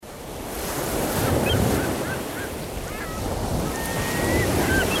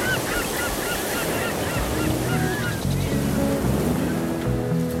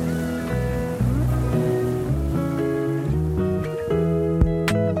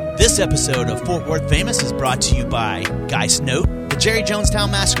This episode of Fort Worth Famous is brought to you by Geist Note, the Jerry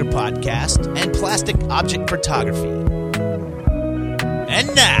Jonestown Massacre Podcast, and Plastic Object Photography.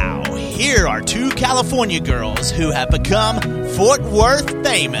 And now, here are two California girls who have become Fort Worth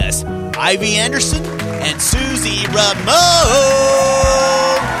famous, Ivy Anderson and Susie Ramone.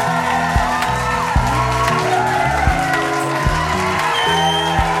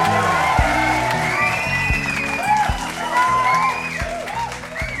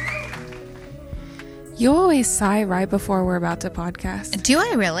 You always sigh right before we're about to podcast. Do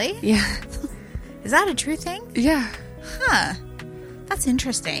I really? Yeah. Is that a true thing? Yeah. Huh. That's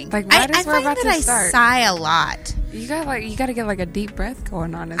interesting. Like right as we're about to start. I sigh a lot. You gotta get like a deep breath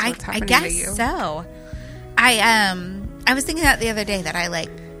going on. Is what's happening to you. I guess so. I was thinking that the other day that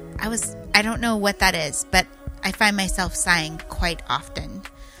I don't know what that is, but I find myself sighing quite often.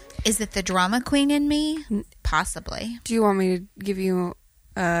 Is it the drama queen in me? Possibly. Do you want me to give you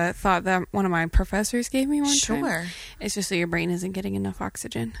a thought that one of my professors gave me one time? Sure. It's just that your brain isn't getting enough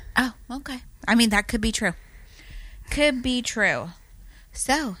oxygen. Oh, okay. I mean, that could be true. Could be true.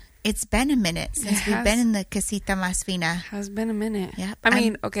 So, it's been a minute since we've been in the Casita Más Fina. Has been a minute. Yep. I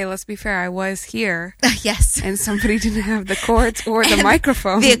mean, okay, let's be fair. I was here. Yes. And somebody didn't have the cords or the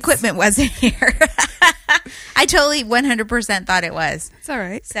microphone. The equipment wasn't here. I totally 100% thought it was. It's all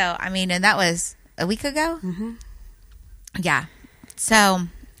right. So, I mean, and that was a week ago? Mm-hmm. Yeah. So,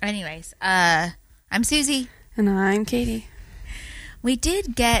 anyways, I'm Susie. And I'm Katie. We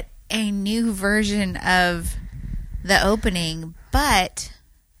did get a new version of the opening, but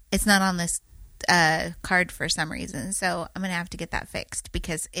it's not on this card for some reason. So, I'm going to have to get that fixed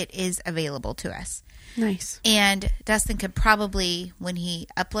because it is available to us. Nice. And Dustin could probably, when he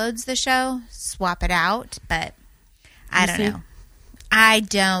uploads the show, swap it out, but I don't know. I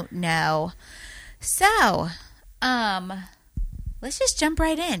don't know. So, let's just jump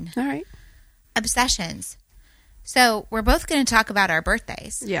right in. All right. Obsessions. So we're both going to talk about our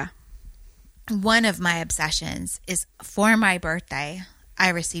birthdays. Yeah. One of my obsessions is for my birthday, I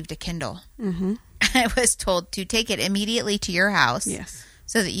received a Kindle. Mm-hmm. I was told to take it immediately to your house. Yes.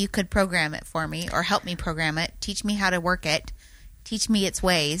 So that you could program it for me or help me program it, teach me how to work it, teach me its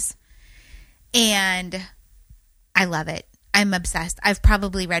ways. And I love it. I'm obsessed. I've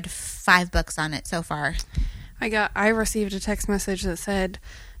probably read 5 books on it so far. I received a text message that said,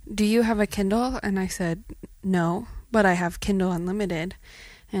 "Do you have a Kindle?" And I said, "No, but I have Kindle Unlimited."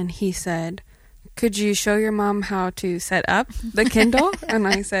 And he said, "Could you show your mom how to set up the Kindle?" And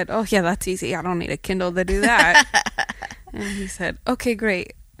I said, "Oh yeah, that's easy. I don't need a Kindle to do that." And he said, "Okay,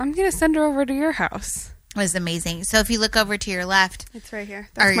 great. I'm going to send her over to your house." It was amazing. So if you look over to your left, it's right here.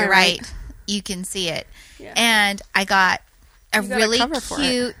 That's or your right, you can see it. Yeah. And I got a really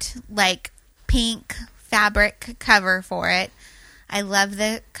cute, like pink fabric cover for it. I love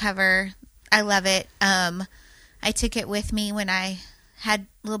the cover. I love it. I took it with me when I had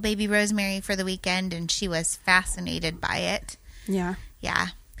little baby Rosemary for the weekend, and she was fascinated by it. Yeah. Yeah.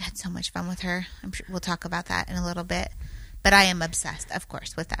 I had so much fun with her. I'm sure we'll talk about that in a little bit. But I am obsessed, of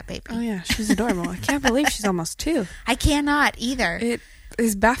course, with that baby. Oh, yeah. She's adorable. I can't believe she's almost 2. I cannot either. It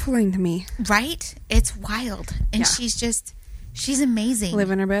is baffling to me. Right? It's wild. And she's amazing.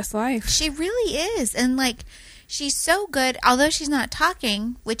 Living her best life. She really is. And, like, she's so good. Although she's not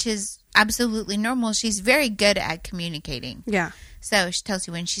talking, which is absolutely normal, she's very good at communicating. Yeah. So she tells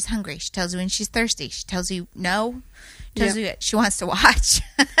you when she's hungry. She tells you when she's thirsty. She tells you no. Tells you she wants to watch.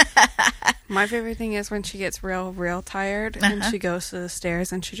 My favorite thing is when she gets real tired and she goes to the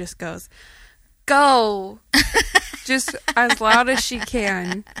stairs and she just goes, "Go!" just as loud as she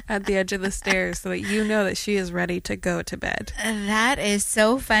can at the edge of the stairs so that you know that she is ready to go to bed. That is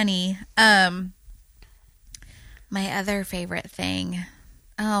so funny. My other favorite thing.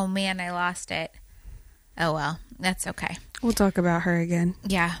 Oh, man, I lost it. Oh, well, that's okay. We'll talk about her again.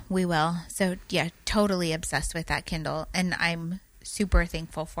 Yeah, we will. So, yeah, totally obsessed with that Kindle, and I'm super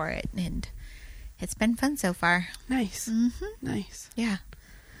thankful for it, and it's been fun so far. Nice. Mm-hmm. Nice. Yeah.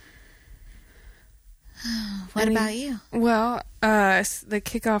 What about you? Well, the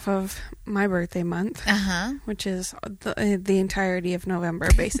kickoff of my birthday month, which is the entirety of November,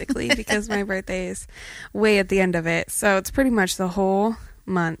 basically, because my birthday is way at the end of it. So it's pretty much the whole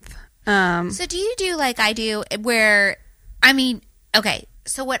month. So do you do like I do where, I mean, okay,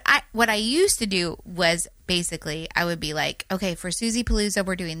 so what I used to do was basically I would be like, okay, for Susie Palooza,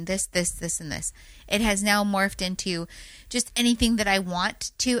 we're doing this, and this. It has now morphed into just anything that I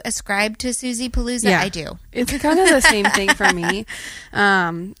want to ascribe to Susie Palooza, I do. It's kind of the same thing for me.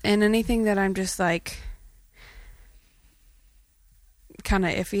 And anything that I'm just like kind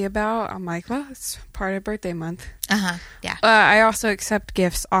of iffy about. I'm like, well, it's part of birthday month. Yeah. I also accept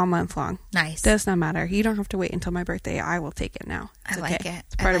gifts all month long. Nice. Does not matter. You don't have to wait until my birthday. I will take it now. I like it.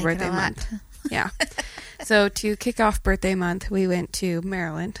 It's part of birthday month. Yeah. So to kick off birthday month, we went to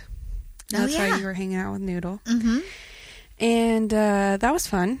Maryland. That's why you were hanging out with Noodle. Mm-hmm. And that was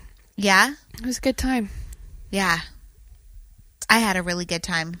fun. Yeah? It was a good time. Yeah. I had a really good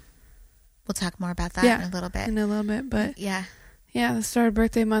time. We'll talk more about that in a little bit. In a little bit, but yeah, the start of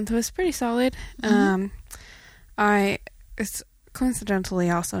birthday month was pretty solid. Mm-hmm. It's coincidentally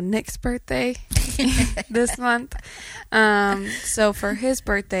also Nick's birthday this month. So for his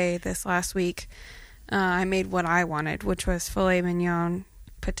birthday this last week, I made what I wanted, which was filet mignon,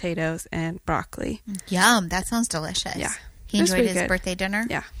 potatoes, and broccoli. Yum! That sounds delicious. Yeah, he enjoyed his birthday dinner.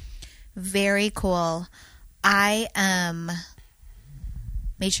 Yeah, very cool. I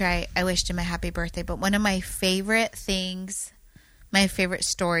made sure I wished him a happy birthday. But one of my favorite things, my favorite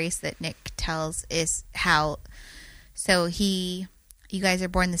stories that Nick tells is how, so you guys are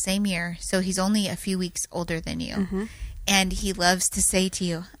born the same year, so he's only a few weeks older than you. Mm-hmm. And he loves to say to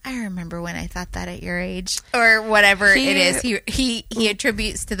you, I remember when I thought that at your age, or whatever it is. He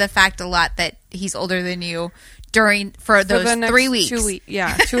attributes to the fact a lot that he's older than you for those 3 weeks. 2 weeks.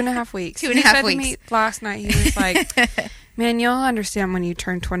 Yeah, 2.5 weeks. 2.5 weeks. He said to me last night, he was like, man, you'll understand when you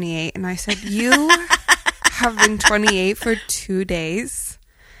turn 28. And I said, you have been 28 for 2 days.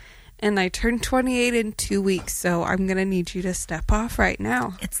 And I turned 28 in 2 weeks, so I'm going to need you to step off right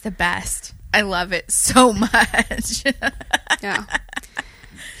now. It's the best. I love it so much. Yeah.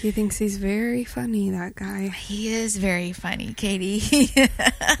 He thinks he's very funny, that guy. He is very funny, Katie.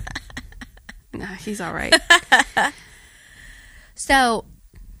 Nah, he's all right. So,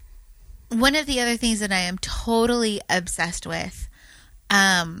 one of the other things that I am totally obsessed with,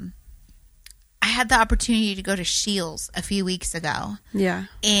 I had the opportunity to go to Shields a few weeks ago. Yeah.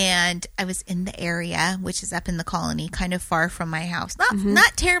 And I was in the area, which is up in the colony, kind of far from my house.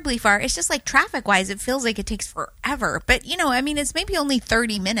 Not terribly far. It's just like traffic-wise, it feels like it takes forever. But, it's maybe only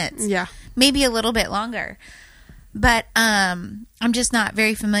 30 minutes. Yeah. Maybe a little bit longer. But I'm just not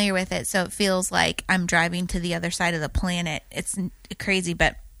very familiar with it, so it feels like I'm driving to the other side of the planet. It's crazy,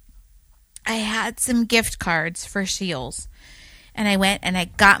 but I had some gift cards for Shields. And I went and I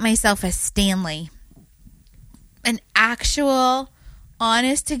got myself a Stanley. An actual,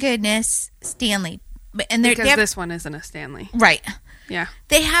 honest to goodness Stanley. And because this one isn't a Stanley. Right. Yeah.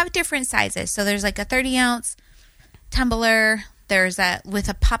 They have different sizes. So there's like a 30-ounce tumbler. There's with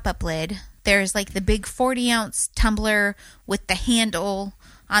a pop-up lid. There's like the big 40-ounce tumbler with the handle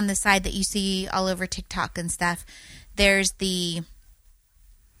on the side that you see all over TikTok and stuff. There's the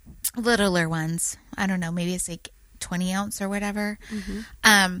littler ones. I don't know. Maybe it's like 20 ounce or whatever.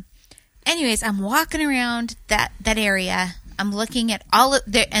 Mm-hmm. Anyways, I'm walking around that area. I'm looking at all of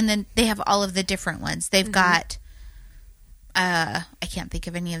and then they have all of the different ones. They've got, I can't think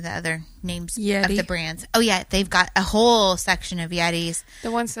of any of the other names Yeti. Of the brands. Oh yeah, they've got a whole section of Yetis. The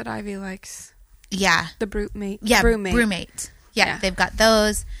ones that Ivy likes. Yeah. The Brewmate. Yeah, Brewmate. Brewmate. Yeah, they've got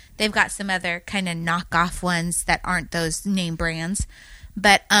those. They've got some other kind of knockoff ones that aren't those name brands.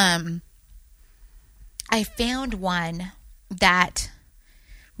 But I found one that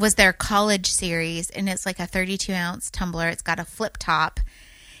was their college series, and it's like a 32-ounce tumbler. It's got a flip top,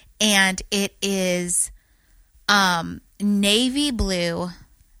 and it is navy blue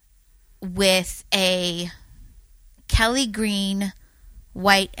with a Kelly green,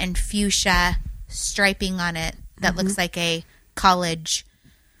 white, and fuchsia striping on it that looks like a college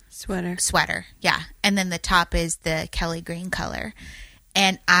sweater. Yeah, and then the top is the Kelly green color,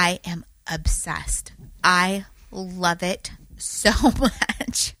 and I am obsessed. I love it so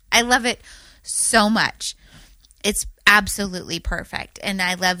much. I love it so much. It's absolutely perfect. And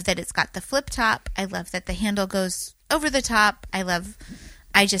I love that it's got the flip top. I love that the handle goes over the top. I'm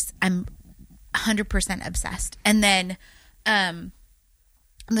 100% obsessed. And then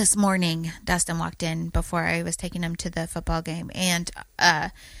this morning, Dustin walked in before I was taking him to the football game and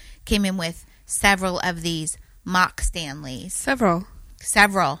came in with several of these mock Stanleys. Several.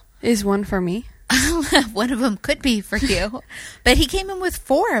 Is one for me? One of them could be for you, but he came in with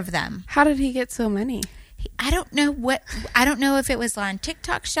 4 of them. How did he get so many? I don't know if it was on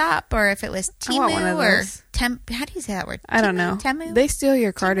TikTok Shop or if it was Temu or how do you say that word? I don't know. Temu? They steal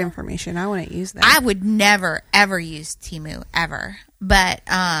your card information. I wouldn't use that. I would never ever use Temu ever, but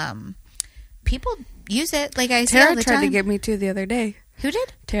people use it. Like I say all the time. Tara tried to get me to the other day. Who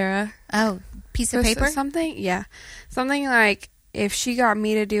did? Tara. Oh, piece of paper? Something? Yeah. Something like if she got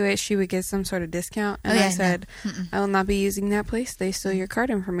me to do it, she would get some sort of discount. And I said, I will not be using that place. They steal your card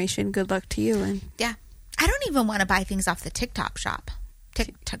information. Good luck to you. And yeah. I don't even want to buy things off the TikTok Shop. You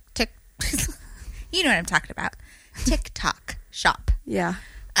know what I'm talking about. TikTok shop. Yeah.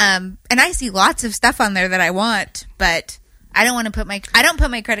 And I see lots of stuff on there that I want, but I don't want to I don't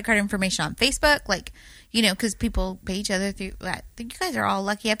put my credit card information on Facebook, like, you know, because people pay each other through that. You guys are all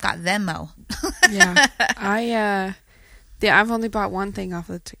lucky I've got Venmo. Yeah. I've only bought one thing off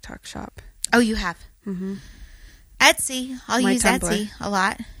of the TikTok shop. Oh, you have? Mm-hmm. Etsy. I'll use Tumblr. Etsy a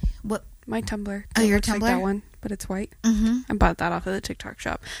lot. What? My Tumblr. Oh, your Tumblr? Like that one, but it's white. Mm-hmm. I bought that off of the TikTok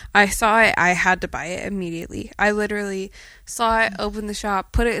shop. I saw it. I had to buy it immediately. I literally saw it, opened the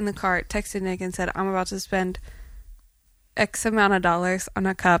shop, put it in the cart, texted Nick and said, I'm about to spend X amount of dollars on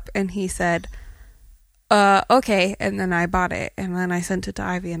a cup. And he said, okay. And then I bought it. And then I sent it to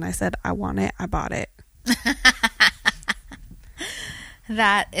Ivy and I said, I want it. I bought it.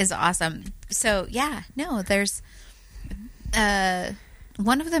 That is awesome. So, yeah. No, there's...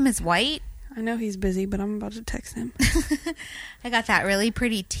 one of them is white. I know he's busy, but I'm about to text him. I got that really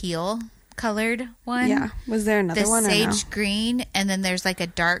pretty teal colored one. Yeah. Was there another one? The sage green, and then there's like a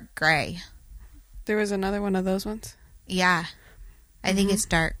dark gray. There was another one of those ones? Yeah. I think it's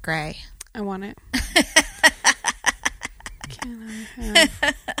dark gray. I want it. Can I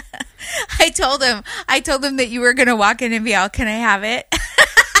have... I told him that you were going to walk in and be all, can I have it?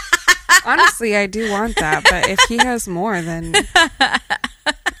 Honestly, I do want that, but if he has more, then I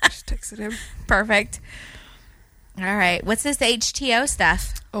just texted him. Perfect. All right. What's this HTO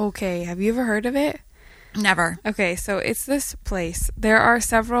stuff? Okay. Have you ever heard of it? Never. Okay, so it's this place. There are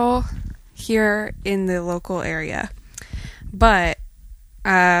several here in the local area, but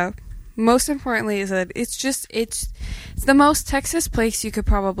most importantly is that it's the most Texas place you could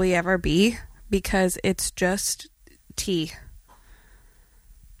probably ever be because it's just tea.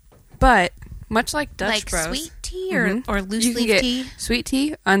 But much like Dutch Bros, sweet tea or loose leaf tea, sweet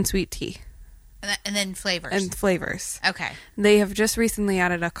tea, unsweet tea, and then flavors. Okay, they have just recently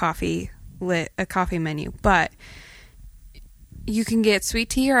added a coffee menu, but you can get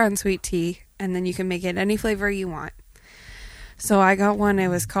sweet tea or unsweet tea, and then you can make it any flavor you want. So I got one. It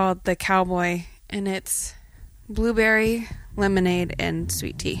was called the Cowboy, and it's blueberry, lemonade, and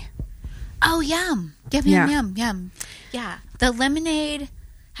sweet tea. Oh, yum! Yum! Yeah, the lemonade.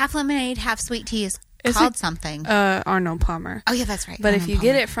 Half lemonade, half sweet tea is called something. Arnold Palmer. Oh, yeah, that's right. But Arnold if you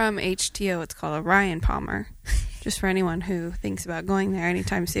Palmer. get it from HTO, it's called a Ryan Palmer. Just for anyone who thinks about going there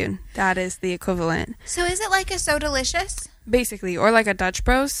anytime soon. That is the equivalent. So is it like a So Delicious? Basically. Or like a Dutch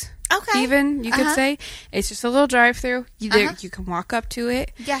Bros. Okay. Even, you could say. It's just a little drive-through. You can walk up to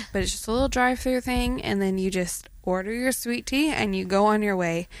it. Yeah. But it's just a little drive-through thing. And then you just order your sweet tea and you go on your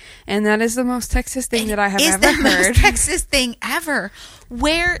way. And that is the most Texas thing that I have ever heard. It's the most Texas thing ever.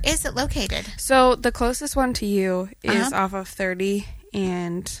 Where is it located? So the closest one to you is off of 30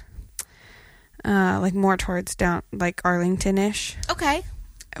 and like more towards down like Arlington-ish. Okay.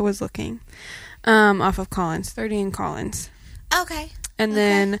 I was looking. Off of Collins, 30 and Collins. Okay. And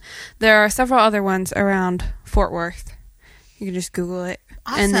then there are several other ones around Fort Worth. You can just Google it.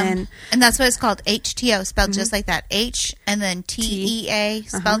 Awesome. And that's what it's called, HTO, spelled just like that. H and then TEA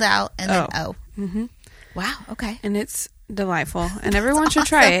spelled out and then O. Mm-hmm. Wow, okay. And it's delightful. And everyone should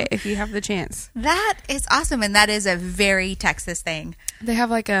try it if you have the chance. That is awesome. And that is a very Texas thing. They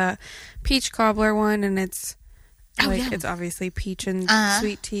have like a peach cobbler one, and it's it's obviously peach and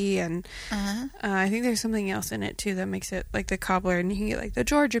sweet tea, and I think there's something else in it too that makes it like the cobbler, and you can get like the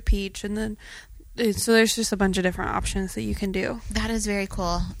Georgia peach, and then so there's just a bunch of different options that you can do. That is very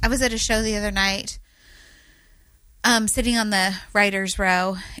cool. I was at a show the other night, sitting on the writer's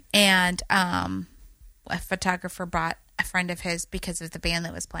row, and a photographer brought a friend of his because of the band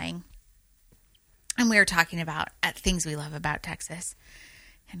that was playing, and we were talking about things we love about Texas,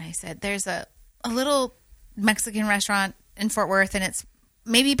 and I said there's a little Mexican restaurant in Fort Worth, and it's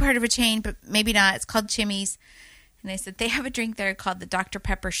maybe part of a chain, but maybe not. It's called Chimmy's. And I said, they have a drink there called the Dr.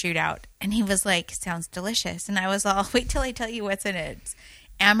 Pepper Shootout. And he was like, sounds delicious. And I was all, wait till I tell you what's in it. It's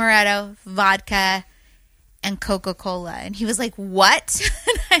amaretto, vodka, and Coca-Cola. And he was like, what?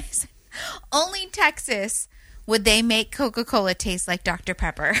 And I said, only Texas would they make Coca-Cola taste like Dr.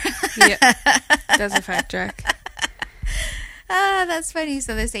 Pepper. Yeah, that's a fact check. That's funny.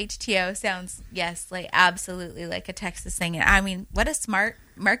 So this HTO sounds, yes, like absolutely like a Texas thing. And I mean, what a smart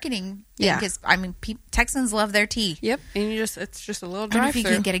marketing thing. Yeah. Because, I mean, Texans love their tea. Yep. And it's just a little I wonder if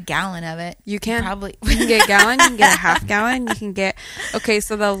drive-through. you can get a gallon of it. You can. Probably. You can get a gallon. You can get a half gallon. You can get,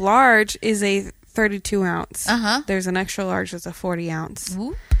 so the large is a 32 ounce. There's an extra large that's a 40 ounce.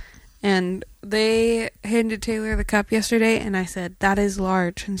 Whoop. And they handed Taylor the cup yesterday, and I said, that is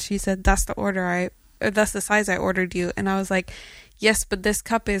large. And she said, that's the size I ordered you. And I was like, yes, but this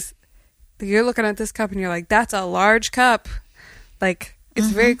cup is, you're looking at this cup and you're like, that's a large cup. Like, It's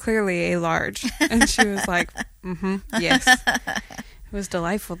very clearly a large. And she was like, yes. It was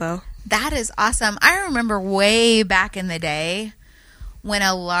delightful, though. That is awesome. I remember way back in the day when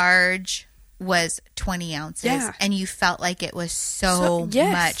a large was 20 ounces. Yeah. And you felt like it was so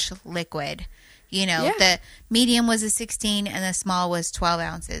much liquid. You know, the medium was a 16 and the small was 12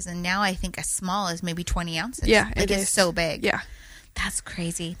 ounces. And now I think a small is maybe 20 ounces. Yeah, like it's so big. Yeah. That's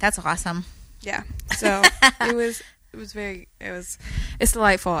crazy. That's awesome. Yeah. So it's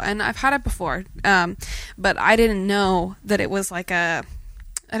delightful. And I've had it before. But I didn't know that it was like a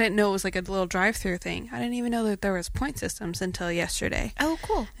little drive-through thing. I didn't even know that there was point systems until yesterday. Oh,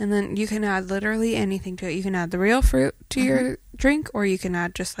 cool. And then you can add literally anything to it. You can add the real fruit to your drink, or you can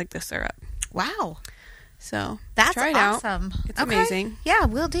add just like the syrup. Wow. So that's try it awesome. Out. It's amazing. Yeah,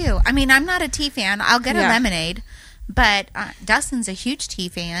 we'll do. I mean, I'm not a tea fan. I'll get a lemonade, but Dustin's a huge tea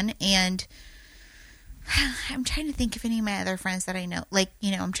fan, and I'm trying to think of any of my other friends that I know. Like,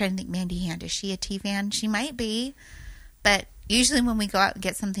 you know, I'm trying to think, Mandy Hand, is she a tea fan? She might be, but usually when we go out and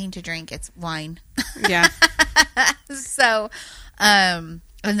get something to drink, it's wine. Yeah. So, and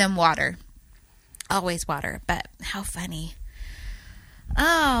then water. Always water, but how funny.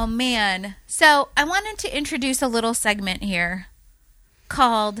 Oh, man. So I wanted to introduce a little segment here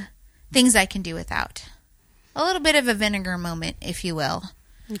called Things I Can Do Without. A little bit of a vinegar moment, if you will.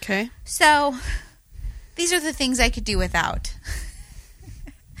 Okay. So these are the things I could do without.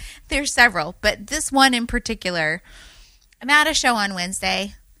 There's several, but this one in particular. I'm at a show on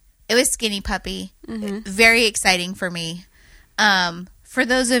Wednesday. It was Skinny Puppy. Very exciting for me. For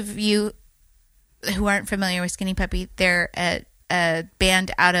those of you who aren't familiar with Skinny Puppy, they're a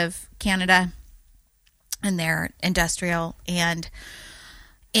band out of Canada, and they're industrial. And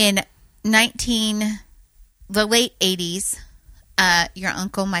in the late 80s, your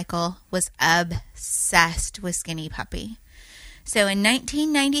Uncle Michael was obsessed with Skinny Puppy. So in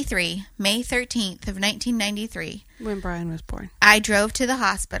 1993, May 13th of 1993, when Brian was born, I drove to the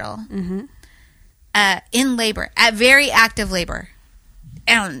hospital in labor, at very active labor,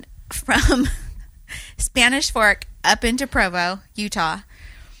 and from Spanish Fork up into Provo, Utah,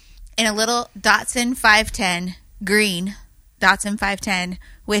 in a little Datsun 510, green Datsun 510,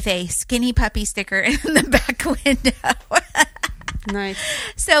 with a Skinny Puppy sticker in the back window. Nice.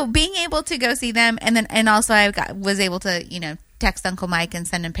 So being able to go see them, and also I was able to, you know, text Uncle Mike and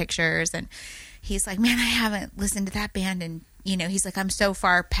send him pictures, and he's like, man, I haven't listened to that band, and, you know, he's like, I'm so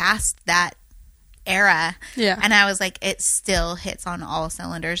far past that era. Yeah. And I was like, it still hits on all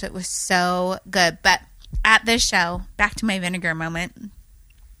cylinders. It was so good. But at this show, back to my vinegar moment,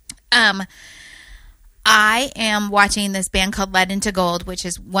 I am watching this band called Lead Into Gold, which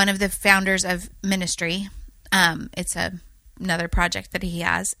is one of the founders of Ministry. It's another project that he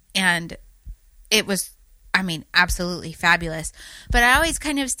has, and it was, I mean, absolutely fabulous. But I always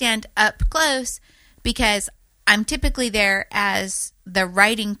kind of stand up close because I'm typically there as the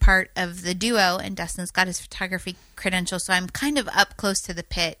writing part of the duo, and Dustin's got his photography credentials, so I'm kind of up close to the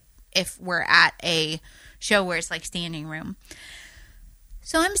pit if we're at a show where it's like standing room.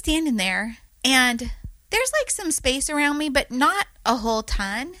 So I'm standing there, and there's like some space around me, but not a whole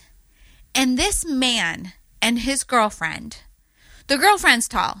ton. And this man and his girlfriend, the girlfriend's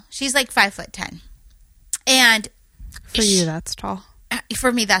tall. She's like 5'10". And for you, that's tall.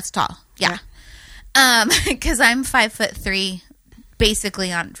 For me, that's tall. Yeah. Because I'm 5'3",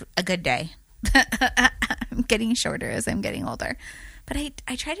 basically on a good day. I'm getting shorter as I'm getting older, but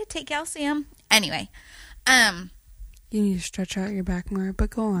I try to take calcium anyway. You need to stretch out your back more, but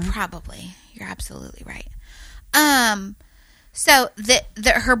go on. Probably, you're absolutely right. So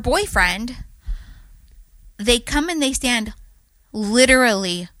her boyfriend, they come and they stand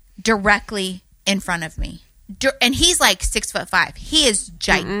literally directly in front of me. And he's like 6'5". He is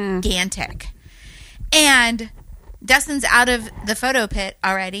gigantic. And Dustin's out of the photo pit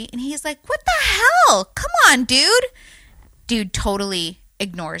already. And he's like, what the hell? Come on, dude. Dude totally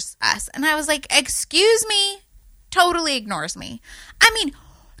ignores us. And I was like, excuse me? Totally ignores me. I mean,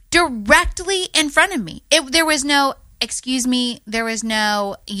 directly in front of me. There was no, excuse me. There was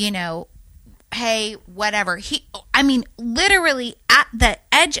no, hey, whatever. Literally at the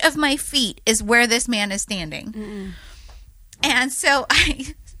edge of my feet is where this man is standing. Mm-mm. And so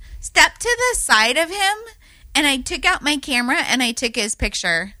I stepped to the side of him, and I took out my camera, and I took his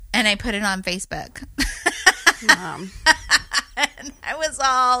picture, and I put it on Facebook. Mom. And I was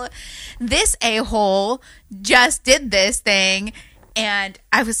all, this a-hole just did this thing. And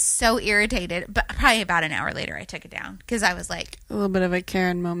I was so irritated. But probably about an hour later, I took it down because I was like... A little bit of a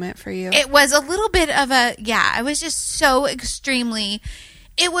Karen moment for you. It was a little bit of a... Yeah, I was just so extremely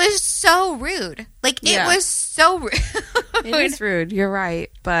It was so rude. Like, it was so rude. It is rude. You're right.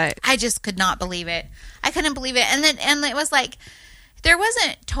 But I just could not believe it. I couldn't believe it. And it was like, there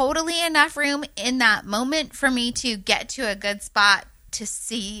wasn't totally enough room in that moment for me to get to a good spot to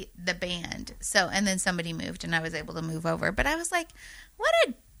see the band. So, and then somebody moved and I was able to move over. But I was like, what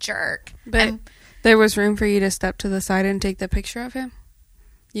a jerk. But there was room for you to step to the side and take the picture of him?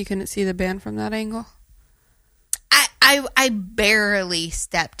 You couldn't see the band from that angle? I barely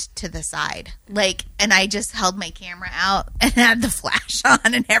stepped to the side. Like, and I just held my camera out and had the flash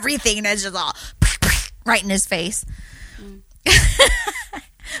on and everything. And it's just all right in his face.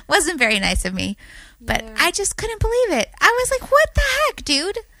 Wasn't very nice of me. But I just couldn't believe it. I was like, what the heck,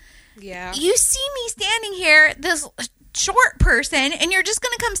 dude? Yeah. You see me standing here, this short person, and you're just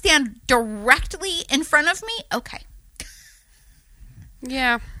going to come stand directly in front of me? Okay.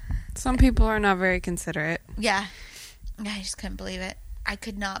 Yeah. Some people are not very considerate. Yeah. I just couldn't believe it. I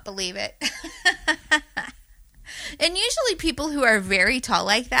could not believe it. And usually people who are very tall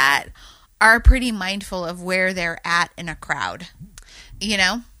like that are pretty mindful of where they're at in a crowd. You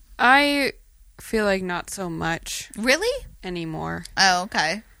know? I feel like not so much. Really? Anymore. Oh,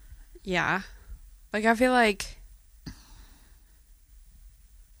 okay. Yeah. Like, I feel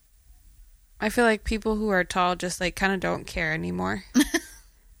like people who are tall just, like, kind of don't care anymore.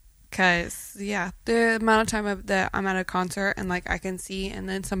 Because, yeah, the amount of time that I'm at a concert and, like, I can see and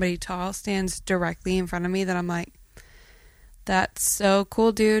then somebody tall stands directly in front of me that I'm like, that's so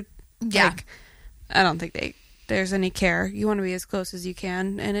cool, dude. Yeah. Like, I don't think there's any care. You want to be as close as you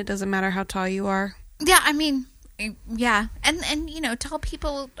can, and it doesn't matter how tall you are. Yeah, I mean, yeah. And you know, tall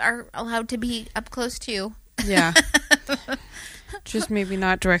people are allowed to be up close, too. Yeah. Just maybe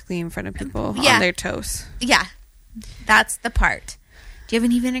not directly in front of people on their toes. Yeah. That's the part. Do you have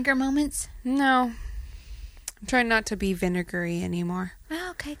any vinegar moments? No. I'm trying not to be vinegary anymore. Oh,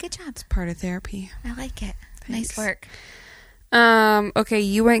 okay, good job. It's part of therapy. I like it. Thanks. Nice work. Okay,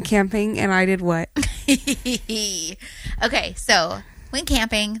 you went camping and I did what? Okay, so went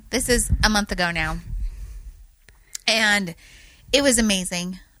camping. This is a month ago now. And it was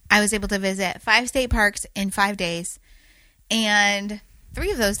amazing. I was able to visit 5 state parks in 5 days. And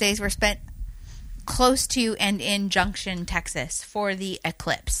 3 of those days were spent close to and in Junction, Texas for the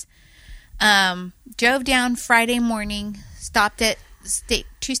eclipse. Drove down Friday morning, stopped at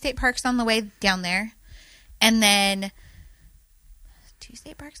 2 state parks on the way down there, and then 2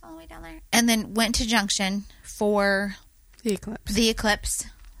 state parks on the way down there, and then went to Junction for the eclipse.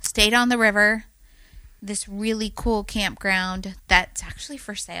 Stayed on the river, this really cool campground that's actually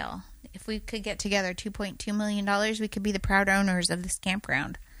for sale. If we could get together $2.2 million, we could be the proud owners of this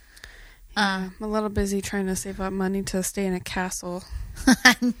campground. I'm a little busy trying to save up money to stay in a castle.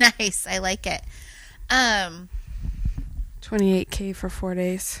 Nice. I like it. $28,000 for 4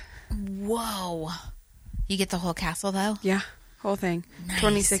 days. Whoa. You get the whole castle, though? Yeah. Whole thing. Nice.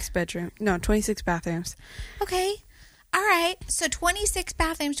 26 bathrooms. Okay. All right. So 26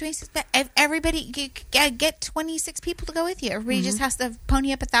 bathrooms, everybody, you get 26 people to go with you. Everybody just has to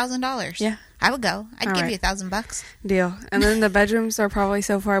pony up $1,000. Yeah. I would go. I'd All give right. you $1,000. Deal. And then the bedrooms are probably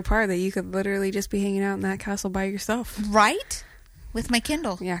so far apart that you could literally just be hanging out in that castle by yourself. Right? With my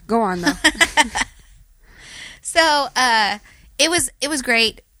Kindle. Yeah. Go on, though. So, it was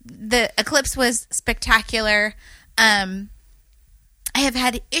great. The eclipse was spectacular. I have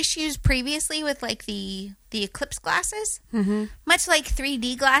had issues previously with like the eclipse glasses. Mm-hmm. Much like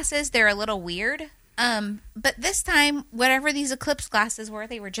 3D glasses, they're a little weird. But this time, whatever these eclipse glasses were,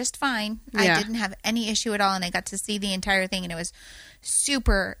 they were just fine. Yeah. I didn't have any issue at all, and I got to see the entire thing, and it was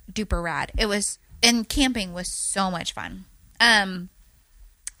super duper rad. And camping was so much fun. And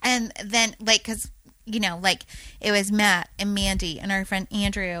then, like, because, you know, like, it was Matt and Mandy and our friend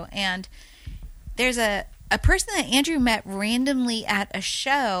Andrew, and there's a person that Andrew met randomly at a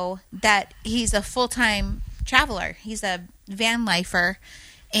show that he's a full-time traveler. He's a van lifer,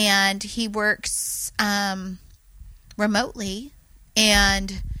 and he works remotely,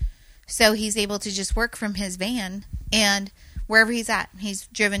 and so he's able to just work from his van and wherever he's at. He's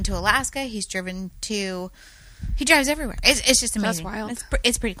driven to Alaska. He drives everywhere. It's just amazing. That's wild.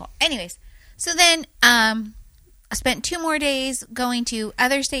 It's pretty cool. Anyways, so then I spent 2 more days going to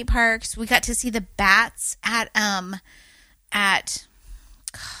other state parks. We got to see the bats at I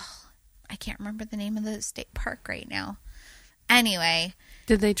can't remember the name of the state park right now. Anyway,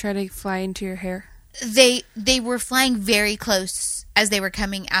 Did they try to fly into your hair? they were flying very close as they were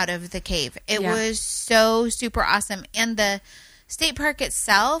coming out of the cave. It was so super awesome. And the state park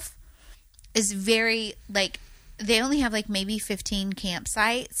itself is very, like, they only have like maybe 15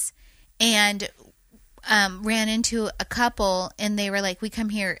 campsites. And ran into a couple, and they were like, we come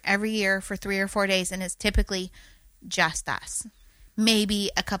here every year for 3 or 4 days, and it's typically just us.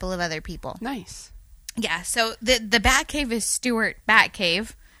 Maybe a couple of other people. Nice. Yeah, so the Bat Cave is Stewart Bat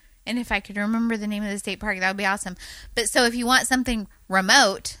Cave. And if I could remember the name of the state park, that would be awesome. But so if you want something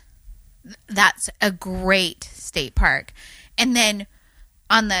remote, that's a great state park. And then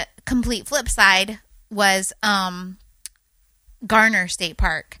on the complete flip side was Garner State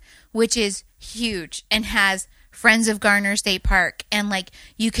Park, which is huge and has Friends of Garner State Park. And like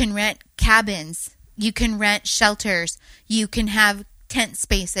you can rent cabins, you can rent shelters, you can have tent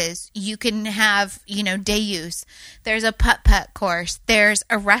spaces, you can have, day use. There's a putt-putt course. There's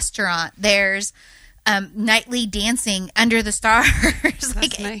a restaurant. There's nightly dancing under the stars.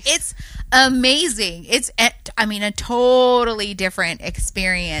 Like nice. It's amazing. It's a totally different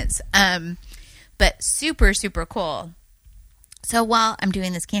experience. But super, super cool. So while I'm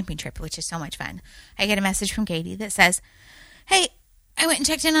doing this camping trip, which is so much fun, I get a message from Katie that says, "Hey, I went and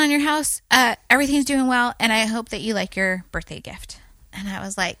checked in on your house. Everything's doing well, and I hope that you like your birthday gift." And I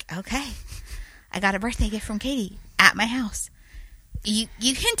was like, okay, I got a birthday gift from Katie at my house. You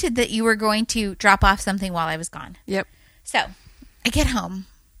hinted that you were going to drop off something while I was gone. Yep. So I get home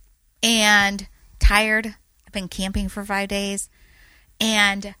and tired. I've been camping for 5 days.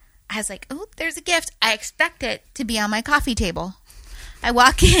 And I was like, oh, there's a gift. I expect it to be on my coffee table. I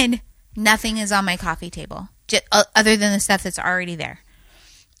walk in, nothing is on my coffee table, just, other than the stuff that's already there.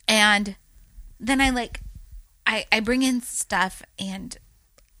 And then I bring in stuff, and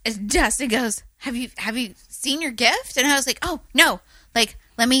Dustin goes, have you seen your gift? And I was like, oh, no. Like,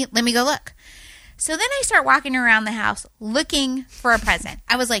 let me go look. So then I start walking around the house looking for a present.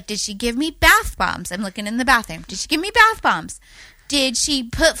 I was like, did she give me bath bombs? I'm looking in the bathroom. Did she give me bath bombs? Did she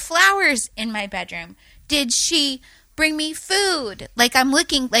put flowers in my bedroom? Did she bring me food? Like, I'm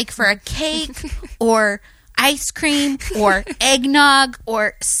looking for a cake or ice cream or eggnog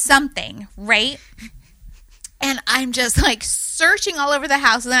or something, right? And I'm just searching all over the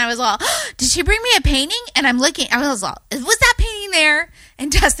house. And then I was all, did she bring me a painting? And I'm looking. I was all, was that painting there?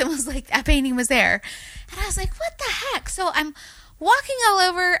 And Dustin was like, that painting was there. And I was like, what the heck? So I'm walking all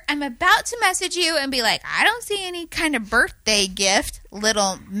over. I'm about to message you and be like, I don't see any kind of birthday gift,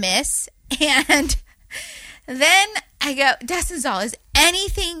 little miss. And then I go, Dustin's all, is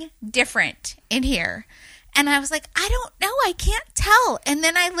anything different in here? And I was like, I don't know. I can't tell. And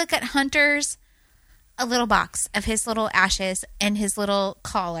then I look at Hunter's a little box of his little ashes and his little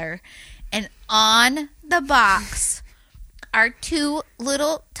collar, and on the box are 2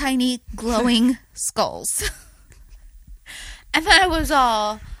 little tiny glowing skulls. And then I was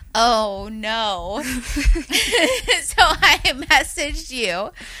all, oh no. So I messaged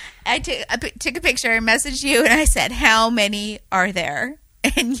you. I took a picture and messaged you, and I said, how many are there?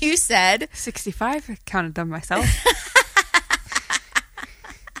 And you said 65. I counted them myself.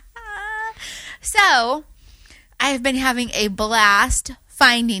 So, I've been having a blast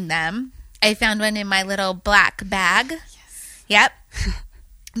finding them. I found one in my little black bag. Yes. Yep.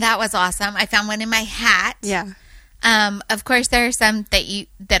 That was awesome. I found one in my hat. Yeah. Of course, there are some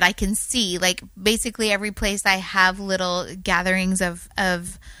that I can see. Like, basically every place I have little gatherings of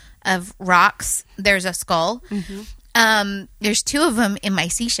rocks, there's a skull. Mm-hmm. There's 2 of them in my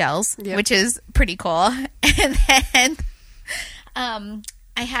seashells, yep, which is pretty cool. And then,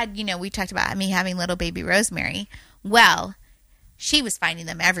 I had, we talked about me having little baby Rosemary. Well, she was finding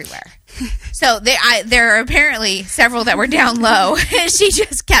them everywhere. So there are apparently several that were down low. She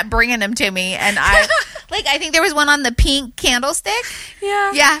just kept bringing them to me. And I think there was one on the pink candlestick.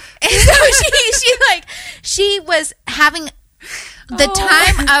 Yeah. Yeah. And so she was having the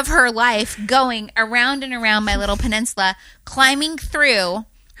time of her life going around and around my little peninsula, climbing through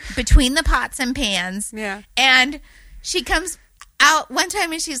between the pots and pans. Yeah. And she comes out one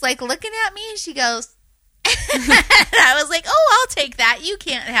time and she's looking at me and she goes, and I was like, oh, I'll take that. You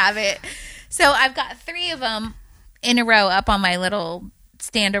can't have it. So I've got 3 of them in a row up on my little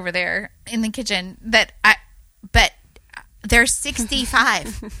stand over there in the kitchen but there's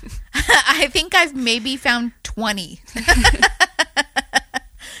 65. I think I've maybe found 20.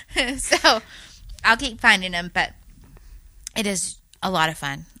 So I'll keep finding them, but it is a lot of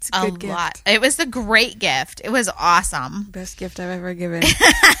fun. It's a good gift. Lot. It was a great gift. It was awesome. Best gift I've ever given.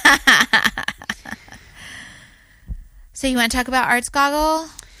 So you want to talk about Arts Goggle?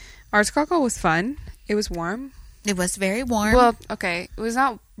 Arts Goggle was fun. It was warm. It was very warm. Well, okay. It was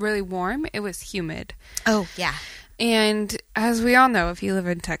not really warm. It was humid. Oh, yeah. And as we all know, if you live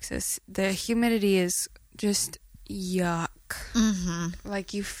in Texas, the humidity is just yuck. Mm-hmm.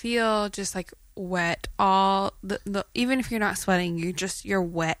 You feel just wet all the even if you're not sweating, you're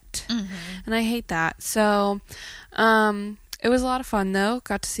wet. And I hate that. So it was a lot of fun though.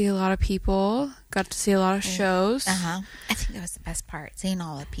 Got to see a lot of people, got to see a lot of shows. I think that was the best part, seeing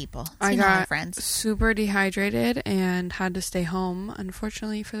all the people, I seeing all got my friends. super dehydrated and had to stay home,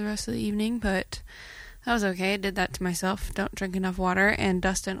 unfortunately, for the rest of the evening, but that was okay. I did that to myself. Don't drink enough water. And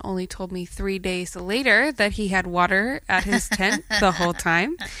Dustin only told me 3 days later that he had water at his tent the whole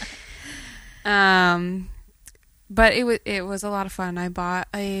time. But it was a lot of fun. I bought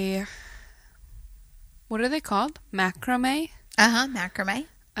what are they called? Macrame? Macrame.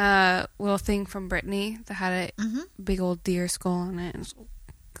 Little thing from Brittany that had a big old deer skull on it. And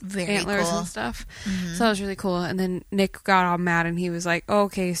very antlers cool. and stuff. So that was really cool. And then Nick got all mad and he was like,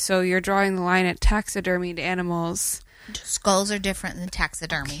 okay, so you're drawing the line at taxidermied animals. Skulls are different than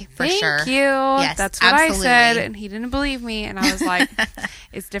taxidermy, for Thank sure. Thank you. Yes, that's what absolutely. I said, and he didn't believe me, and I was like,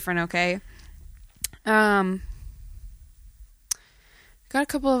 it's different, okay? Got a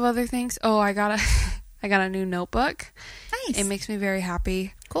couple of other things. Oh, I got a new notebook. Nice. It makes me very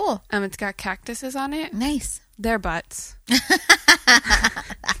happy. Cool. It's got cactuses on it. Nice. They're butts.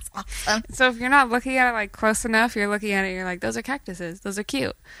 That's awesome. So if you're not looking at it like close enough, you're looking at it, you're like, those are cactuses. Those are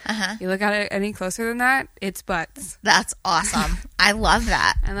cute. You look at it any closer than that, it's butts. That's awesome. I love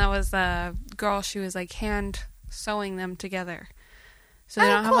that. And that was the girl, she was like hand sewing them together. So they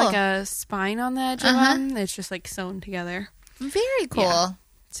don't cool. have like a spine on the edge of them. It's just like sewn together. Very cool. Yeah.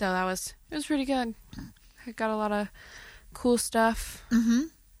 So it was pretty good. I got a lot of cool stuff. A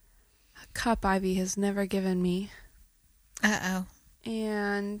cup Ivy has never given me. Uh-oh.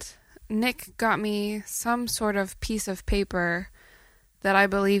 And Nick got me some sort of piece of paper that I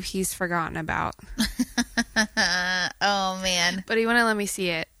believe he's forgotten about. Oh, man. But he wouldn't let me see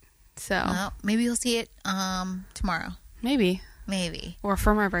it. So Well, maybe you'll see it tomorrow. Maybe. Or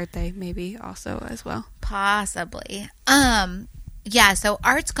for my birthday, maybe also as well. Possibly. Yeah, so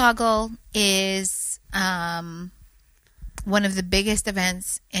Arts Goggle is one of the biggest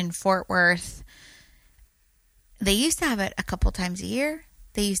events in Fort Worth. They used to have it a couple times a year.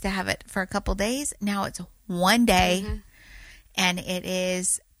 They used to have it for a couple days. Now it's one day, and it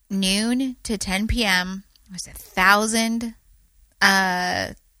is noon to 10 p.m. There's 1,000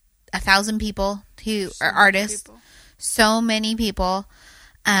 people who are artists. So many people.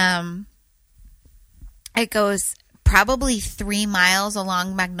 It goes probably 3 miles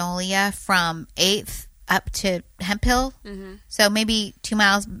along Magnolia from 8th up to Hemp Hill. So maybe 2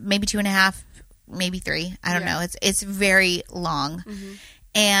 miles, maybe 2.5, maybe 3. I don't know. It's very long.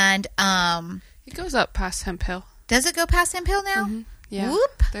 And it goes up past Hemp Hill. Does it go past Hemp Hill now? Yeah.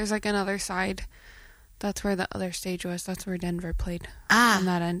 Whoop. There's like another side. That's where the other stage was. That's where Denver played. Ah. On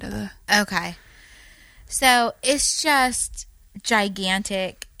that end of the... Okay. So it's just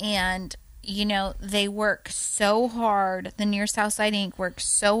gigantic, and you know, they work so hard. The Near Southside Inc. works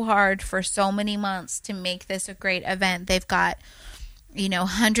so hard for so many months to make this a great event. They've got, you know,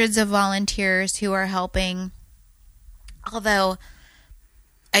 hundreds of volunteers who are helping. Although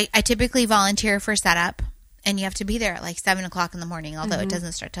I typically volunteer for setup, and you have to be there at like 7 o'clock in the morning, although it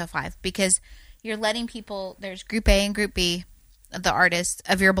doesn't start till 5, because you're letting people, there's group A and group B, the artists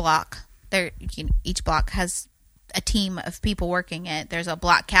of your block. Each block has a team of people working it. There's a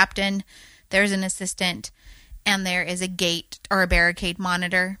block captain, there's an assistant, and there is a gate or a barricade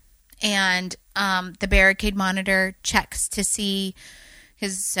monitor. And the barricade monitor checks to see,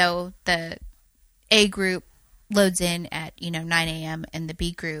 so the A group loads in at 9 a.m. and the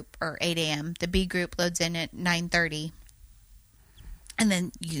B group, or 8 a.m. The B group loads in at 9:30, and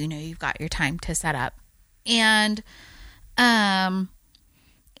then you've got your time to set up, and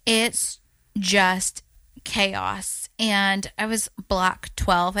it's just chaos. And I was block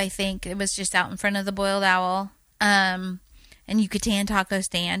 12, I think. It was just out in front of the Boiled Owl and Yucatan Taco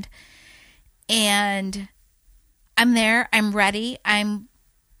Stand. And I'm there. I'm ready. I'm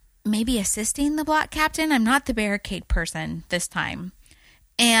maybe assisting the block captain. I'm not the barricade person this time.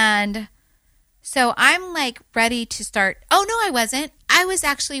 And so I'm like ready to start. Oh, no, I wasn't. I was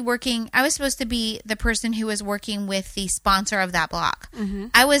actually working. I was supposed to be the person who was working with the sponsor of that block.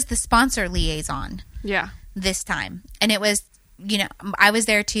 I was the sponsor liaison. Yeah. This time. And it was, I was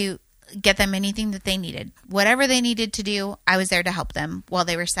there to get them anything that they needed. Whatever they needed to do, I was there to help them while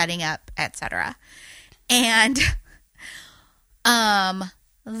they were setting up, etc. And the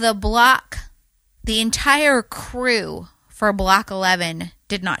entire crew for Block 11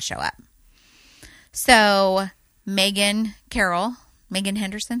 did not show up. So Megan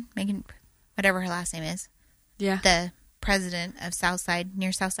Henderson, whatever her last name is, yeah, the president of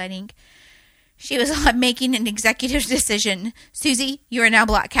Near Southside Inc., she was making an executive decision. Susie, you are now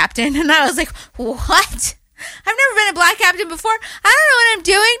block captain. And I was like, what? I've never been a block captain before. I don't know what I'm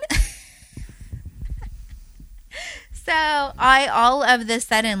doing. So I all of the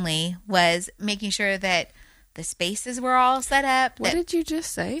suddenly was making sure that the spaces were all set up. What did you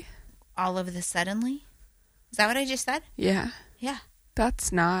just say? All of the suddenly? Is that what I just said? Yeah. Yeah.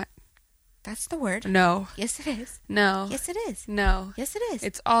 That's not. That's the word. No. Yes, it is. No. Yes, it is. No. Yes, it is.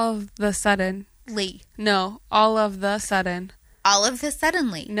 It's all of the sudden. Lee. No. All of the sudden. All of the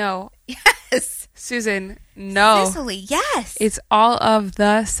suddenly. No. Yes. Susan, no. Cicely, yes. It's all of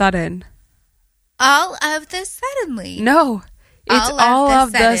the sudden. All of the suddenly. No. It's all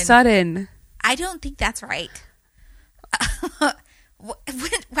of the sudden. I don't think that's right.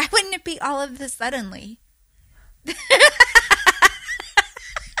 Why wouldn't it be all of the suddenly?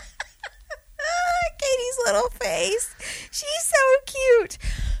 Katie's little face. She's so cute.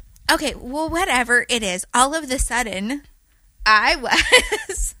 Okay, well, whatever it is, all of the sudden, I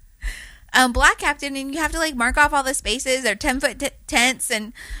was black captain, and you have to like mark off all the spaces. They're 10-foot tents,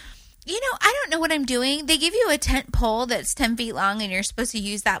 and you know, I don't know what I'm doing. They give you a tent pole that's 10 feet long, and you're supposed to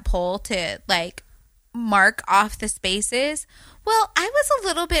use that pole to like mark off the spaces. Well, I was a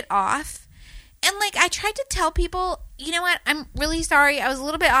little bit off. And like I tried to tell people, you know what? I'm really sorry. I was a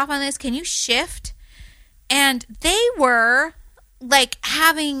little bit off on this. Can you shift? And they were like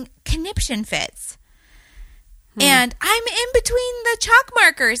having conniption fits. And I'm in between the chalk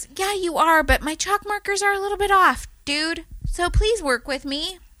markers. Yeah, you are, but my chalk markers are a little bit off, dude. So please work with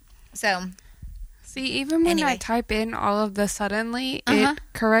me. So, see, even when I type in all of the suddenly, it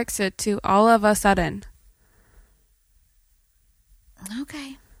corrects it to all of a sudden.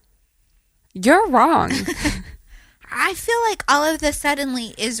 Okay. You're wrong. I feel like all of the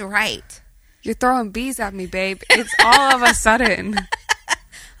suddenly is right. You're throwing bees at me, babe. It's all of a sudden.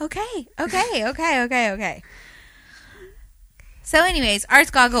 Okay. So anyways,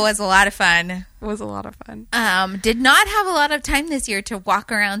 Arts Goggle was a lot of fun. It was a lot of fun. Did not have a lot of time this year to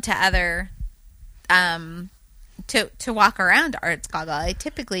walk around to other, to walk around Arts Goggle. I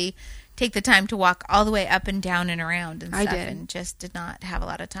typically take the time to walk all the way up and down and around and stuff, and just did not have a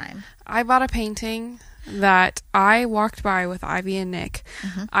lot of time. I bought a painting that I walked by with Ivy and Nick.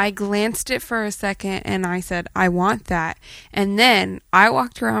 I glanced it for a second and I said, I want that. And then I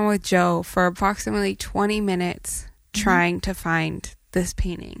walked around with Joe for approximately 20 minutes trying to find this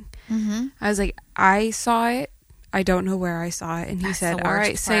painting. I was like, I saw it. I don't know where I saw it. And he said, all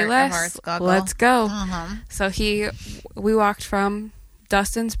right, say less. Let's go. So we walked from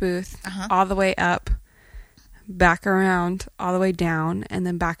Dustin's booth all the way up, back around, all the way down, and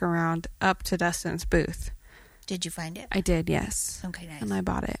then back around up to Dustin's booth. Did you find it? I did, yes. Okay, nice. And I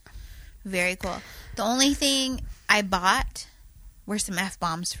bought it. Very cool. The only thing I bought were some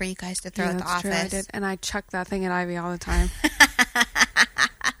F-bombs for you guys to throw at the office. True, I did. And I chuck that thing at Ivy all the time.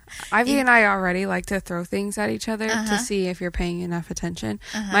 Ivy and I already like to throw things at each other to see if you're paying enough attention.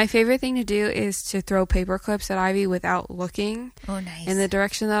 My favorite thing to do is to throw paper clips at Ivy without looking in the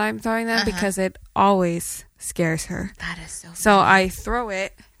direction that I'm throwing them because it always scares her. That is so funny. So I throw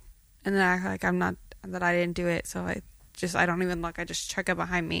it and then I act like I didn't do it. So I don't even look. I just chuck it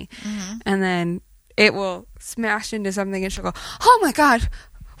behind me. And then it will smash into something and she'll go, oh my God,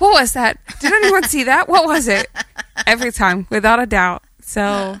 what was that? Did anyone see that? What was it? Every time, without a doubt.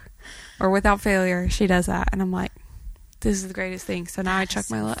 So... or without failure, she does that. And I'm like, this is the greatest thing. So now I chuck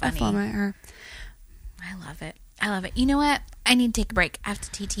my little F-bomb at her. I love it. You know what? I need to take a break. I have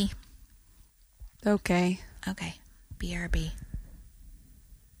to TT. Okay. BRB.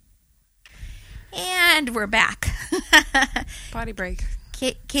 And we're back. Potty break.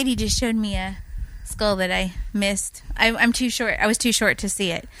 Katie just showed me a skull that I missed. I'm too short. I was too short to see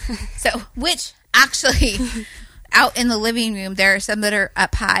it. So, which actually... out in the living room, there are some that are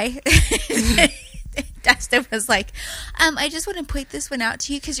up high. Dustin was like, I just want to point this one out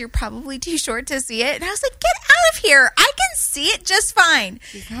to you because you're probably too short to see it. And I was like, get out of here. I can see it just fine.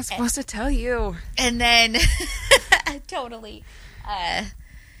 She's not supposed to tell you. And then, totally,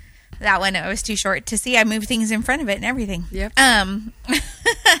 that one I was too short to see. I moved things in front of it and everything. Yep.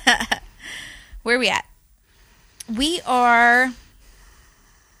 Where are we at? We are...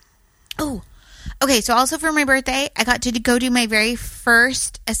 Oh, okay, so also for my birthday, I got to go do my very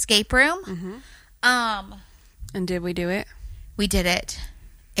first escape room. And did we do it? We did it.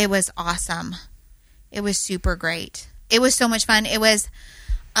 It was awesome. It was super great. It was so much fun. It was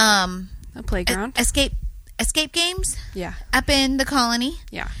a playground. Escape games. Yeah. Up in the colony.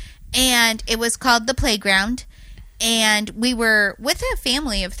 Yeah. And it was called The Playground. And we were with a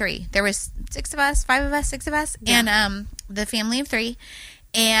family of 3. There was 6 of us, 5 of us, 6 of us, yeah. And the family of 3.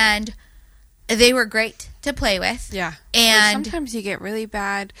 And They were great to play with. Yeah. And like sometimes you get really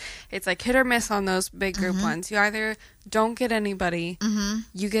bad. It's like hit or miss on those big group ones. You either don't get anybody,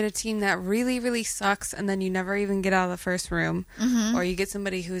 you get a team that really, really sucks, and then you never even get out of the first room, or you get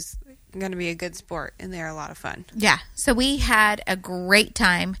somebody who's going to be a good sport, and they're a lot of fun. Yeah. So we had a great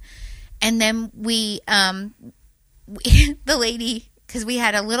time. And then we the lady, because we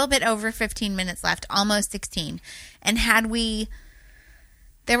had a little bit over 15 minutes left, almost 16. And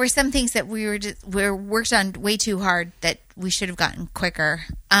there were some things that we were worked on way too hard that we should have gotten quicker.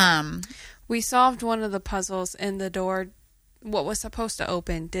 We solved one of the puzzles, and the door, what was supposed to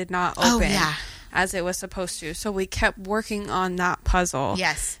open, did not open as it was supposed to. So we kept working on that puzzle.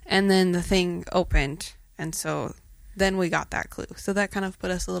 Yes. And then the thing opened, and so then we got that clue. So that kind of put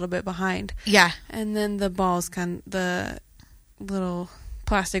us a little bit behind. Yeah. And then the balls, the little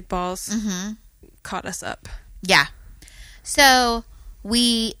plastic balls, caught us up. Yeah. So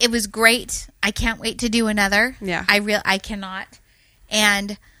it was great. I can't wait to do another. Yeah. I cannot.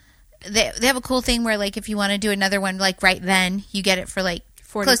 And they have a cool thing where, like, if you want to do another one, like, right then, you get it for, like,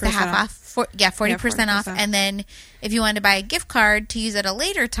 close to half off. 40% off. And then if you wanted to buy a gift card to use at a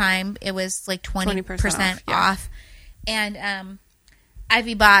later time, it was, like, 20% off. And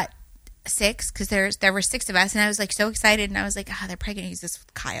Ivy bought 6 because there were 6 of us, and I was, like, so excited, and I was like, they're probably going to use this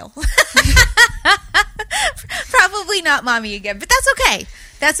with Kyle. Probably not Mommy again, but that's okay.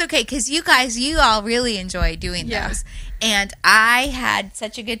 That's okay, because you all really enjoy doing those. And I had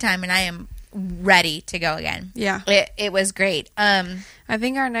such a good time, and I am ready to go again. Yeah. It was great. I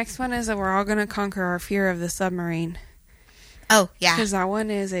think our next one is that we're all going to conquer our fear of the submarine. Oh, yeah. Because that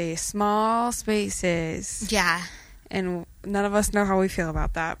one is a small spaces. Yeah. And none of us know how we feel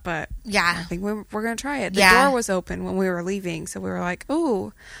about that, but yeah, I think we're going to try it. The door was open when we were leaving, so we were like,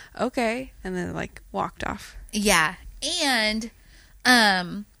 "Ooh, okay," and then like walked off. Yeah, and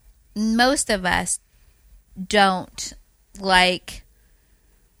most of us don't like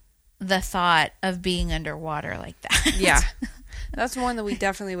the thought of being underwater like that. Yeah, that's one that we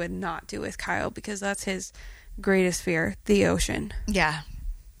definitely would not do with Kyle because that's his greatest fear, the ocean. Yeah,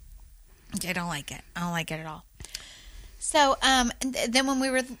 I don't like it. I don't like it at all. So, then when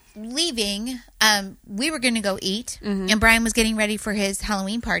we were leaving, we were going to go eat, and Brian was getting ready for his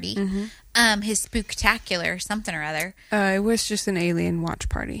Halloween party, his spooktacular something or other. It was just an alien watch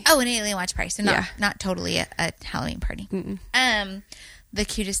party. Oh, an alien watch party, so not totally a Halloween party. The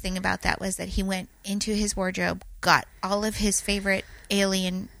cutest thing about that was that he went into his wardrobe, got all of his favorite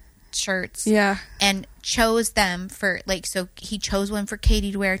alien shirts, and chose them for, like, so he chose one for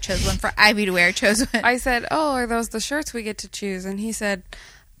Katie to wear, chose one for Ivy to wear, chose one. I said, are those the shirts we get to choose? And he said,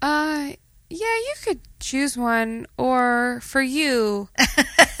 yeah, you could choose one, or for you,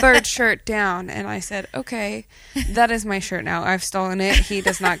 third shirt down. And I said, okay, that is my shirt now. I've stolen it. He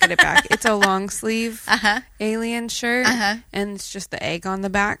does not get it back. It's a long sleeve alien shirt, and it's just the egg on the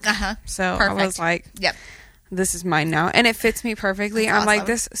back. So perfect. I was like, yep, this is mine now. And it fits me perfectly. That's awesome. Like,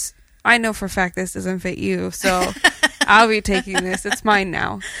 this, I know for a fact this doesn't fit you, so I'll be taking this. It's mine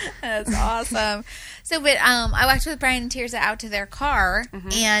now. That's awesome. So, but I walked with Brian and Tirza out to their car,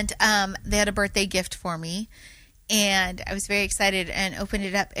 and they had a birthday gift for me, and I was very excited and opened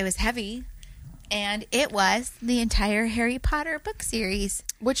it up. It was heavy, and it was the entire Harry Potter book series.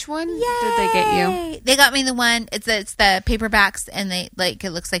 Which one did they get you? They got me the one. It's the paperbacks, and it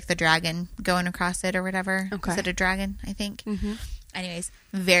looks like the dragon going across it or whatever. Okay. Is it a dragon? I think. Anyways,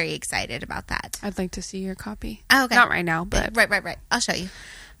 very excited about that. I'd like to see your copy. Oh, okay. Not right now, but right. I'll show you.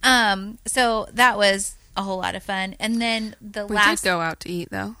 So that was a whole lot of fun. And then we did go out to eat,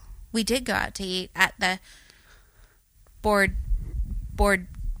 though. We did go out to eat at the board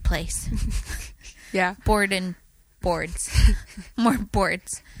place. Yeah. Board and boards. More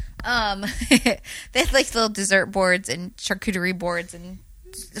boards. They had like little dessert boards and charcuterie boards and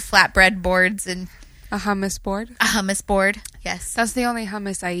flatbread boards and a hummus board. A hummus board, yes. That's the only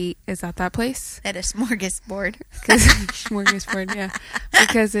hummus I eat is at that place. At a smorgasbord. Smorgasbord, yeah.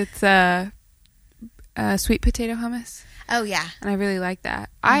 Because it's a sweet potato hummus. Oh, yeah. And I really like that.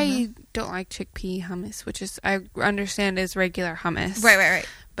 I don't like chickpea hummus, which is, I understand, is regular hummus. Right.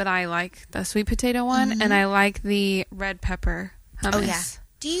 But I like the sweet potato one, and I like the red pepper hummus. Oh, yeah.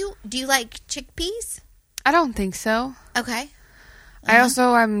 Do you like chickpeas? I don't think so. Okay.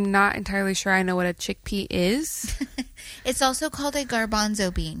 I'm not entirely sure I know what a chickpea is. It's also called a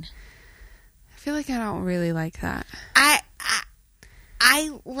garbanzo bean. I feel like I don't really like that. I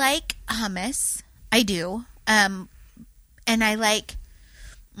like hummus. I do. And I like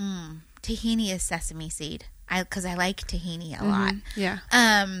tahini is sesame seed. Because I like tahini a lot. Yeah.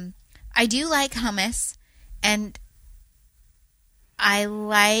 I do like hummus, and I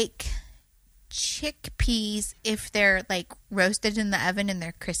like chickpeas if they're like roasted in the oven and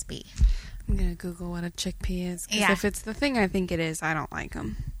they're crispy. I'm going to Google what a chickpea is. Because if it's the thing I think it is, I don't like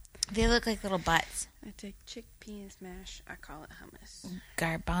them. They look like little butts. I take chickpea and smash. I call it hummus.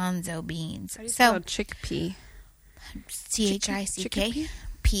 Garbanzo beans. How do you spell chickpea? CHICKPEA.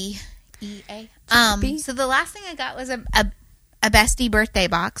 So the last thing I got was a bestie birthday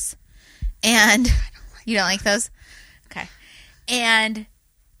box. And you don't like those? Okay. And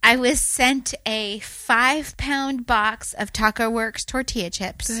I was sent a 5-pound box of Taco Works tortilla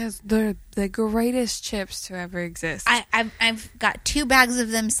chips. They're the greatest chips to ever exist. I've got 2 bags of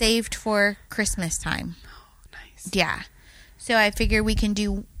them saved for Christmas time. Oh, nice. Yeah. So I figure we can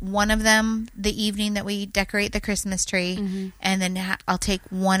do one of them the evening that we decorate the Christmas tree, and then I'll take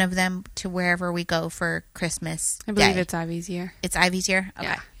one of them to wherever we go for Christmas I believe Day. it's Ivy's year. It's Ivy's year? Okay.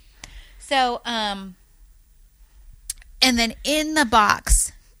 Yeah. So, and then in the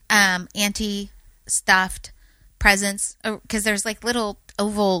box, Auntie stuffed presents, because there's like little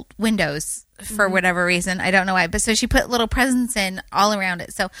oval windows for whatever reason. I don't know why. But so she put little presents in all around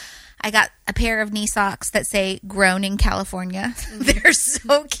it. So I got a pair of knee socks that say grown in California. They're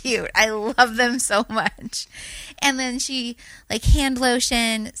so cute. I love them so much. And then she like hand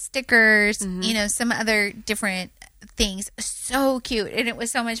lotion, stickers, some other different things. So cute. And it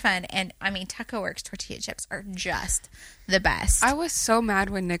was so much fun. And I mean, Taco Works tortilla chips are just the best. I was so mad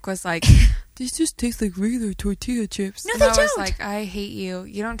when Nick was like, these just taste like regular tortilla chips. No, and they I don't. was like, I hate you.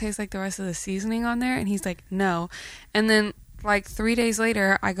 You don't taste like the rest of the seasoning on there. And he's like, no. And then like 3 days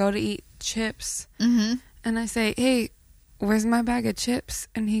later, I go to eat chips. And I say, hey, where's my bag of chips?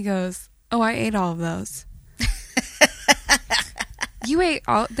 And he goes, oh, I ate all of those. You ate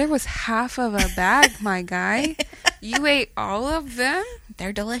all? There was half of a bag, my guy. You ate all of them?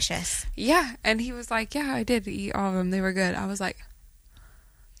 They're delicious. Yeah. And he was like, yeah, I did eat all of them. They were good. I was like,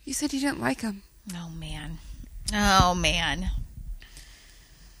 you said you didn't like them. Oh, man. Oh, man.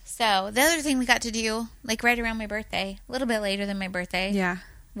 So, the other thing we got to do, like right around my birthday, a little bit later than my birthday,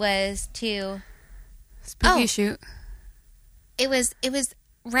 was to... Spooky shoot. It was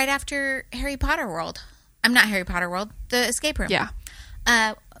right after Harry Potter World. I'm not Harry Potter World, the escape room. Yeah.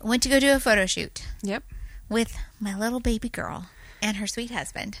 Went to go do a photo shoot. Yep. With my little baby girl and her sweet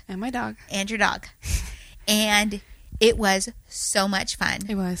husband. And my dog. And your dog. And it was so much fun.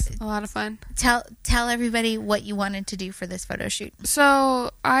 It was a lot of fun. Tell everybody what you wanted to do for this photo shoot.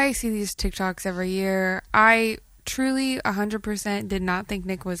 So I see these TikToks every year. I truly 100% did not think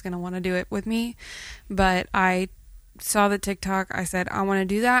Nick was going to want to do it with me, but I saw the TikTok. I said, I want to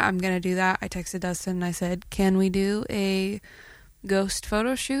do that. I'm going to do that. I texted Dustin and I said, can we do a ghost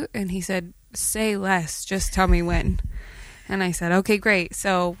photo shoot? And he said, say less. Just tell me when. And I said, okay, great.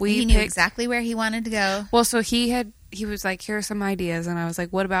 So he knew exactly where he wanted to go. Well, so he was like, here are some ideas. And I was like,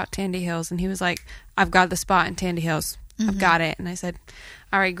 what about Tandy Hills? And he was like, I've got the spot in Tandy Hills. I've got it. And I said,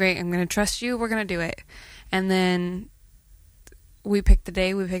 all right, great. I'm going to trust you. We're going to do it. And then we picked the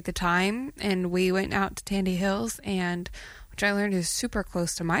day, we picked the time, and we went out to Tandy Hills, and which I learned is super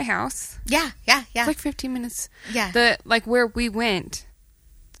close to my house. Yeah. It's like 15 minutes. Yeah. Where we went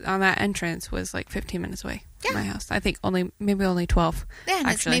on that entrance was like 15 minutes away from my house. I think maybe only 12. Yeah, and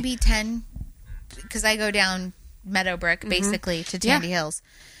actually. It's maybe 10 because I go down Meadowbrook basically to Tandy Hills.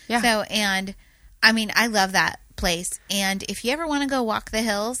 Yeah. So, and I mean, I love that place. And if you ever want to go walk the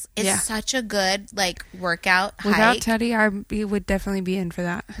hills, it's such a good like workout hike. Without Teddy, I would definitely be in for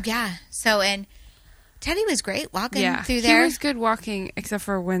that. Yeah. So, and Teddy was great walking through there. He was good walking, except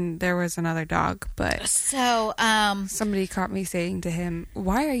for when there was another dog. But so, somebody caught me saying to him,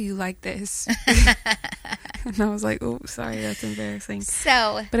 "Why are you like this?" And I was like, "Oh, sorry, that's embarrassing."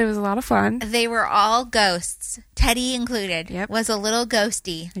 So, but it was a lot of fun. They were all ghosts, Teddy included. Yep. Was a little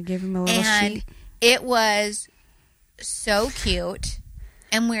ghosty. I gave him a little sheet. It was so cute.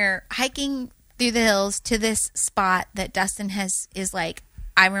 And we're hiking through the hills to this spot that Dustin is like,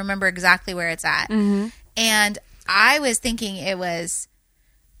 I remember exactly where it's at. Mm-hmm. And I was thinking it was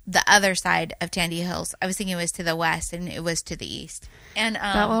the other side of Tandy Hills. I was thinking it was to the west, and it was to the east. And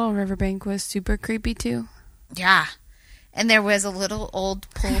that little riverbank was super creepy too. Yeah. And there was a little old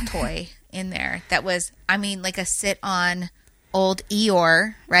pool toy in there that was, I mean, like a sit-on old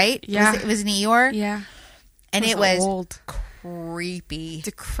Eeyore, right? Yeah. It was an Eeyore? Yeah. And it was old. Creepy.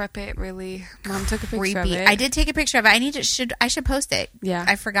 Decrepit, really. Mom took a picture of it. I did take a picture of it. I should post it. Yeah.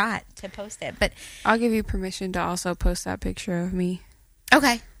 I forgot to post it. But I'll give you permission to also post that picture of me.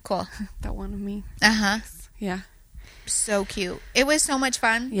 Okay, cool. That one of me. Uh-huh. Yeah. So cute. It was so much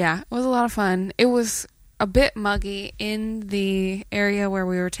fun. Yeah, it was a lot of fun. It was a bit muggy in the area where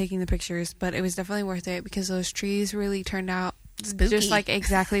we were taking the pictures, but it was definitely worth it because those trees really turned out Spooky. just like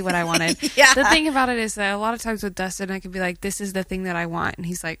exactly what I wanted. Yeah. The thing about it is that a lot of times with Dustin, I could be like, this is the thing that I want. And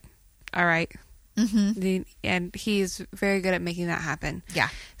he's like, all right. Mm-hmm. And he's very good at making that happen. Yeah.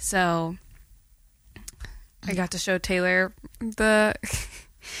 So I got to show Taylor the...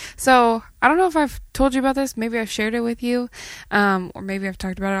 So I don't know if I've told you about this. Maybe I've shared it with you. Or maybe I've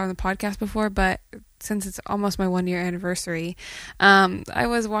talked about it on the podcast before. But since it's almost my 1 year anniversary, I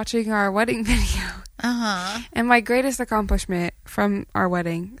was watching our wedding video. And my greatest accomplishment from our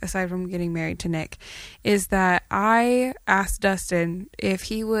wedding, aside from getting married to Nick, is that I asked Dustin if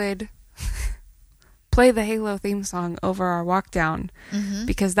he would play the Halo theme song over our walk down,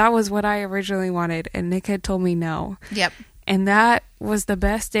 because that was what I originally wanted, and Nick had told me no. Yep. And that was the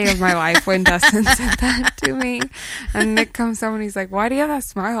best day of my life when Dustin said that to me. And Nick comes home and he's like, why do you have that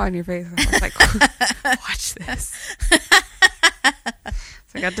smile on your face? And I was like, watch this.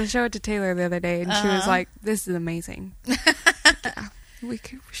 So I got to show it to Taylor the other day, and she was like, this is amazing. Yeah, we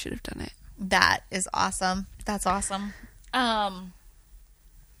should have done it. That is awesome. That's awesome.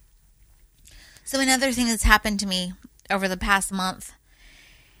 So another thing that's happened to me over the past month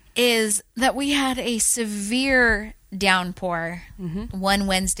is that we had a severe downpour one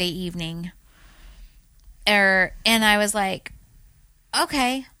Wednesday evening. And I was like,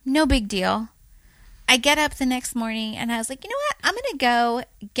 okay, no big deal. I get up the next morning and I was like, you know what? I'm going to go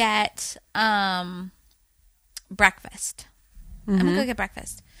get breakfast. I'm going to go get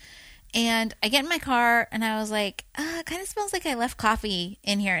breakfast. And I get in my car and I was like, it kind of smells like I left coffee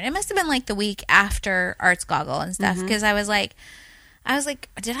in here. And it must have been like the week after Arts Goggle and stuff. Because I was like,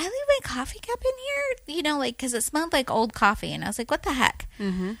 did I leave my coffee cup in here? You know, like, because it smelled like old coffee. And I was like, what the heck?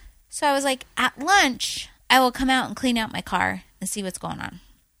 So I was like, at lunch, I will come out and clean out my car and see what's going on.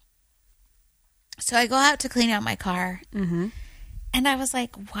 So I go out to clean out my car. And I was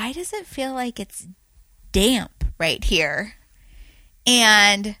like, why does it feel like it's damp right here?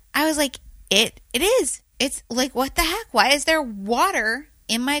 And I was like, it is. It's like, what the heck? Why is there water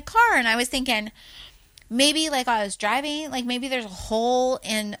in my car? And I was thinking, maybe like I was driving, like maybe there's a hole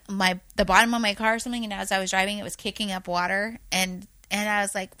in the bottom of my car or something. And as I was driving, it was kicking up water. And I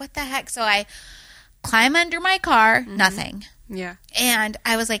was like, what the heck? So I climb under my car, nothing. Yeah. And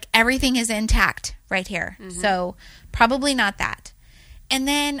I was like, everything is intact right here. So probably not that. And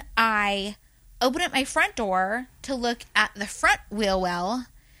then I open up my front door to look at the front wheel well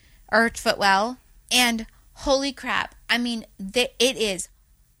or footwell, and holy crap, I mean, it is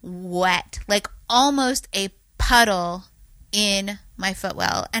wet, like almost a puddle in my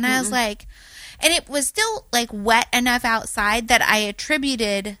footwell. And I was like, and it was still like wet enough outside that I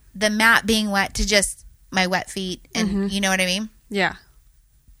attributed the mat being wet to just my wet feet, and you know what I mean? Yeah.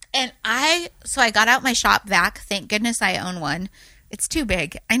 And so I got out my shop vac. Thank goodness I own one. It's too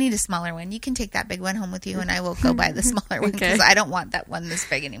big. I need a smaller one. You can take that big one home with you, and I will go buy the smaller one because I don't want that one this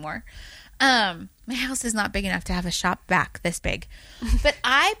big anymore. My house is not big enough to have a shop vac this big. But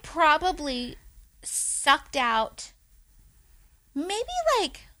I probably sucked out maybe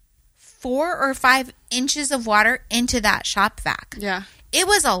like 4 or 5 inches of water into that shop vac. Yeah. It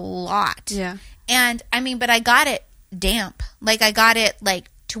was a lot. Yeah. And I mean, but I got it damp. Like I got it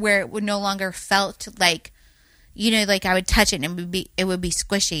like to where it would no longer felt like, you know, like I would touch it and it would be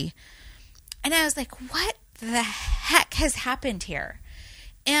squishy. And I was like, what the heck has happened here?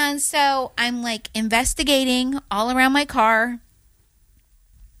 And so I'm like investigating all around my car,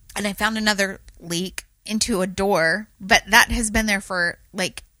 and I found another leak into a door, but that has been there for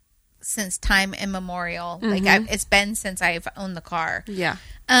like since time immemorial. Like it's been since I've owned the car. Yeah.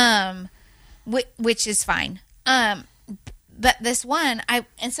 Which is fine. But this one,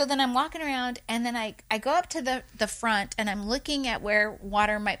 and so then I'm walking around, and then I go up to the front, and I'm looking at where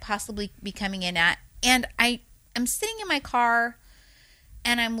water might possibly be coming in at, and I'm sitting in my car,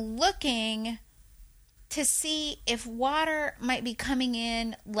 and I'm looking to see if water might be coming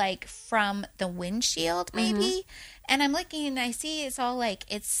in like from the windshield, maybe, and I'm looking, and I see it's all like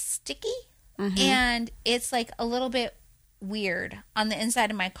it's sticky, and it's like a little bit weird on the inside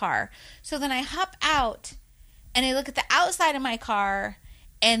of my car. So then I hop out. And I look at the outside of my car,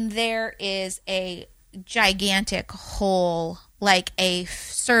 and there is a gigantic hole, like a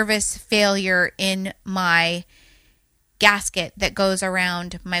service failure in my gasket that goes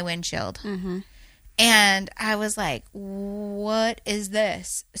around my windshield. And I was like, what is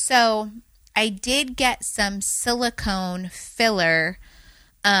this? So I did get some silicone filler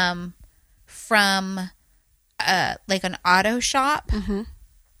from like an auto shop.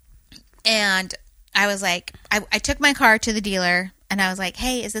 And I was like, I took my car to the dealer, and I was like,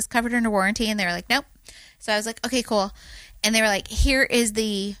 hey, is this covered under warranty? And they were like, nope. So I was like, okay, cool. And they were like, here is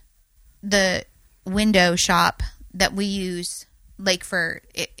the window shop that we use like for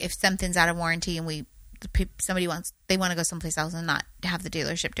if something's out of warranty and they want to go someplace else and not have the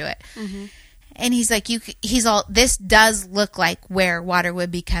dealership do it. Mm-hmm. And he's like, this does look like where water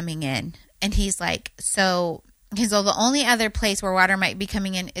would be coming in. And he's like, the only other place where water might be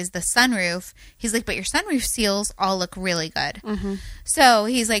coming in is the sunroof. He's like, but your sunroof seals all look really good. Mm-hmm. So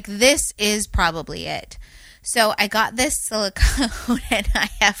he's like, this is probably it. So I got this silicone and I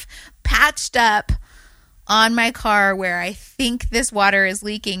have patched up on my car where I think this water is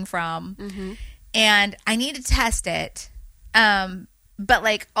leaking from. Mm-hmm. And I need to test it. But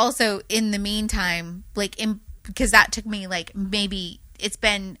like also in the meantime, because that took me like maybe it's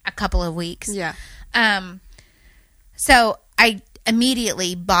been a couple of weeks. Yeah. So I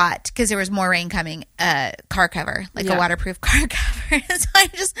immediately bought, because there was more rain coming, a car cover, a waterproof car cover. So I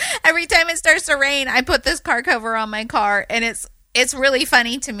just, every time it starts to rain, I put this car cover on my car, and it's really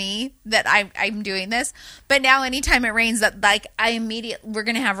funny to me that I'm doing this. But now anytime it rains, that like we're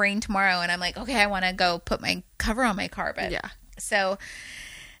going to have rain tomorrow, and I'm like, okay, I want to go put my cover on my car. But yeah. So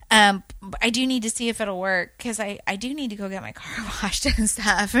I do need to see if it'll work, because I do need to go get my car washed and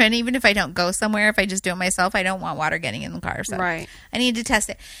stuff. And even if I don't go somewhere, if I just do it myself, I don't want water getting in the car. So right. I need to test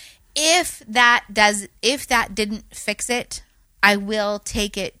it. If that didn't fix it, I will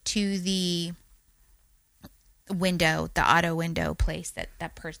take it to the auto window place that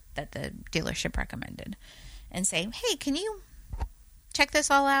the dealership recommended, and say, hey, can you check this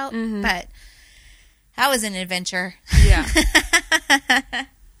all out? Mm-hmm. But that was an adventure. Yeah.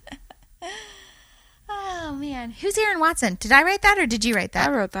 Oh, man. Who's Aaron Watson? Did I write that, or did you write that?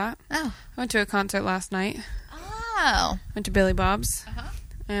 I wrote that. Oh. I went to a concert last night. Oh. Went to Billy Bob's. Uh-huh.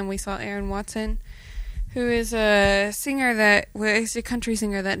 And we saw Aaron Watson, who is a singer he's a country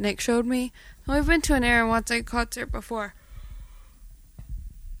singer that Nick showed me. We've been to an Aaron Watson concert before.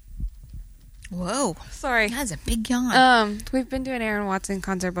 Whoa. Sorry. That's a big yawn. We've been to an Aaron Watson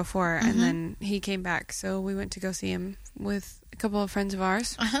concert before, mm-hmm. and then he came back, so we went to go see him with a couple of friends of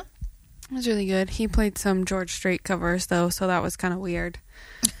ours. Uh-huh. It was really good. He played some George Strait covers, though, so that was kind of weird.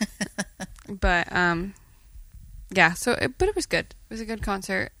 But, yeah, but it was good. It was a good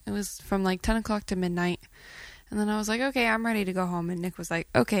concert. It was from like 10 o'clock to midnight. And then I was like, okay, I'm ready to go home. And Nick was like,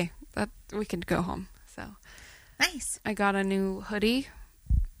 okay, we can go home. So nice. I got a new hoodie.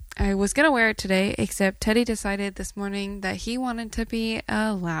 I was going to wear it today, except Teddy decided this morning that he wanted to be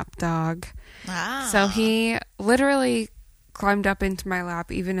a lap dog. Wow. So he literally climbed up into my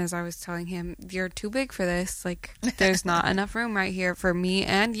lap even as I was telling him, you're too big for this. Like, there's not enough room right here for me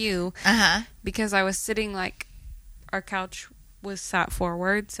and you. Uh-huh. Because I was sitting our couch was sat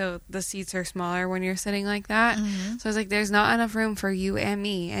forward, so the seats are smaller when you're sitting like that. Mm-hmm. So I was like, there's not enough room for you and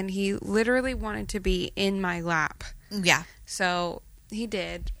me. And he literally wanted to be in my lap. Yeah. So he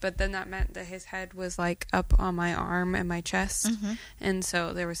did, but then that meant that his head was like up on my arm and my chest. Mm-hmm. And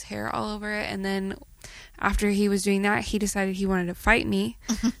so there was hair all over it. And then after he was doing that, he decided he wanted to fight me.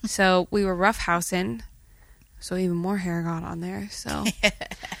 So we were roughhousing. So even more hair got on there. So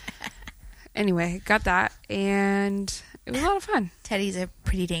anyway, got that. And it was a lot of fun. Teddy's a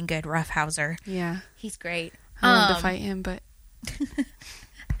pretty dang good roughhouser. Yeah. He's great. I wanted to fight him, but...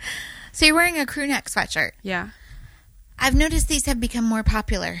 So you're wearing a crew neck sweatshirt. Yeah. I've noticed these have become more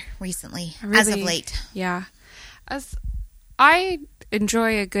popular recently, as of late. Yeah. I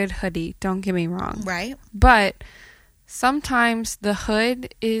enjoy a good hoodie, don't get me wrong. Right. But sometimes the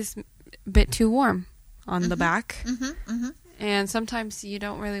hood is a bit too warm on the back. Mm-hmm, mm-hmm. And sometimes you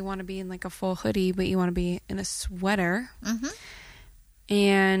don't really want to be in like a full hoodie, but you want to be in a sweater. Mm-hmm.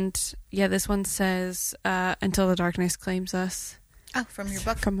 And yeah, this one says, until the darkness claims us. Oh, from your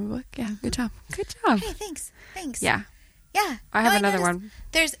book? From my book, yeah. Mm-hmm. Good job. Good job. Hey, thanks. Yeah. Yeah. I have another one.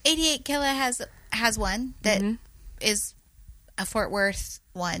 There's 88 Killa has one that is a Fort Worth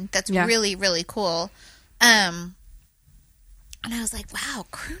one that's really, really cool. And I was like, wow,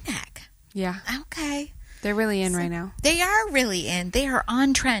 crew neck. Yeah. Okay. They're really in right now. They are really in. They are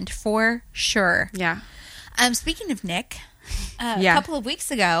on trend for sure. Yeah. Speaking of Nick, a couple of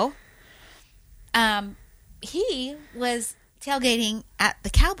weeks ago, he was tailgating at the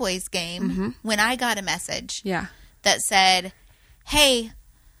Cowboys game when I got a message that said, hey,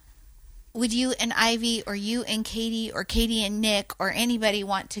 would you and Ivy or you and Katie or Katie and Nick or anybody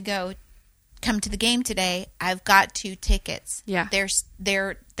want to come to the game today? I've got 2 tickets. Yeah.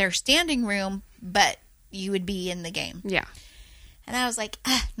 They're standing room, but you would be in the game. Yeah. And I was like,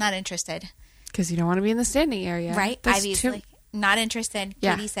 not interested. Because you don't want to be in the standing area. Right. Obviously. Not interested.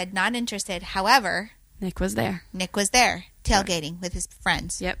 Yeah. Katie said not interested. However, Nick was there. Tailgating with his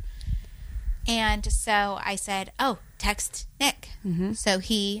friends. Yep. And so I said, text Nick. Mm-hmm. So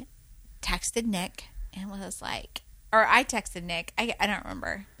he texted Nick and was like, or I texted Nick. I don't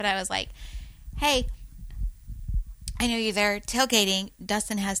remember, but I was like, hey, I know you're there tailgating.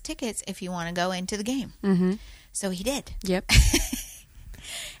 Dustin has tickets if you want to go into the game. Mm-hmm. So he did. Yep.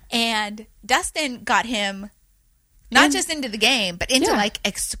 And Dustin got him not just into the game, but into like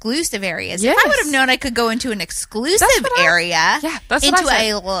exclusive areas. Yes. If I would have known I could go into an exclusive area, into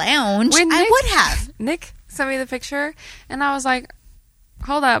a lounge, I would have. Nick sent me the picture, and I was like,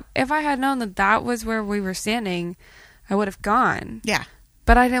 hold up. If I had known that that was where we were standing, I would have gone. Yeah.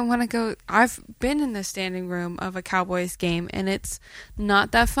 But I didn't want to go. I've been in the standing room of a Cowboys game, and it's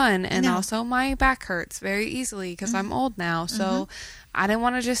not that fun. And also my back hurts very easily because I'm old now. So I didn't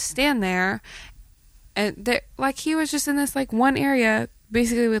want to just stand there. And like he was just in this like one area,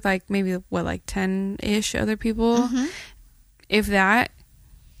 basically with like maybe like 10-ish other people, if that.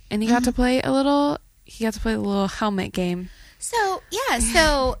 And he got to play a little. He got to play a little helmet game. So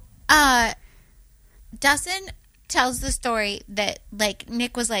Dustin tells the story that like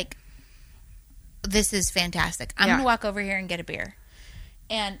Nick was like, this is fantastic. I'm gonna walk over here and get a beer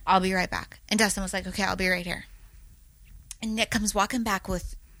and I'll be right back. And Dustin was like, okay, I'll be right here. And Nick comes walking back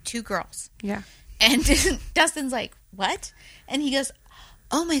with 2 girls. Yeah. And Dustin's like, what? And he goes,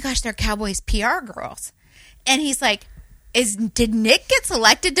 oh my gosh, they're Cowboys PR girls. And he's like, did Nick get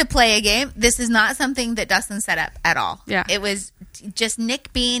selected to play a game? This is not something that Dustin set up at all. Yeah. It was just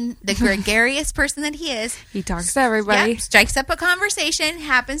Nick being the gregarious person that he is. He talks to everybody. Yep, strikes up a conversation,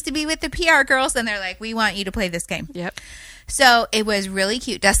 happens to be with the PR girls, and they're like, we want you to play this game. Yep. So it was really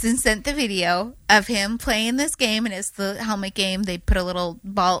cute. Dustin sent the video of him playing this game, and it's the helmet game. They put a little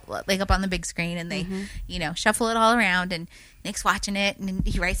ball like up on the big screen, and they, shuffle it all around, and Nick's watching it, and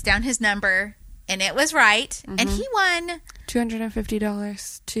he writes down his number. And it was right. And he won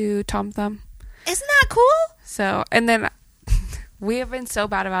 $250 to Tom Thumb. Isn't that cool? So, and then we have been so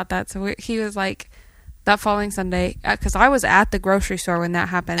bad about that. So he was like, that following Sunday, because I was at the grocery store when that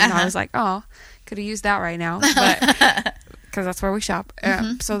happened. And I was like, oh, could have used that right now. But because that's where we shop.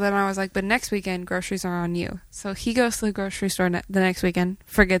 So then I was like, but next weekend, groceries are on you. So he goes to the grocery store the next weekend,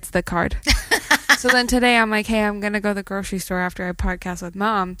 forgets the card. So then today I'm like, hey, I'm going to go to the grocery store after I podcast with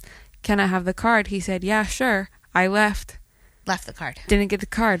Mom. Can I have the card? He said, yeah, sure. I left the card. Didn't get the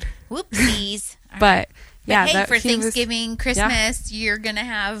card. Whoopsies. But yeah, hey, for Thanksgiving, Christmas, you're going to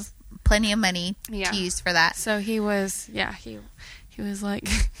have plenty of money to use for that. So he was, he was like,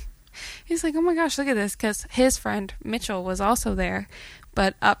 he's like, oh my gosh, look at this. Because his friend Mitchell was also there,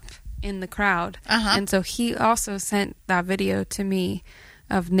 but up in the crowd. And so he also sent that video to me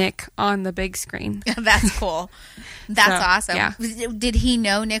of Nick on the big screen. That's cool. That's awesome. Yeah. Did he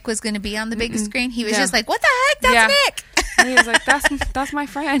know Nick was going to be on the big screen? He was just like, what the heck? That's Nick. And he was like, that's my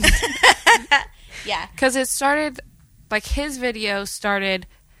friend. Yeah. Because it started, like his video started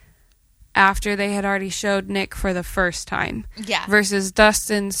after they had already showed Nick for the first time. Yeah. Versus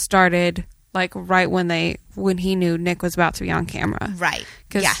Dustin started like right when he knew Nick was about to be on camera. Right.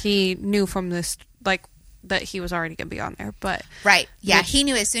 Because he knew from this, like, that he was already going to be on there, but right, yeah, he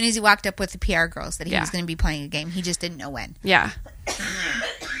knew as soon as he walked up with the PR girls that he was going to be playing a game. He just didn't know when. Yeah.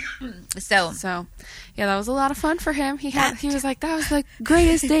 So yeah, that was a lot of fun for him. He was like, that was the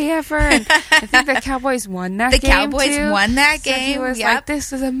greatest day ever, and I think the Cowboys won that game. The Cowboys won that game. He was like,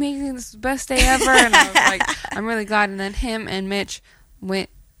 this is amazing. This is the best day ever, and I was like, I'm really glad. And then him and Mitch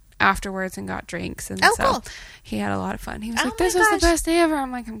went afterwards and got drinks, and cool. He had a lot of fun. He was like, this was the best day ever.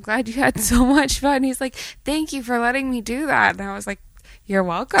 I'm like, I'm glad you had so much fun. He's like, thank you for letting me do that. And I was like, you're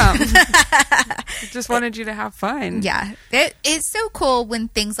welcome. I just wanted you to have fun. Yeah. It's so cool when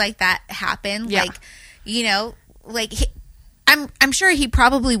things like that happen. Yeah. Like, I'm sure he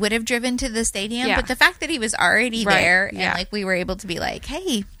probably would have driven to the stadium, but the fact that he was already there and like we were able to be like,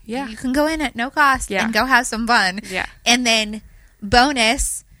 hey, you can go in at no cost and go have some fun. Yeah. And then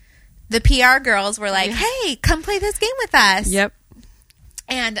bonus, the PR girls were like, hey, come play this game with us. Yep.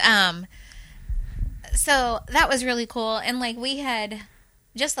 And so that was really cool. And like we had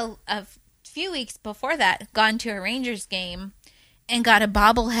just a few weeks before that gone to a Rangers game and got a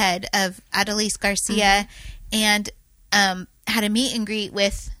bobblehead of Adelise Garcia and had a meet and greet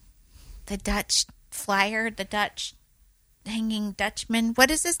with the Dutch flyer, the Dutch hanging Dutchman. What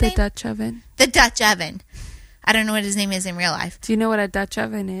is his name? The Dutch oven. The Dutch oven. I don't know what his name is in real life. Do you know what a Dutch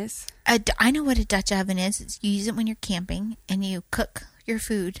oven is? I know what a Dutch oven is. You use it when you're camping and you cook your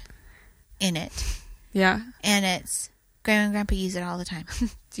food in it. Yeah. And it's Grandma and Grandpa use it all the time.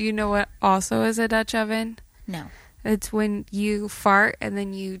 Do you know what also is a Dutch oven? No. It's when you fart and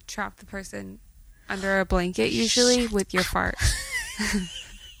then you trap the person under a blanket usually with your fart.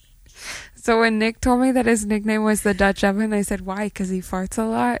 So when Nick told me that his nickname was the Dutch oven, I said, why? Because he farts a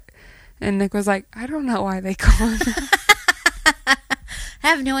lot. And Nick was like, I don't know why they call him I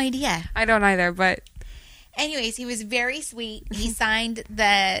have no idea. I don't either, but... Anyways, he was very sweet. He signed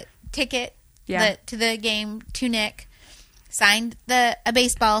the ticket to the game to Nick. Signed a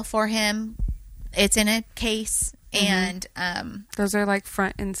baseball for him. It's in a case. And those are like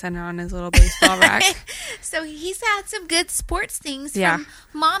front and center on his little baseball rack. So he's had some good sports things from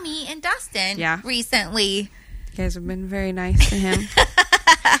Mommy and Dustin recently. You guys have been very nice to him.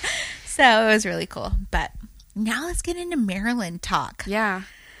 So it was really cool. But now let's get into Maryland talk. Yeah.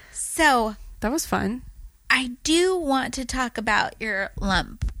 So that was fun. I do want to talk about your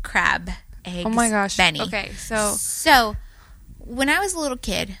lump crab eggs. Oh my gosh. Benny. Okay, so when I was a little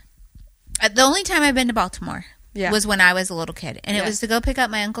kid, the only time I've been to Baltimore was when I was a little kid. And it was to go pick up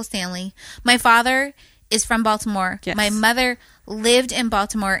my Uncle Stanley. My father is from Baltimore. Yes. My mother lived in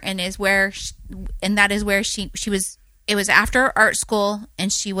Baltimore and that is where she was. It was after art school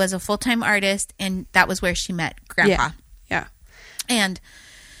and she was a full-time artist and that was where she met Grandpa. Yeah. And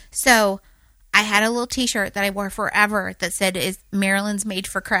so I had a little t-shirt that I wore forever that said Maryland's made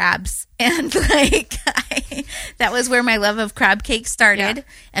for crabs. And that was where my love of crab cake started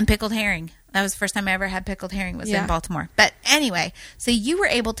and pickled herring. That was the first time I ever had pickled herring was in Baltimore. But anyway, so you were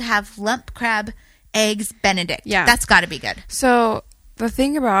able to have lump crab eggs Benedict. Yeah. That's got to be good. So the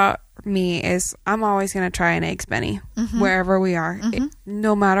thing about me is I'm always going to try an eggs Benny wherever we are.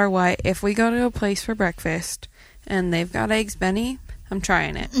 No matter what. If we go to a place for breakfast and they've got eggs Benny, I'm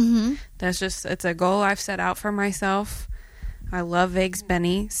trying it. That's just, it's a goal I've set out for myself. I love eggs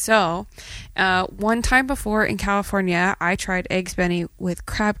Benny. So, one time before in California, I tried eggs Benny with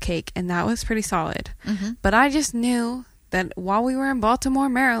crab cake, and that was pretty solid. But I just knew that while we were in Baltimore,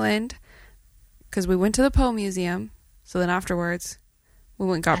 Maryland, because we went to the Poe Museum, so then afterwards, we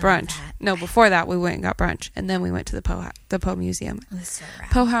went and got brunch. No, before that, we went and got brunch, and then we went to the Poe Museum. So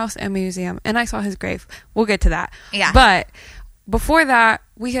Poe House and Museum, and I saw his grave. We'll get to that. Yeah. But before that,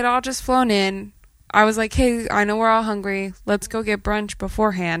 we had all just flown in. I was like, hey, I know we're all hungry. Let's go get brunch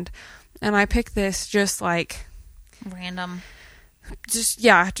beforehand. And I picked this just like... random.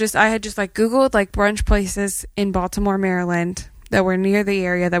 I had just like Googled like brunch places in Baltimore, Maryland that were near the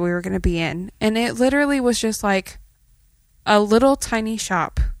area that we were going to be in. And it literally was just like a little tiny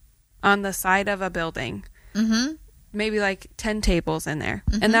shop on the side of a building. Maybe like 10 tables in there.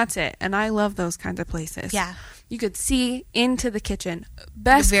 And that's it. And I love those kinds of places. Yeah. You could see into the kitchen.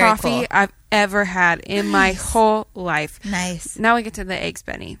 Best Very coffee cool. I've ever had in my whole life. Nice. Now we get to the eggs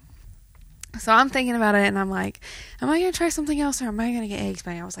Benny. So I'm thinking about it and I'm like, am I going to try something else or am I going to get eggs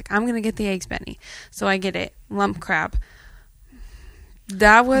Benny? I was like, I'm going to get the eggs Benny. So I get it. Lump crab.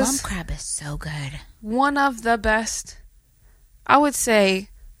 That was... lump crab is so good. One of the best. I would say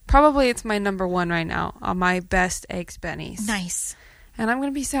probably it's my number one right now on my best eggs Bennies. Nice. And I'm going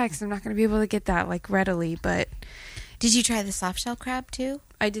to be sad because I'm not going to be able to get that like readily, but... Did you try the soft shell crab too?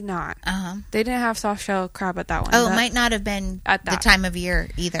 I did not. They didn't have soft shell crab at that one. Oh, it might not have been at the time of year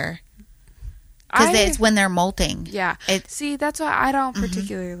either. Because it's when they're molting. Yeah. See, that's why I don't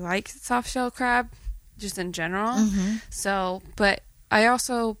particularly like soft shell crab, just in general. So, but I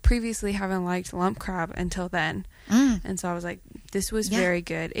also previously haven't liked lump crab until then. And so I was like, this was very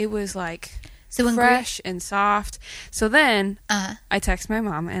good. It was like... so fresh and soft. So then I text my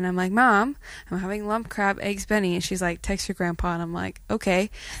mom and I'm like, Mom, I'm having lump crab eggs Benny. And she's like, text your grandpa. And I'm like, okay.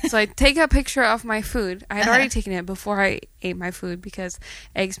 So I take a picture of my food. I had already taken it before I ate my food because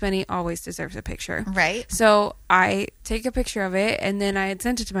eggs Benny always deserves a picture. Right. So I take a picture of it and then I had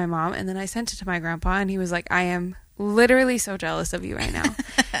sent it to my mom and then I sent it to my grandpa and he was like, I am literally so jealous of you right now.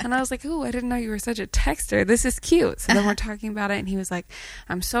 And I was like, oh, I didn't know you were such a texter. This is cute. So then we're talking about it and he was like,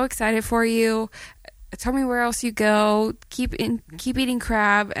 I'm so excited for you. Tell me where else you go. Keep eating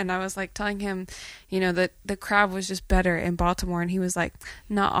crab. And I was like telling him, you know, that the crab was just better in Baltimore. And he was like,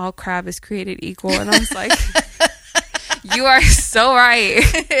 not all crab is created equal. And I was like, you are so right.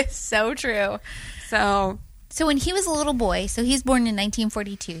 It's so true. So when he was a little boy, so he's born in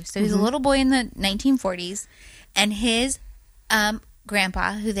 1942. So he's a little boy in the 1940s. And his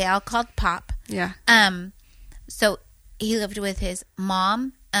grandpa, who they all called Pop. Yeah. So he lived with his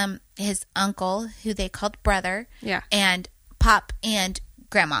mom, his uncle, who they called Brother. Yeah. And Pop and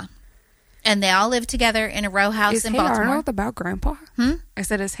Grandma. And they all lived together in a row house in Baltimore. Is Hey Arnold about Grandpa? I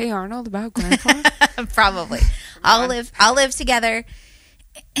said, is Hey Arnold about Grandpa? Probably. all live together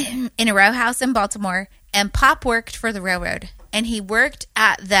in a row house in Baltimore. And Pop worked for the railroad. And he worked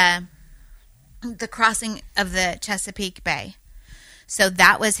at the crossing of the Chesapeake Bay. So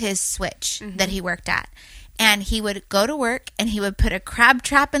that was his switch that he worked at. And he would go to work and he would put a crab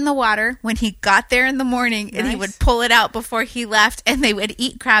trap in the water when he got there in the morning. Nice. And he would pull it out before he left. And they would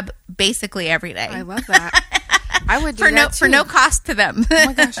eat crab basically every day. I love that. I would do that too. For no cost to them. Oh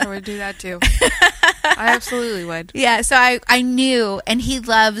my gosh, I would do that too. I absolutely would. Yeah, so I knew. And he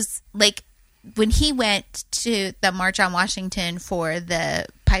loves, like, when he went to the March on Washington for the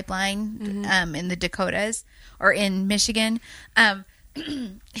pipeline in the Dakotas or in Michigan,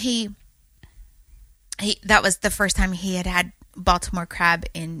 he that was the first time he had Baltimore crab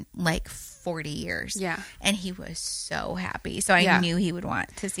in like 40 years. Yeah. And he was so happy. So I knew he would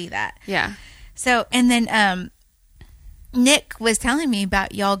want to see that. Yeah. So, and then Nick was telling me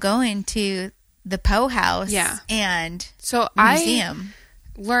about y'all going to the Poe House and museum. I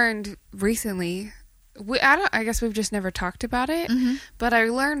learned recently, I guess we've just never talked about it, but I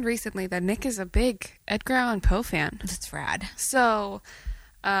learned recently that Nick is a big Edgar Allan Poe fan. That's rad. So,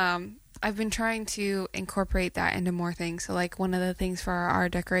 I've been trying to incorporate that into more things. So, like, one of the things for our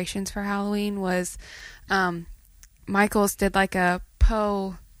decorations for Halloween was Michael's did, like, a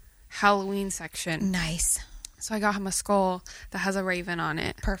Poe Halloween section. Nice. So, I got him a skull that has a raven on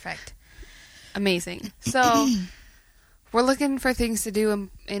it. Perfect. Amazing. So, we're looking for things to do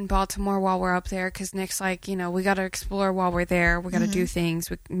in Baltimore while we're up there because Nick's like, you know, we got to explore while we're there. We got to do things.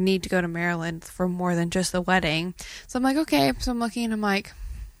 We need to go to Maryland for more than just the wedding. So, I'm like, okay. So, I'm looking and I'm like,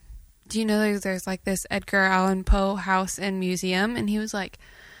 do you know there's like this Edgar Allan Poe house and museum? And he was like,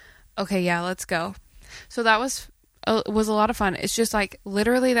 okay, yeah, let's go. So that was a lot of fun. It's just like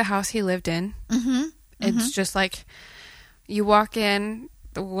literally the house he lived in. It's just like you walk in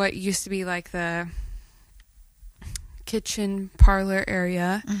what used to be like the kitchen parlor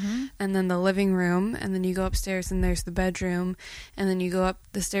area and then the living room, and then you go upstairs and there's the bedroom, and then you go up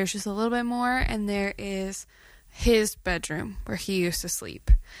the stairs just a little bit more and there is his bedroom where he used to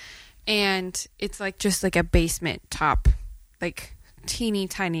sleep. And it's like just like a basement top, like teeny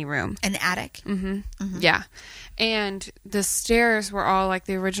tiny room. An attic. Yeah. And the stairs were all like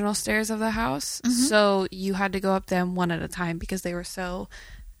the original stairs of the house. So you had to go up them one at a time because they were so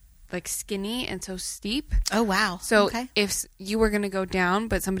like skinny and so steep. Oh, wow. So if you were going to go down,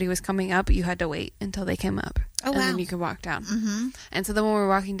 but somebody was coming up, you had to wait until they came up. Oh, wow. And then you could walk down. And so then when we were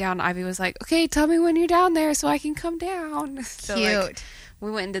walking down, Ivy was like, okay, tell me when you're down there so I can come down. So, cute. Like, we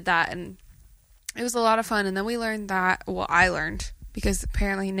went and did that, and it was a lot of fun. And then we learned that, well, I learned, because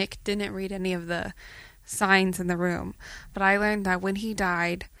apparently Nick didn't read any of the signs in the room. But I learned that when he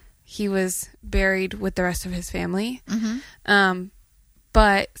died, he was buried with the rest of his family.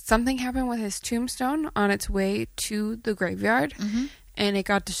 But something happened with his tombstone on its way to the graveyard, and it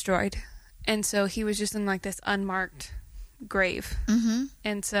got destroyed. And so he was just in like this unmarked grave.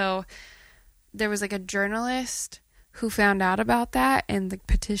 And so there was like a journalist who found out about that and like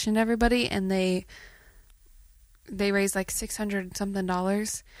petitioned everybody, and they raised like $600 something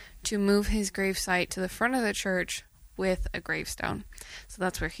to move his gravesite to the front of the church with a gravestone. So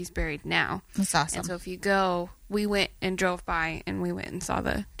that's where he's buried now. That's awesome. And so if you go, we went and drove by and we went and saw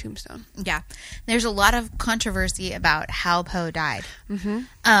the tombstone. Yeah. There's a lot of controversy about how Poe died.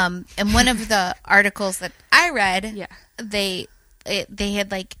 And one of the articles that I read, they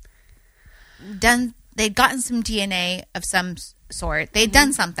had like they'd gotten some DNA of some sort. They'd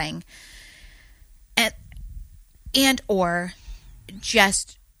done something. And or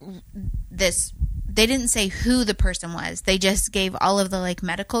just this, they didn't say who the person was. They just gave all of the like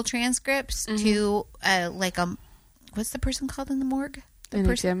medical transcripts to what's the person called in the morgue?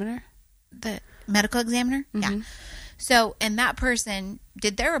 Examiner? The medical examiner? Yeah. So, and that person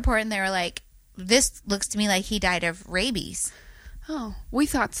did their report and they were like, this looks to me like he died of rabies. Oh, we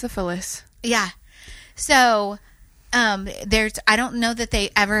thought syphilis. Yeah. So, I don't know that they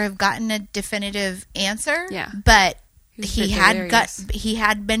ever have gotten a definitive answer. Yeah. But he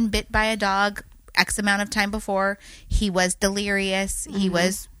had been bit by a dog X amount of time before. He was delirious. He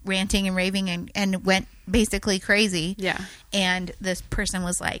was ranting and raving and went basically crazy. Yeah. And this person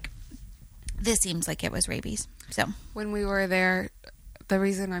was like, this seems like it was rabies. So when we were there, the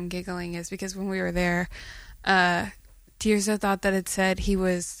reason I'm giggling is because when we were there, Tirza thought that it said he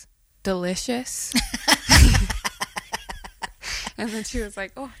was delicious. And then she was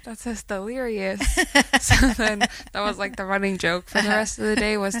like, oh, that says delirious. So then that was like the running joke for the rest of the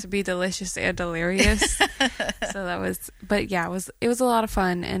day was to be delicious and delirious. So that was, but yeah, it was a lot of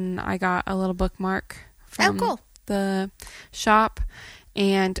fun. And I got a little bookmark from the shop.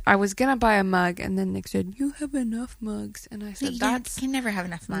 And I was going to buy a mug. And then Nick said, you have enough mugs. And I said, you can never have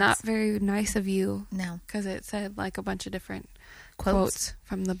enough mugs. Not very nice of you. No. Because it said like a bunch of different quotes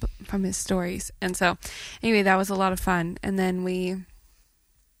from his stories. And so anyway, that was a lot of fun. And then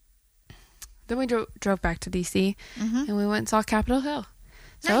then we drove back to DC, and we went and saw Capitol Hill.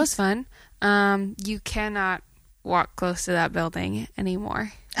 So Nice. it was fun. You cannot walk close to that building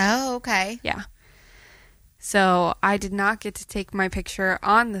anymore. Oh, okay. Yeah. So I did not get to take my picture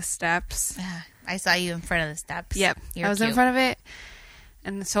on the steps. I saw you in front of the steps. Yep. You're I was cute. in front of it.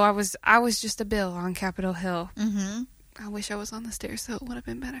 And so I was just a Bill on Capitol Hill. Mm-hmm. I wish I was on the stairs, so it would have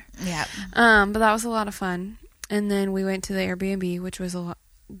been better. Yeah. But that was a lot of fun. And then we went to the Airbnb, which was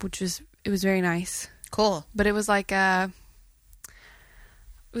it was very nice. Cool. But it was like a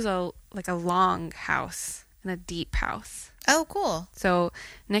long house and a deep house. Oh, cool. So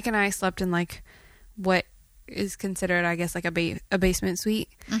Nick and I slept in like what is considered, I guess, like a basement suite.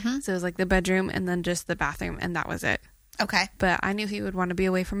 Mm-hmm. So it was like the bedroom and then just the bathroom, and that was it. Okay. But I knew he would want to be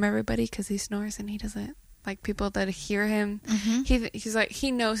away from everybody because he snores and he doesn't like people that hear him. Mm-hmm. He's like,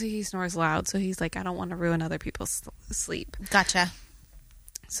 he knows he snores loud, so he's like, I don't want to ruin other people's sleep. Gotcha.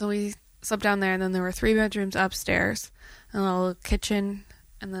 So we slept down there, and then there were 3 bedrooms upstairs, and a little kitchen,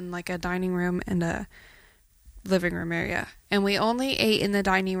 and then like a dining room and a living room area. And we only ate in the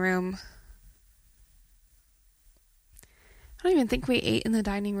dining room. I don't even think we ate in the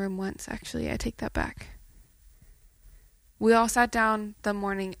dining room once, actually. I take that back. We all sat down the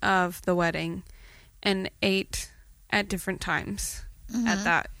morning of the wedding and ate at different times at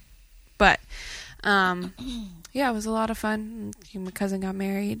that. But, yeah, it was a lot of fun. My cousin got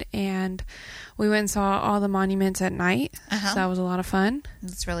married, and we went and saw all the monuments at night. So that was a lot of fun.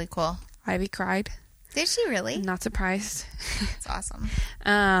 That's really cool. Ivy cried. Did she really? Not surprised. That's awesome.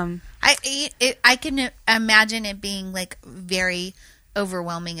 I I can imagine it being like very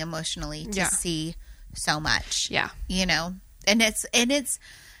overwhelming emotionally to see so much. Yeah. You know, and it's,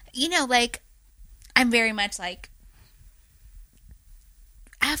 you know, like I'm very much like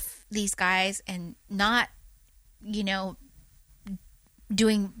F these guys and not, you know,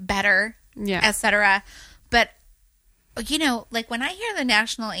 doing better, etc. But you know, like when I hear the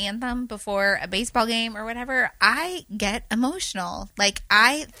national anthem before a baseball game or whatever, I get emotional. Like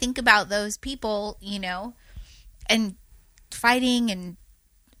I think about those people, you know, and fighting and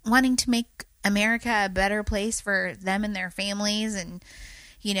wanting to make America a better place for them and their families. And,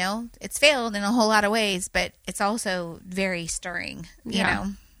 you know, it's failed in a whole lot of ways, but it's also very stirring, you know?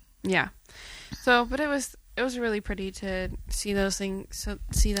 Yeah. So, but it was really pretty to see those things,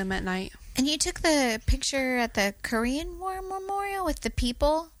 see them at night. And you took the picture at the Korean War Memorial with the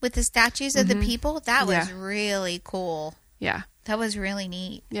people, with the statues of the people. That was really cool. Yeah. That was really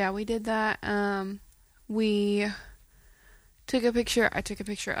neat. Yeah, we did that. We took a picture. I took a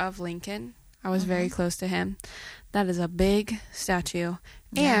picture of Lincoln. I was very close to him. That is a big statue.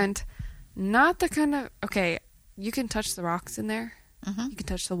 Yeah. And not the kind of... Okay, you can touch the rocks in there. You can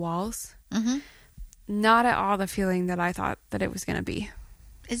touch the walls. Not at all the feeling that I thought that it was going to be.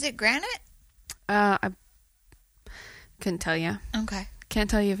 Is it granite? I couldn't tell you. Okay. Can't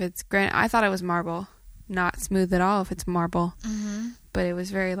tell you if it's granite. I thought it was marble. Not smooth at all if it's marble. But it was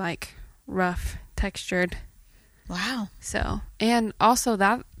very, like, rough, textured. Wow. So, and also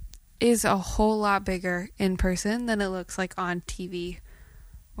that is a whole lot bigger in person than it looks like on TV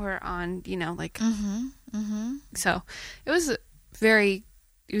or on, you know, like... So, it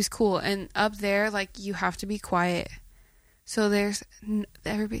was cool. And up there, like, you have to be quiet. So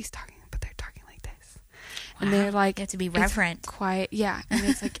everybody's talking, but they're talking like this. Wow. And they're like... You have to be reverent. Quiet, yeah. And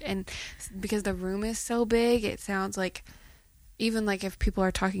it's like, and because the room is so big, it sounds like, even like if people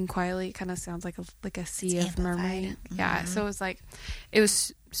are talking quietly, it kind of sounds like a sea of murmuring. Yeah, so it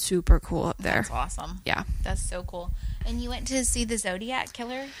was super cool up there. That's awesome. Yeah. That's so cool. And you went to see the Zodiac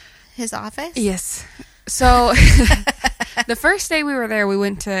Killer, his office? Yes. So the first day we were there, we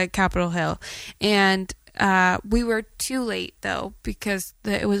went to Capitol Hill, and we were too late though because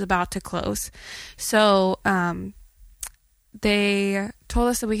it was about to close. So they told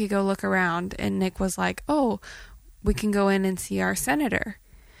us that we could go look around, and Nick was like, "Oh, we can go in and see our senator,"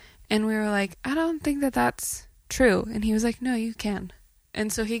 and we were like, "I don't think that that's true," and he was like, "No, you can."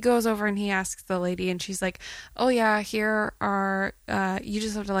 And so he goes over and he asks the lady, and she's like, "Oh yeah, here are, you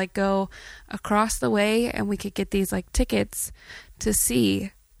just have to like go across the way and we could get these like tickets to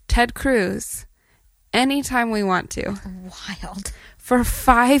see Ted Cruz anytime we want to." Wild. For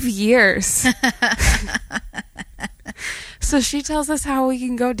 5 years. So she tells us how we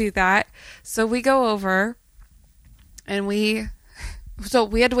can go do that. So we go over and we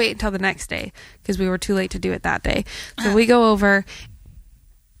had to wait until the next day because we were too late to do it that day. So we go over.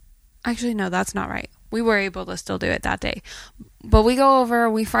 Actually, no, that's not right. We were able to still do it that day. But we go over,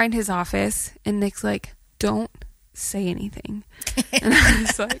 we find his office, and Nick's like, "Don't say anything." And I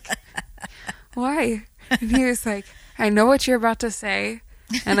was like, "Why?" And he was like, "I know what you're about to say,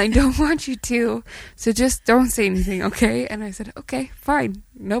 and I don't want you to, so just don't say anything, okay? And I said, okay, fine,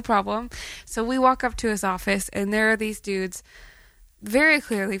 no problem. So we walk up to his office, and there are these dudes, very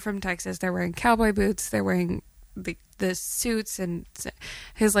clearly from Texas. They're wearing cowboy boots, they're wearing the suits, and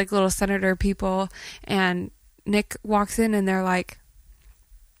his like little senator people, and Nick walks in, and they're like,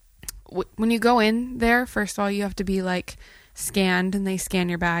 when you go in there, first of all, you have to be like scanned, and they scan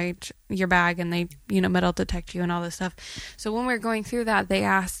your bag, and they, metal detect you and all this stuff. So when we were going through that, they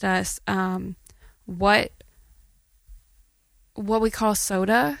asked us what we call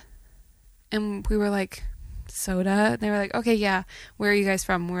soda, and we were like, soda? And they were like, okay, yeah, where are you guys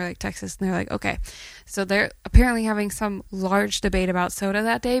from? We're like, Texas. And they're like, okay. So they're apparently having some large debate about soda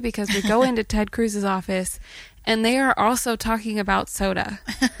that day, because we go into Ted Cruz's office, and they are also talking about soda,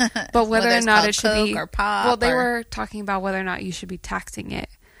 but whether or not it should be, they were talking about whether or not you should be taxing it.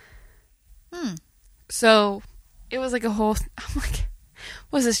 So it was like a whole, I'm like,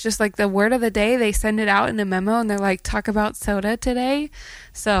 was this just like the word of the day? They send it out in a memo, and they're like, talk about soda today.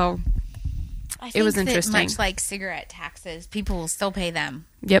 So it was interesting. Much like cigarette taxes, people will still pay them.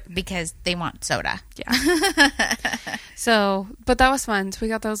 Yep. Because they want soda. Yeah. So, but that was fun. So we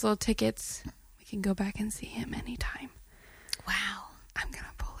got those little tickets. We can go back and see him anytime. Wow. I'm going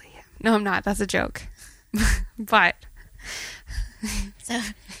to bully him. No, I'm not. That's a joke. But.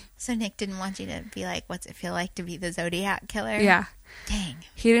 So Nick didn't want you to be like, what's it feel like to be the Zodiac killer? Yeah. Dang.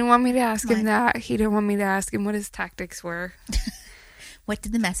 He didn't want me to ask him that. He didn't want me to ask him what his tactics were. What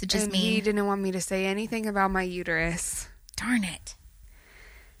did the messages mean? He didn't want me to say anything about my uterus. Darn it.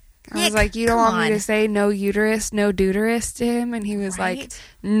 I was like, you don't want me to say no uterus, no deuterus to him? And he was like,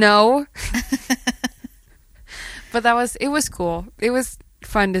 no. But it was cool. It was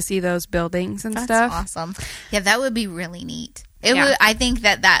fun to see those buildings and stuff. That's awesome. Yeah, that would be really neat. I think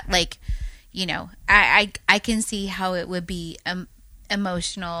that like, I can see how it would be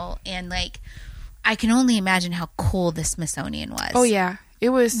emotional, and like, I can only imagine how cool the Smithsonian was. Oh yeah, it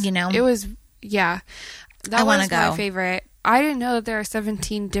was. It was. Yeah, that was my favorite. I didn't know that there are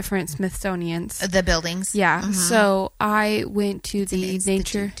 17 different Smithsonians. The buildings. Yeah. Mm-hmm. So I went to the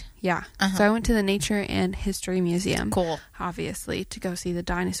nature. Yeah. Uh-huh. So I went to the Nature and History Museum. Cool. Obviously, to go see the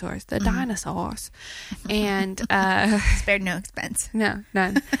dinosaurs. Dinosaurs. And spared no expense. No,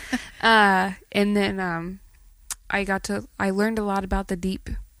 none. And then I learned a lot about the deep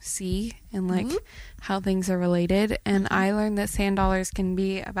sea and like how things are related, and I learned that sand dollars can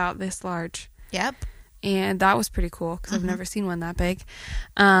be about this large. Yep. And that was pretty cool, because I've never seen one that big.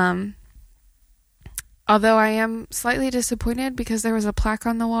 Although I am slightly disappointed, because there was a plaque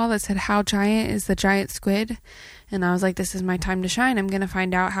on the wall that said, how giant is the giant squid? And I was like, this is my time to shine. I'm going to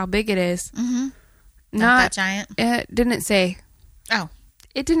find out how big it is. Mm-hmm. Not that giant? It didn't say. Oh.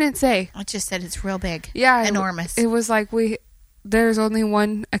 It didn't say. It just said it's real big. Yeah. Enormous. It was like there's only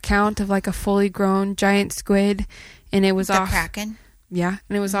one account of like a fully grown giant squid, and it was off. The Kraken? Yeah.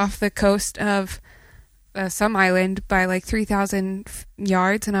 And it was off the coast of some island by like 3,000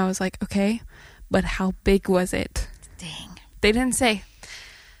 yards. And I was like, okay, but how big was it? Dang. They didn't say.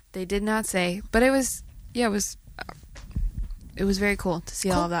 They did not say. But it was very cool to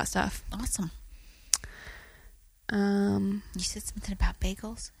see all of that stuff. Awesome. You said something about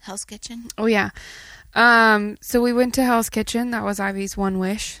bagels? Hell's Kitchen? Oh, yeah. So we went to Hell's Kitchen. That was Ivy's one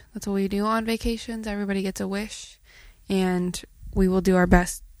wish. That's what we do on vacations. Everybody gets a wish. And we will do our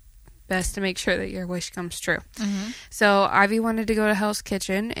best to make sure that your wish comes true. Mm-hmm. So Ivy wanted to go to Hell's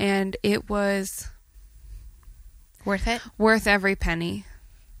Kitchen, and it was worth it. Worth every penny.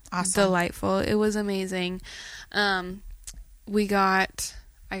 Awesome. Delightful. It was amazing. I got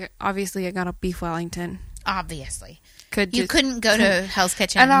a beef Wellington. Obviously. You couldn't go to Hell's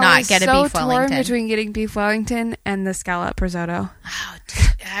Kitchen and not get a beef Wellington. I was so torn between getting beef Wellington and the scallop risotto. Oh,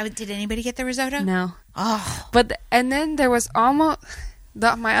 did anybody get the risotto? No. Oh. And then there was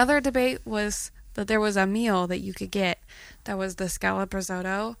my other debate was that there was a meal that you could get that was the scallop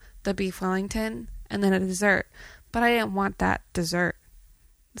risotto, the beef Wellington, and then a dessert. But I didn't want that dessert.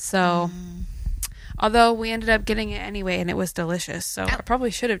 So, although we ended up getting it anyway, and it was delicious. So I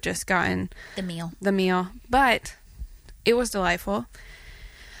probably should have just gotten the meal. But it was delightful.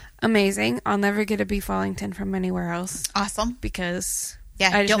 Amazing. I'll never get a beef Wellington from anywhere else. Awesome. Because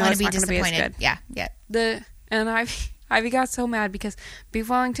I don't want to be disappointed. Yeah. And Ivy got so mad because beef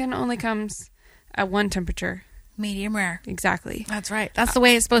Wellington only comes at one temperature. Medium rare. Exactly. That's right. That's the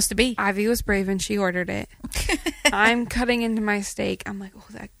way it's supposed to be. Ivy was brave and she ordered it. I'm cutting into my steak. I'm like, oh,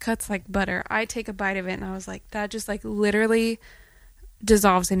 that cuts like butter. I take a bite of it and I was like, that just like literally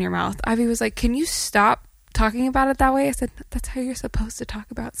dissolves in your mouth. Ivy was like, can you stop talking about it that way? I said, that's how you're supposed to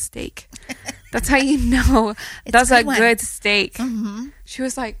talk about steak. That's how you know that's a good steak. Mm-hmm. She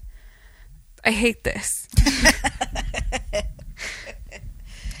was like, I hate this.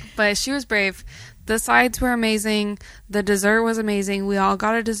 But she was brave. The sides were amazing. The dessert was amazing. We all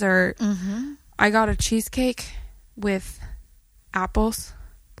got a dessert. Mm-hmm. I got a cheesecake with apples,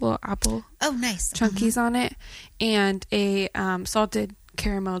 little apple nice chunkies on it, and a salted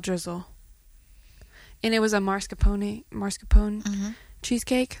caramel drizzle. And it was a mascarpone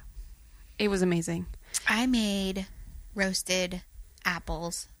cheesecake. It was amazing. I made roasted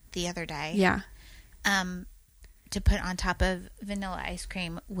apples the other day. Yeah. To put on top of vanilla ice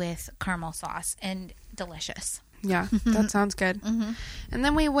cream with caramel sauce, and delicious. Yeah, that sounds good. Mm-hmm. And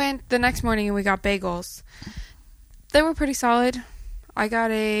then we went the next morning and we got bagels. They were pretty solid. I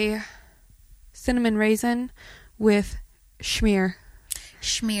got a cinnamon raisin with schmear.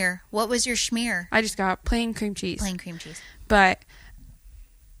 Schmear. What was your schmear? I just got plain cream cheese. Plain cream cheese. But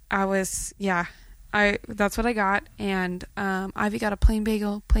that's what I got. And Ivy got a plain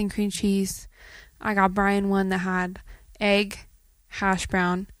bagel, plain cream cheese. I got Brian one that had egg, hash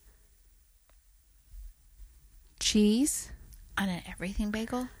brown, cheese. On an everything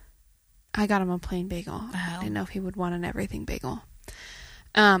bagel? I got him a plain bagel. Oh. I didn't know if he would want an everything bagel.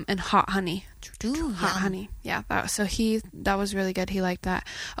 And hot honey. Ooh, hot yum. honey. Yeah, that was really good. He liked that.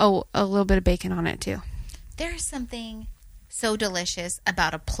 Oh, a little bit of bacon on it too. There's something so delicious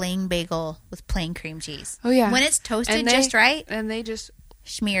about a plain bagel with plain cream cheese. Oh yeah. When it's toasted just right. And they just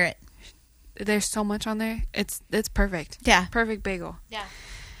schmear it. There's so much on there. It's perfect. Yeah. Perfect bagel.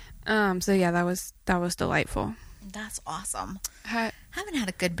 Yeah. So yeah, that was delightful. That's awesome. I haven't had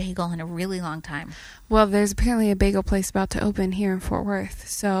a good bagel in a really long time. Well, there's apparently a bagel place about to open here in Fort Worth,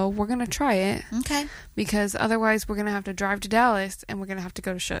 so we're gonna try it. Okay. Because otherwise, we're gonna have to drive to Dallas, and we're gonna have to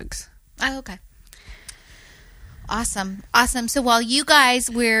go to Shug's. Oh, okay. Awesome. So while you guys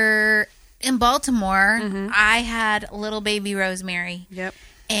were in Baltimore, I had little baby Rosemary. Yep.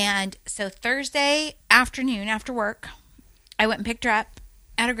 And so Thursday afternoon after work, I went and picked her up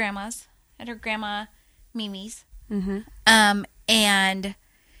at her grandma Mimi's. Mm-hmm. And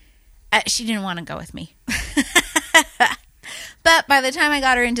she didn't want to go with me. But by the time I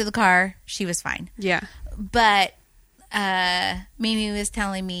got her into the car, she was fine. Yeah. But Mimi was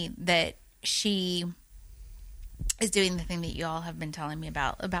telling me that she is doing the thing that you all have been telling me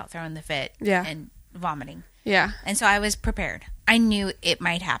about throwing the fit and vomiting. Yeah. And so I was prepared. I knew it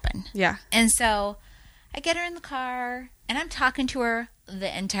might happen. Yeah. And so I get her in the car, and I'm talking to her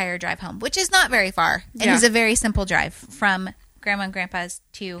the entire drive home, which is not very far. It is a very simple drive from Grandma and Grandpa's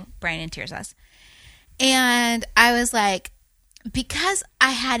to Brian and Tirsa's. And I was like, because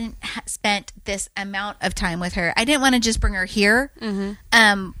I hadn't spent this amount of time with her, I didn't want to just bring her here.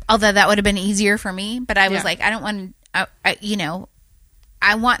 Mm-hmm. Although that would have been easier for me. But I was like, I don't want to,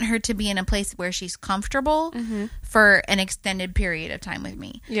 I want her to be in a place where she's comfortable for an extended period of time with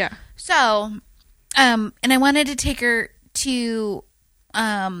me. Yeah. So, and I wanted to take her to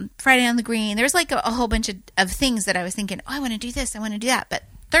Friday on the Green. There's like a whole bunch of things that I was thinking, I want to do this, I want to do that. But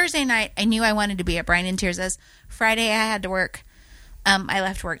Thursday night, I knew I wanted to be at Brian and Tirsa's. Friday, I had to work. I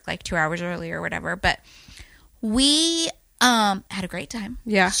left work like 2 hours early or whatever. But we had a great time.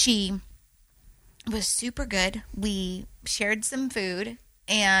 Yeah. She was super good. We shared some food,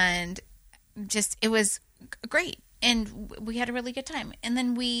 and just, it was great. And we had a really good time. And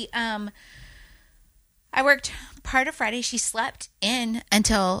then I worked part of Friday. She slept in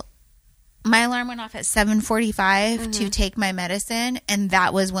until my alarm went off at 7:45 to take my medicine, and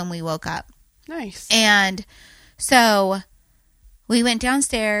that was when we woke up. Nice. And so we went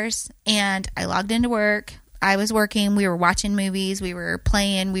downstairs, and I logged into work. I was working. We were watching movies. We were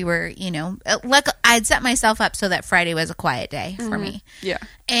playing. We were, I'd set myself up so that Friday was a quiet day for me. Yeah.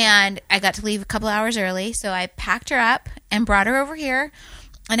 And I got to leave a couple hours early, so I packed her up and brought her over here.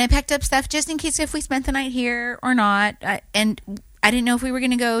 And I packed up stuff just in case if we spent the night here or not. And I didn't know if we were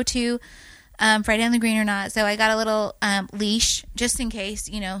going to go to Friday on the Green or not. So I got a little leash just in case,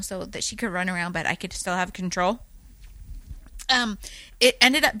 so that she could run around, but I could still have control. It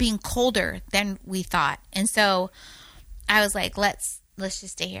ended up being colder than we thought. And so I was like, let's just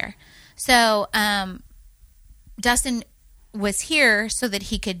stay here. So Dustin was here so that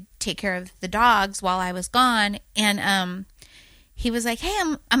he could take care of the dogs while I was gone. And he was like, hey,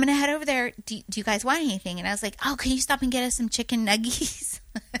 I'm going to head over there. Do you guys want anything? And I was like, oh, can you stop and get us some chicken nuggies?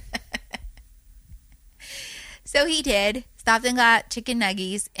 So he did. Stopped and got chicken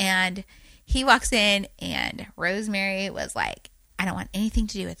nuggies. And he walks in, and Rosemary was like, I don't want anything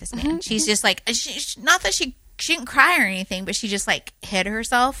to do with this man. She's just like, not that she didn't cry or anything, but she just like hid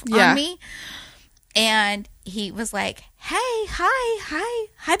herself on me. And he was like, hey, hi,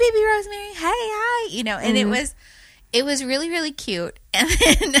 baby Rosemary. Hey, hi. You know, and it was really, really cute. And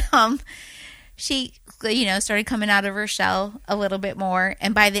then she, you know, started coming out of her shell a little bit more.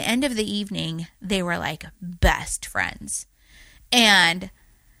 And by the end of the evening, they were like best friends. And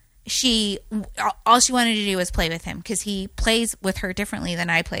all she wanted to do was play with him because he plays with her differently than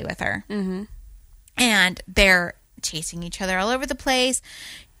I play with her. Mm-hmm. And they're chasing each other all over the place.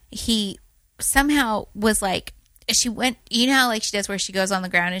 He somehow was like, she went, you know how like she does where she goes on the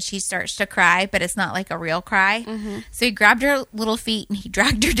ground and she starts to cry, but it's not like a real cry. Mm-hmm. So he grabbed her little feet and he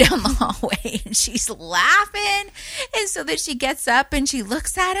dragged her down the hallway and she's laughing. And so then she gets up and she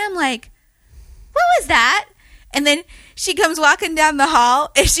looks at him like, what was that? And then she comes walking down the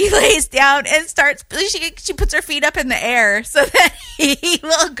hall and she lays down and she puts her feet up in the air so that he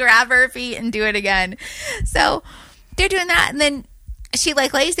will grab her feet and do it again. So they're doing that. And then she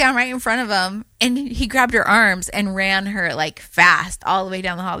like lays down right in front of him and he grabbed her arms and ran her like fast all the way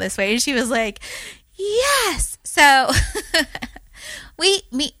down the hall this way. And she was like, yes. So me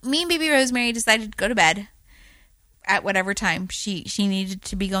and baby Rosemary decided to go to bed at whatever time she needed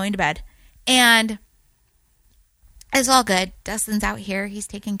to be going to bed. And it's all good. Dustin's out here. He's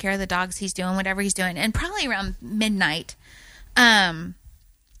taking care of the dogs. He's doing whatever he's doing. And probably around midnight,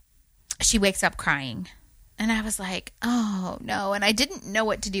 she wakes up crying. And I was like, oh, no. And I didn't know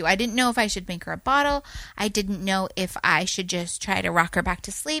what to do. I didn't know if I should make her a bottle. I didn't know if I should just try to rock her back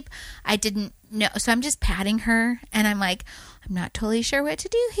to sleep. I didn't know. So I'm just patting her. And I'm like, I'm not totally sure what to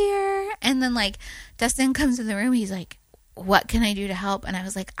do here. And then, like, Dustin comes in the room. He's like, what can I do to help? And I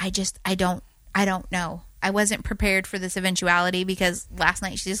was like, I don't know. I wasn't prepared for this eventuality because last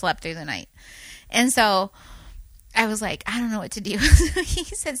night she slept through the night. And so I was like, I don't know what to do. He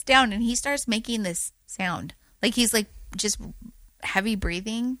sits down and he starts making this sound. Like he's like just heavy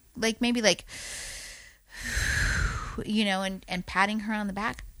breathing. Like maybe like, you know, and patting her on the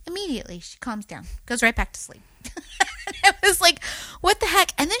back. Immediately she calms down, goes right back to sleep. I was like, what the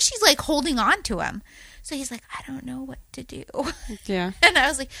heck? And then she's like holding on to him. So he's like, I don't know what to do. Yeah. And I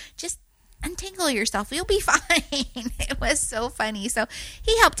was like, just untangle yourself. You'll be fine. It was so funny. So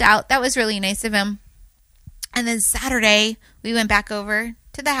he helped out. That was really nice of him. And then Saturday, we went back over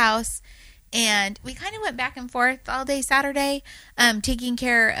to the house and we kind of went back and forth all day Saturday, taking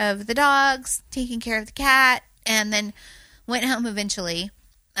care of the dogs, taking care of the cat, and then went home eventually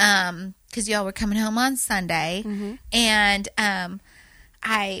because y'all were coming home on Sunday. Mm-hmm. And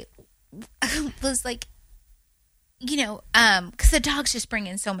I was like, you know, because the dogs just bring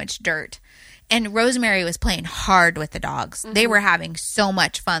in so much dirt. And Rosemary was playing hard with the dogs. Mm-hmm. They were having so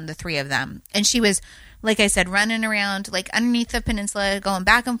much fun, the three of them. And she was, like I said, running around like underneath the peninsula, going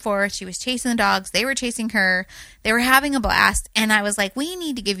back and forth. She was chasing the dogs. They were chasing her. They were having a blast. And I was like, we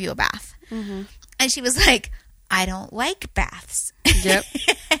need to give you a bath. Mm-hmm. And she was like, I don't like baths. Yep.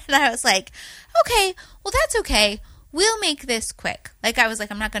 And I was like, okay, well, that's okay. We'll make this quick. Like I was like,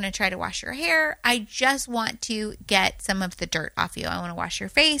 I'm not going to try to wash your hair. I just want to get some of the dirt off you. I want to wash your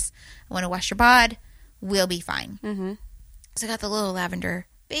face. I want to wash your bod. We'll be fine. Mm-hmm. So I got the little lavender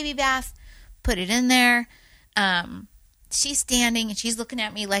baby bath, put it in there. She's standing and she's looking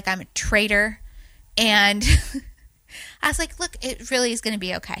at me like I'm a traitor. And I was like, look, it really is going to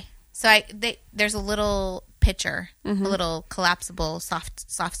be okay. So there's a little pitcher, mm-hmm. a little collapsible,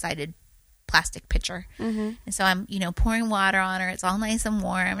 soft-sided plastic pitcher. Mm-hmm. And so I'm, you know, pouring water on her. It's all nice and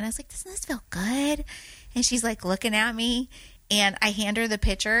warm. And I was like, doesn't this feel good? And she's like looking at me and I hand her the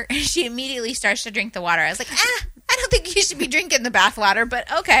pitcher and she immediately starts to drink the water. I was like, I don't think you should be drinking the bath water, but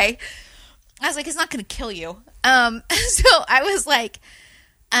okay. I was like, it's not going to kill you. So I was like,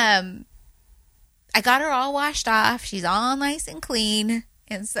 I got her all washed off. She's all nice and clean.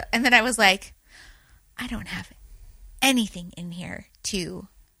 And then I was like, I don't have anything in here to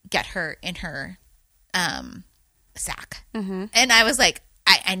get her in her sack. Mm-hmm. And I was like,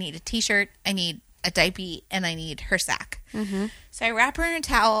 I need a t-shirt, I need a diaper, and I need her sack. Mm-hmm. So I wrap her in a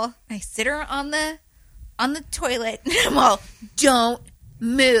towel, I sit her on the toilet, and I'm all, don't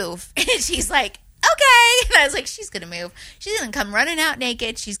move. And she's like, okay. And I was like, she's gonna move. She's gonna come running out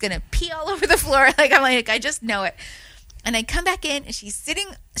naked. She's gonna pee all over the floor. Like I'm like, I just know it. And I come back in and she's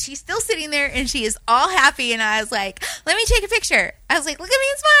still sitting there and she is all happy. And I was like, let me take a picture. I was like, look at me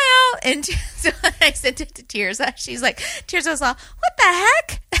and smile. And so I sent it to Tirza. She's like, Tirza was all, what the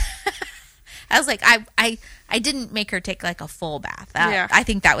heck? I was like, I didn't make her take like a full bath. Yeah. I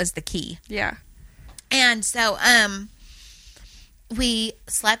think that was the key. Yeah. And so, we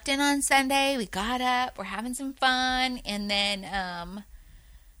slept in on Sunday. We got up. We're having some fun. And then,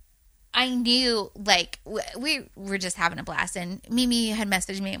 I knew, like, we were just having a blast. And Mimi had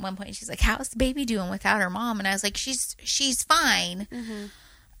messaged me at one point. She's like, how's the baby doing without her mom? And I was like, she's fine.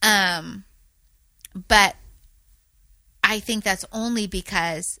 Mm-hmm. But I think that's only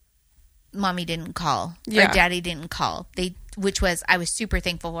because mommy didn't call or daddy didn't call. I was super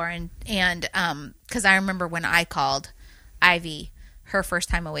thankful for. And because I remember when I called Ivy her first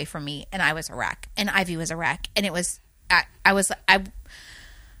time away from me, and I was a wreck, and Ivy was a wreck. And it was, I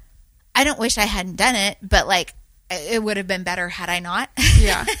don't wish I hadn't done it, but like it would have been better had I not.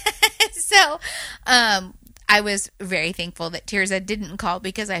 Yeah. So, I was very thankful that Tirza didn't call,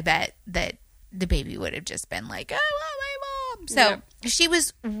 because I bet that the baby would have just been like, I want my mom. So she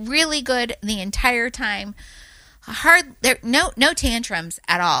was really good the entire time. No tantrums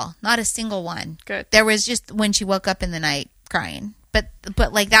at all. Not a single one. Good. There was just when she woke up in the night crying, but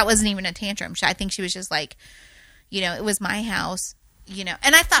like that wasn't even a tantrum. I think she was just like, it was my house,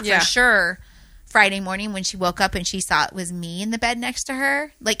 and I thought for sure Friday morning when she woke up and she saw it was me in the bed next to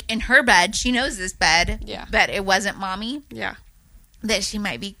her, like in her bed, she knows this bed, but it wasn't mommy. Yeah. That she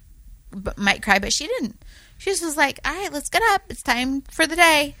might cry, but she didn't. She just was like, all right, let's get up. It's time for the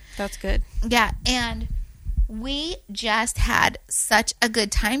day. That's good. Yeah. And we just had such a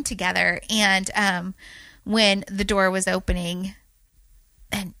good time together. And when the door was opening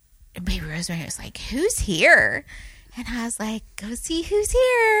and Baby Rosemary was like, who's here? And I was like, go see who's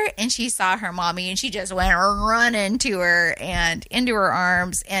here. And she saw her mommy and she just went running to her and into her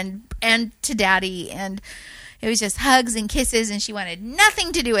arms and to daddy. And it was just hugs and kisses, and she wanted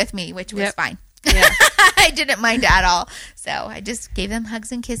nothing to do with me, which was fine. Yeah. I didn't mind at all. So I just gave them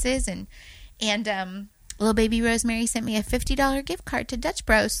hugs and kisses, and little Baby Rosemary sent me a $50 gift card to Dutch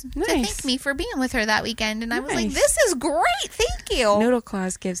Bros to thank me for being with her that weekend. And I was like, this is great. Thank you. Noodle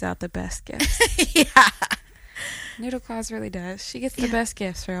Claus gives out the best gifts. Yeah. Noodle Claus really does. She gets the best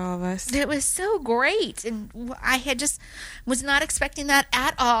gifts for all of us. It was so great. And I had was not expecting that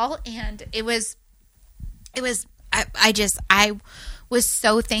at all. And I was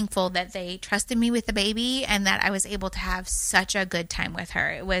so thankful that they trusted me with the baby and that I was able to have such a good time with her.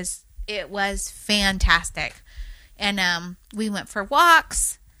 It was fantastic. And we went for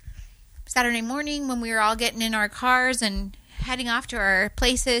walks Saturday morning when we were all getting in our cars and heading off to our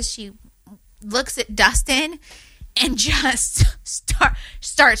places. She looks at Dustin and just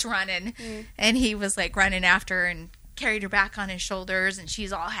starts running. And he was like running after her and carried her back on his shoulders, and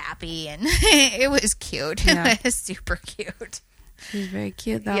she's all happy, and it was cute. Yeah. It was super cute. She's very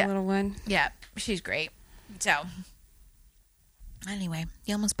cute, that little one. Yeah, she's great. So, anyway,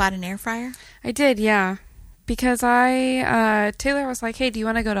 you almost bought an air fryer? I did, yeah. Because Taylor was like, hey, do you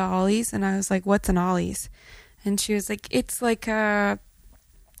want to go to Ollie's? And I was like, what's an Ollie's? And she was like, it's like a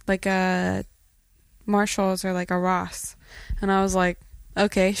Marshall's or like a Ross. And I was like,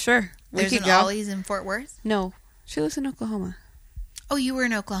 okay, sure. There's an Ollie's in Fort Worth? No. She lives in Oklahoma. Oh, you were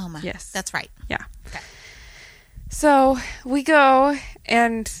in Oklahoma. Yes. That's right. Yeah. Okay. So we go,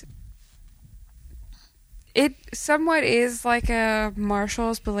 and it somewhat is like a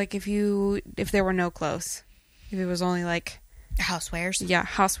Marshall's, but like if there were no clothes. If it was only like housewares. Yeah,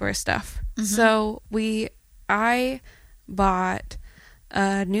 houseware stuff. Mm-hmm. So I bought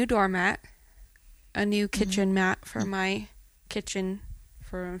a new doormat, a new kitchen mat for my kitchen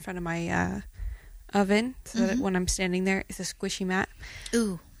for in front of my oven, so that when I'm standing there, it's a squishy mat.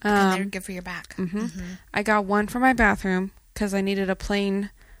 Ooh, and they're good for your back. I got one for my bathroom because I needed a plain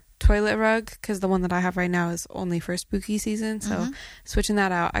toilet rug because the one that I have right now is only for spooky season. So switching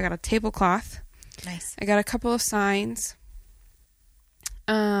that out, I got a tablecloth. Nice. I got a couple of signs.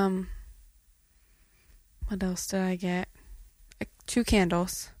 What else did I get? 2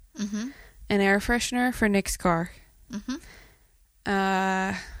 candles. An air freshener for Nick's car.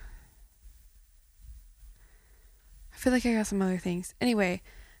 I feel like I got some other things. Anyway,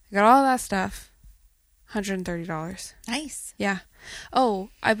 I got all that stuff. $130. Nice. Yeah. Oh,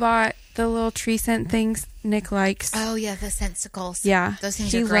 I bought the little tree scent things Nick likes. Oh, yeah, the sensicles. Yeah. Those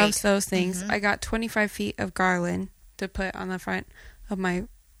things are great. He loves those things. I got 25 feet of garland to put on the front of my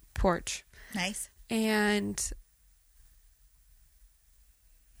porch. Nice. And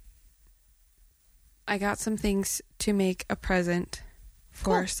I got some things to make a present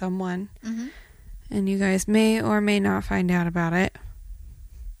for someone. And you guys may or may not find out about it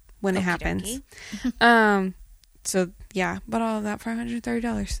when it happens. So, yeah, bought all of that for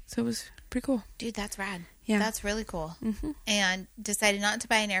 $130. So it was pretty cool. Dude, that's rad. Yeah. That's really cool. And decided not to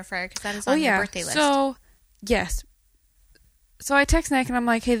buy an air fryer because that is on your birthday list. So, yes. So I text Nick and I'm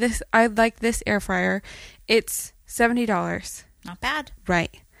like, hey, I'd like this air fryer. It's $70. Not bad.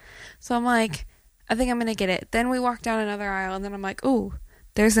 Right. So I'm like, I think I'm going to get it. Then we walk down another aisle and then I'm like, ooh,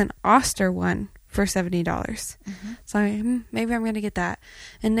 there's an Oster one for $70. So maybe I'm going to get that.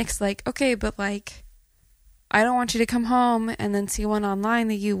 And Nick's like, okay, but like, I don't want you to come home and then see one online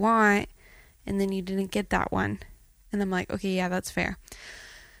that you want, and then you didn't get that one. And I'm like, okay, yeah, that's fair.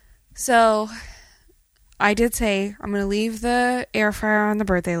 So I did say I'm going to leave the air fryer on the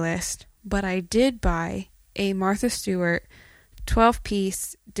birthday list, but I did buy a Martha Stewart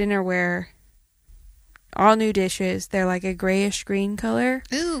 12-piece dinnerware, all new dishes. They're like a grayish green color.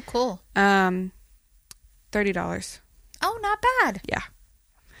 Ooh, cool. $30. Oh, not bad. Yeah.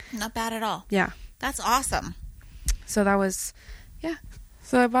 Not bad at all. Yeah. That's awesome. So that was, yeah.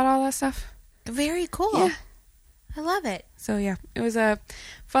 So I bought all that stuff. Very cool. Yeah. I love it. So yeah, it was a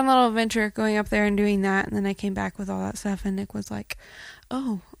fun little adventure going up there and doing that. And then I came back with all that stuff, and Nick was like,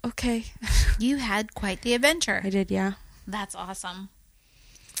 oh, okay. You had quite the adventure. I did, yeah. That's awesome.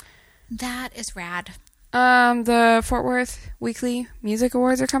 That is rad. The Fort Worth Weekly Music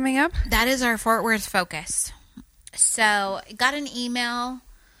Awards are coming up. That is our Fort Worth focus. So, got an email.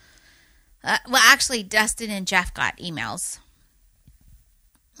 Well, actually, Dustin and Jeff got emails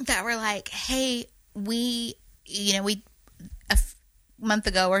that were like, hey, we a month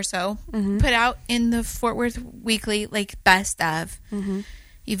ago or so put out in the Fort Worth Weekly, like, best of.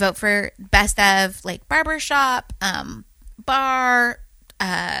 You vote for best of, like, barbershop, bar,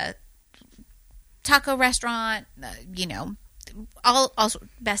 taco restaurant, all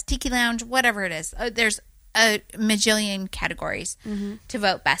best tiki lounge, whatever it is. There's a majillion categories to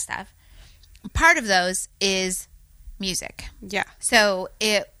vote best of. Part of those is music. Yeah. So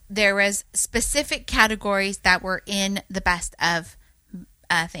there was specific categories that were in the best of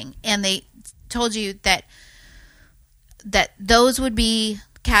thing, and they told you that those would be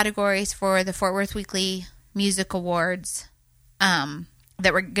categories for the Fort Worth Weekly Music Awards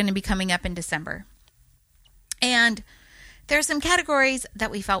that were going to be coming up in December. And there are some categories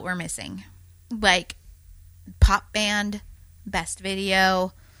that we felt were missing, like pop band, best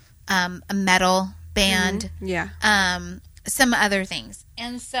video, a metal band, some other things.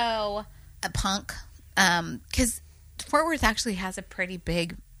 And so a punk, because Fort Worth actually has a pretty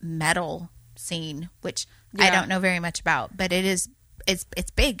big metal scene, which I don't know very much about, but it's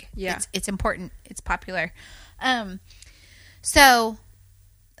big. Yeah. It's important. It's popular. So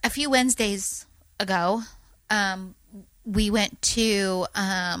a few Wednesdays ago, we went to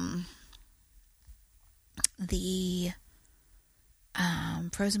the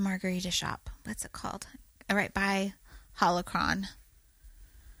frozen margarita shop. What's it called? Right by Holocron.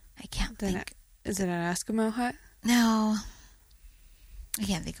 I can't think. Is it an Eskimo hut? No. I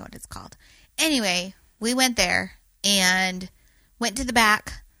can't think of what it's called. Anyway, we went there and went to the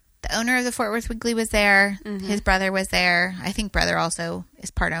back. The owner of the Fort Worth Weekly was there. His brother was there. I think brother also is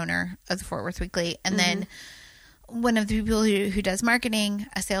part owner of the Fort Worth Weekly. And then one of the people who does marketing,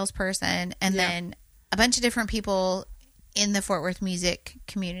 a salesperson, and then a bunch of different people in the Fort Worth music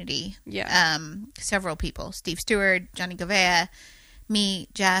community. Yeah. Several people. Steve Stewart, Johnny Govea, me,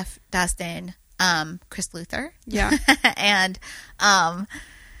 Jeff, Dustin, Chris Luther. Yeah. And a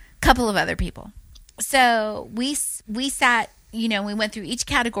couple of other people. So we sat, we went through each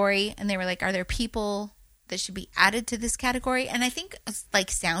category, and they were like, are there people that should be added to this category? And I think like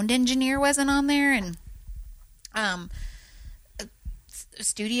sound engineer wasn't on there, and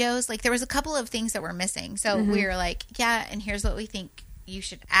studios, like there was a couple of things that were missing. So we were like, yeah, and here's what we think you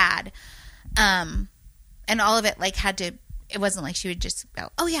should add. And all of it like it wasn't like she would just go,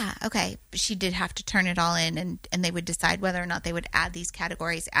 oh yeah, okay. But she did have to turn it all in, and they would decide whether or not they would add these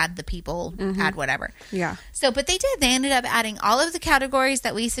categories, add the people, add whatever. Yeah. So, but they did. They ended up adding all of the categories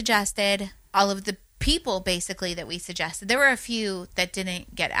that we suggested, all of the people basically that we suggested. There were a few that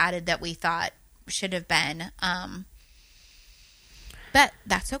didn't get added that we thought should have been. But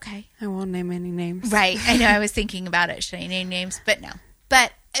that's okay. I won't name any names. Right. I know. I was thinking about it. Should I name names? But no.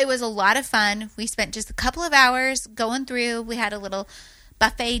 But it was a lot of fun. We spent just a couple of hours going through. We had a little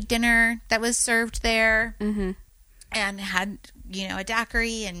buffet dinner that was served there, and had, a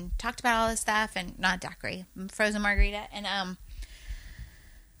daiquiri, and talked about all this stuff, and not daiquiri, frozen margarita. And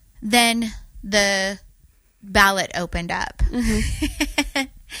then the ballot opened up.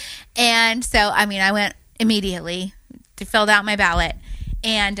 And so, I went immediately, filled out my ballot,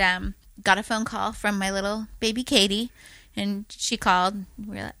 and got a phone call from my little baby Katie. And she called.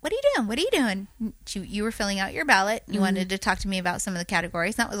 We were like, what are you doing? What are you doing? You were filling out your ballot. You wanted to talk to me about some of the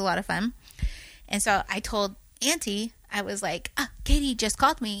categories. That was a lot of fun. And so I told Auntie, I was like, Katie just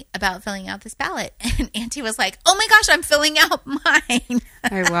called me about filling out this ballot. And Auntie was like, oh my gosh, I'm filling out mine.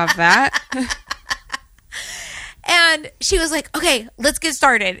 I love that. And she was like, okay, let's get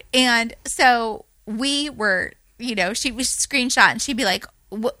started. And so we were, she was screenshot, and she'd be like,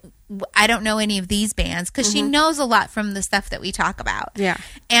 I don't know any of these bands, because she knows a lot from the stuff that we talk about. Yeah.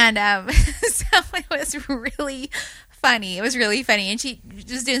 And so it was really funny. It was really funny. And she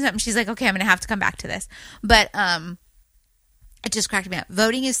was doing something. She's like, okay, I'm going to have to come back to this. But it just cracked me up.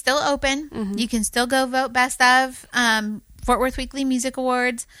 Voting is still open. You can still go vote best of Fort Worth Weekly Music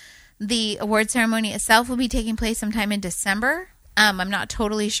Awards. The award ceremony itself will be taking place sometime in December. I'm not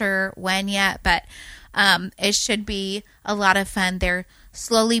totally sure when yet, but it should be a lot of fun. They're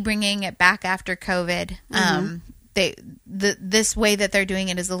slowly bringing it back after COVID. This way that they're doing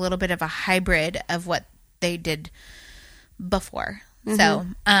it is a little bit of a hybrid of what they did before. So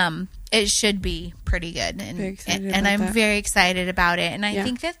it should be pretty good, and I'm very excited about it, and I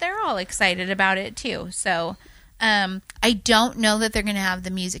think that they're all excited about it too. So I don't know that they're going to have the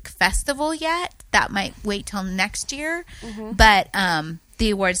music festival yet. That might wait till next year, but the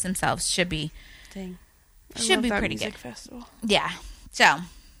awards themselves should be pretty good. Festival. Yeah. So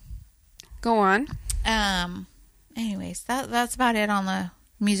go on. Anyways, that's about it on the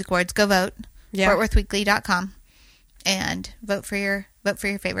music awards. Go vote. Yeah. FortWorthWeekly.com and vote for your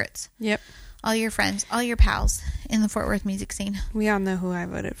favorites. Yep. All your friends, all your pals in the Fort Worth music scene. We all know who I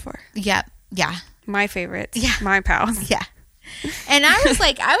voted for. Yep. Yeah. My favorites. Yeah. My pals. Yeah. And I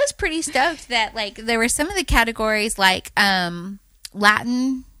was pretty stoked that there were some of the categories Latin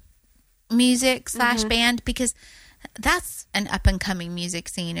music / band, because that's an up and coming music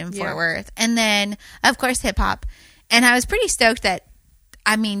scene in Fort Worth. And then of course hip hop. And I was pretty stoked that,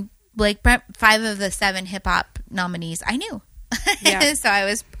 5 of the 7 hip hop nominees I knew. Yeah. So I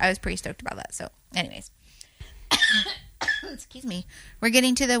was pretty stoked about that. So anyways, excuse me. We're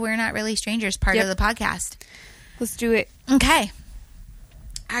getting to the We're Not Really Strangers part of the podcast. Let's do it. Okay.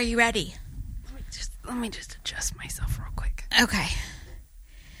 Are you ready? Let me just adjust myself real quick. Okay.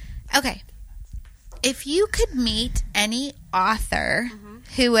 If you could meet any author,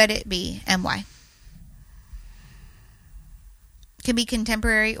 who would it be and why? Could be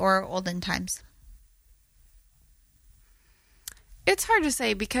contemporary or olden times. It's hard to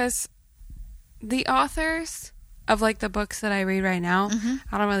say, because the authors of the books that I read right now,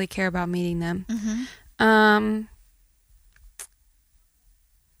 I don't really care about meeting them. I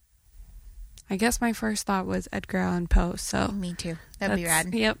guess my first thought was Edgar Allan Poe. So me too. That'd be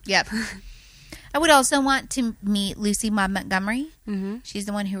rad. Yep. I would also want to meet Lucy Maud Montgomery. She's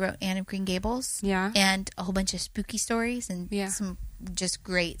the one who wrote Anne of Green Gables. Yeah. And a whole bunch of spooky stories and some just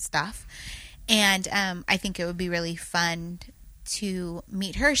great stuff. And I think it would be really fun to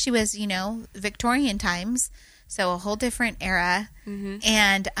meet her. She was, Victorian times, so a whole different era.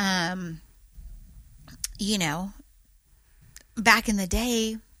 And, back in the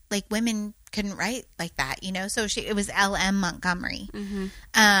day, women couldn't write like that, so it was L.M. Montgomery.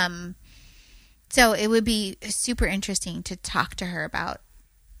 So it would be super interesting to talk to her about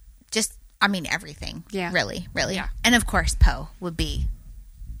everything. Yeah. Really. Yeah. And of course, Poe would be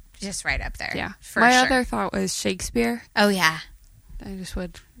just right up there. Yeah. My other thought was Shakespeare. Oh, yeah. I just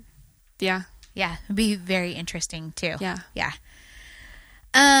would. Yeah. Yeah. It'd be very interesting too. Yeah. Yeah.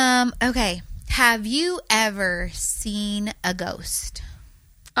 Okay. Have you ever seen a ghost?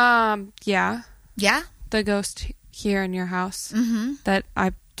 Yeah. Yeah? The ghost here in your house. That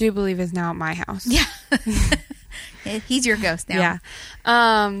I do believe is now at my house. Yeah. He's your ghost now.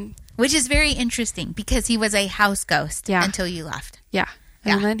 Yeah. Which is very interesting, because he was a house ghost until you left. Yeah.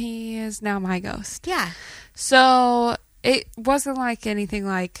 And then he is now my ghost. Yeah. So it wasn't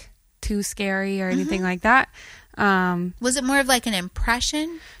anything too scary or anything like that. Was it more of an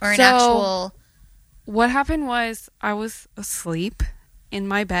impression or an actual? What happened was I was asleep in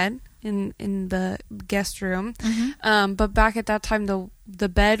my bed in the guest room. But back at that time, the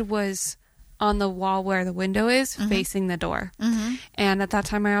bed was on the wall where the window is, facing the door. And at that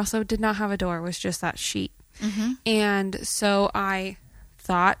time, I also did not have a door. It was just that sheet. And so I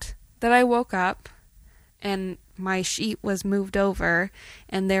thought that I woke up and my sheet was moved over,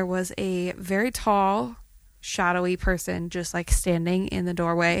 and there was a very tall, shadowy person just standing in the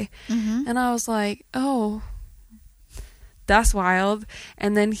doorway. And I was like, oh, that's wild.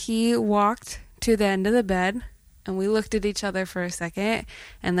 And then he walked to the end of the bed, and we looked at each other for a second,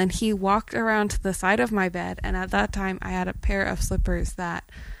 and then he walked around to the side of my bed, and at that time I had a pair of slippers that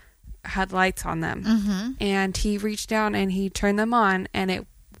had lights on them. And he reached down and he turned them on, and it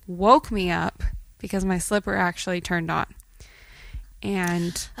woke me up because my slipper actually turned on.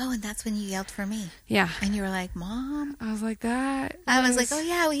 And that's when you yelled for me. Yeah. And you were like, Mom. I was like, that. I was like, oh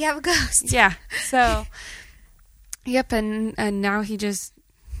yeah, we have a ghost. Yeah. So yep. And now he just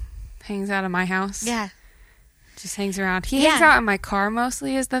hangs out of my house. Yeah. Just hangs around. He hangs out in my car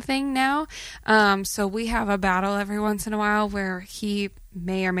mostly is the thing now. So we have a battle every once in a while where he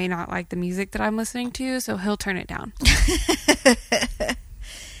may or may not like the music that I'm listening to, so he'll turn it down.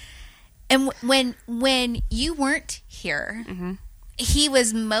 And when you weren't here, he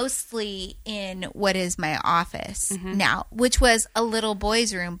was mostly in what is my office now, which was a little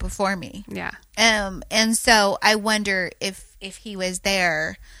boy's room before me. Yeah. And so I wonder if he was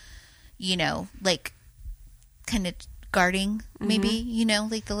there, you know, like kind of guarding maybe, you know,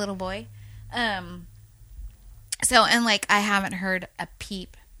 like the little boy. So, and like I haven't heard a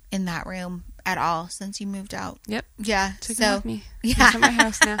peep in that room at all since you moved out. Yep. Yeah. Took so him with me. yeah. He's at my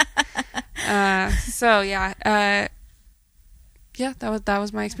house now. So yeah. Yeah, that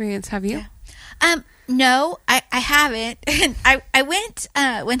was my experience. Have you? Yeah. No, I haven't. And I went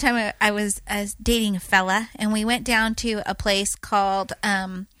one time. I was dating a fella, and we went down to a place called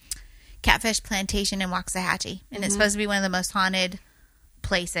Catfish Plantation in Waxahachie, and it's supposed to be one of the most haunted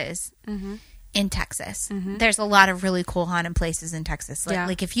places in Texas. There's a lot of really cool haunted places in Texas.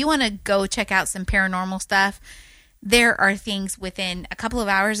 Like if you want to go check out some paranormal stuff, there are things within a couple of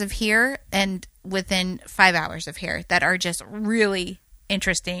hours of here and within 5 hours of here that are just really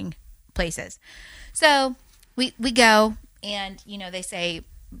interesting places. So we go, and, you know, they say,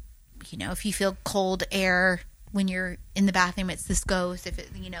 you know, if you feel cold air when you're in the bathroom, it's this ghost, if it,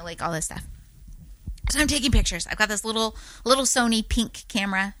 you know, like all this stuff. So I'm taking pictures. I've got this little Sony pink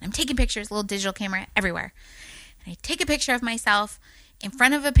camera. I'm taking pictures, little digital camera everywhere. And I take a picture of myself in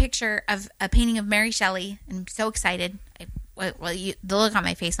front of a picture of a painting of Mary Shelley. And I'm so excited. The look on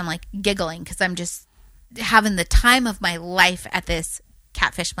my face, I'm like giggling because I'm just having the time of my life at this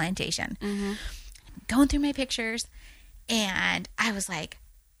catfish plantation. Going through my pictures, and I was like,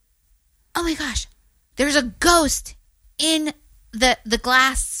 oh my gosh, there's a ghost in the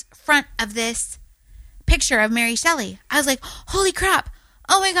glass front of this picture of Mary Shelley. I was like, holy crap.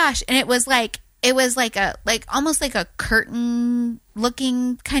 Oh my gosh. And it was like almost like a curtain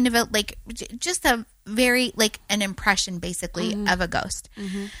looking kind of just a very, like an impression basically of a ghost.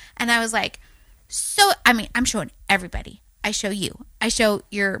 And I was like, so, I mean, I'm showing everybody. I show you. I show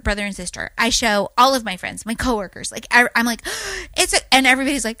your brother and sister. I show all of my friends, my coworkers. Like, I'm like, and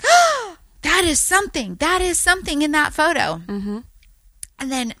everybody's like, oh, that is something. That is something in that photo.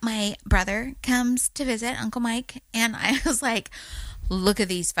 And then my brother comes to visit, Uncle Mike, and I was like, look at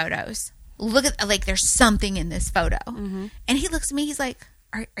these photos. Look at, like, there's something in this photo. And he looks at me, he's like,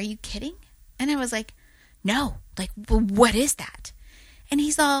 are you kidding? And I was like, no, like, well, what is that? And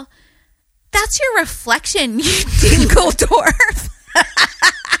he's all, that's your reflection, you dingle dwarf. And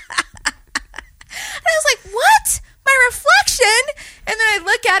I was like, what? My reflection? And then I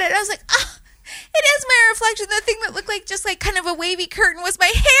look at it, and I was like, oh, it is my reflection. The thing that looked like just like kind of a wavy curtain was my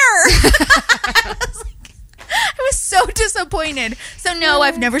hair. I was so disappointed. So no,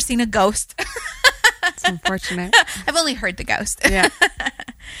 I've never seen a ghost. It's unfortunate. I've only heard the ghost. Yeah.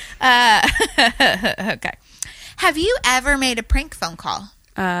 Okay. Have you ever made a prank phone call?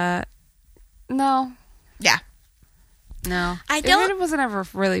 No. Yeah. No. It wasn't ever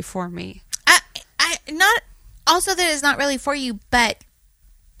really for me. Not also that it's not really for you, but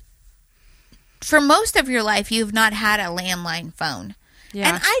for most of your life, you've not had a landline phone. Yeah.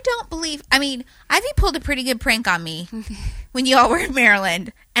 And I don't believe, I mean, Ivy pulled a pretty good prank on me when you all were in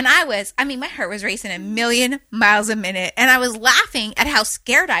Maryland. And my heart was racing a million miles a minute. And I was laughing at how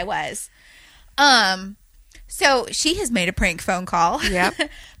scared I was. So she has made a prank phone call. Yep.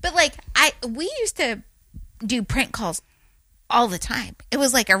 But like, we used to do prank calls all the time. It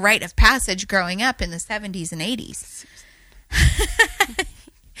was like a rite of passage growing up in the 70s and 80s.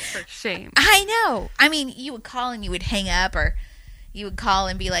 For shame. I know. I mean, you would call and you would hang up, or you would call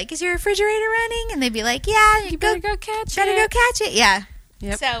and be like, is your refrigerator running? And they'd be like, yeah. You better go catch it. Better go catch it. Yeah.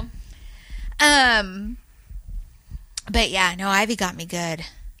 Yep. So, but yeah, no, Ivy got me good.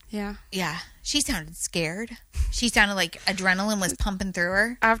 Yeah. Yeah. She sounded scared. She sounded like adrenaline was pumping through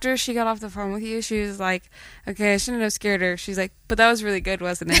her. After she got off the phone with you, she was like, okay, I shouldn't have scared her. She's like, but that was really good,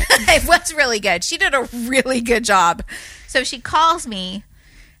 wasn't it? It was really good. She did a really good job. So she calls me.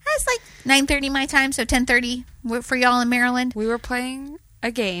 It's like 9:30 my time, so 10:30 for y'all in Maryland. We were playing a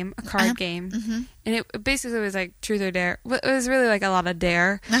game, a card game, and it basically was like truth or dare. It was really like a lot of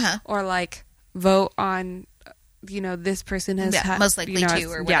dare, or like vote on, this person has most likely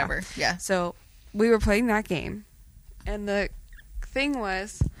two or whatever. Yeah. So we were playing that game, and the thing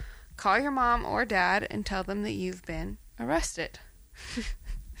was, call your mom or dad and tell them that you've been arrested.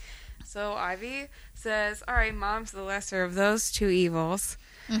 So Ivy says, all right, mom's the lesser of those two evils.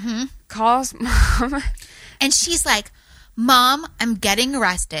 Calls mom. And she's like, Mom, I'm getting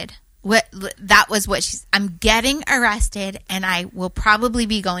arrested. That was what I'm getting arrested, and I will probably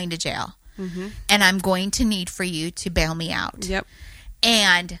be going to jail. And I'm going to need for you to bail me out. Yep.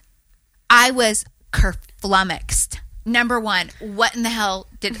 And I was kerflummoxed. Number one, what in the hell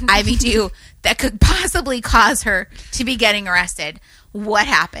did Ivy do that could possibly cause her to be getting arrested? What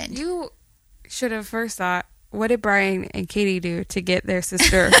happened? You should have first thought, what did Brian and Katie do to get their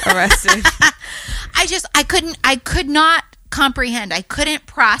sister arrested? I could not comprehend. I couldn't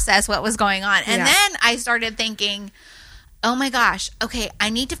process what was going on. And then I started thinking, oh my gosh, okay, I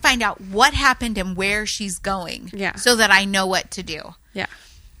need to find out what happened and where she's going so that I know what to do. Yeah.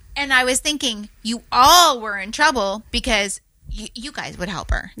 And I was thinking, you all were in trouble because you guys would help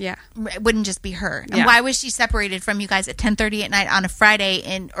her. Yeah. It wouldn't just be her. And why was she separated from you guys at 10:30 at night on a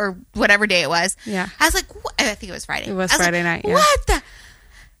Friday or whatever day it was? Yeah. I was like, what? I think it was Friday. It was Friday night, yeah. What the?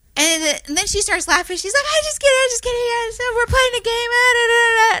 And then she starts laughing. She's like, I just kidding. We're playing a game.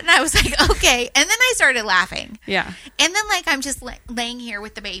 And I was like, okay. And then I started laughing. Yeah. And then, like, I'm just laying here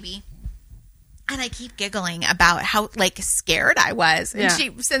with the baby. And I keep giggling about how, like, scared I was. And she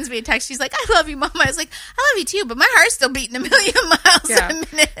sends me a text. She's like, I love you, Mama. I was like, I love you, too. But my heart's still beating a million miles a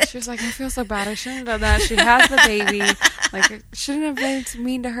minute. She was like, I feel so bad. I shouldn't have done that. She has the baby. Like, I shouldn't have been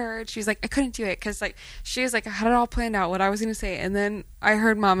mean to her. She's like, I couldn't do it. Because, like, she was like, I had it all planned out, what I was going to say. And then I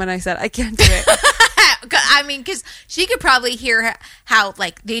heard Mom and I said, I can't do it. I mean, because she could probably hear how,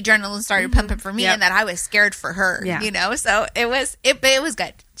 like, the adrenaline started pumping for me and that I was scared for her, you know? So it was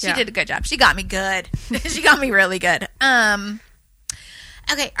good. She did a good job. She got me good. She got me really good.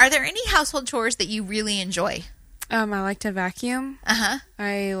 Okay. Are there any household chores that you really enjoy? I like to vacuum. Uh-huh.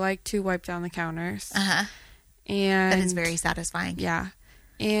 I like to wipe down the counters. Uh-huh. And that is very satisfying. Yeah.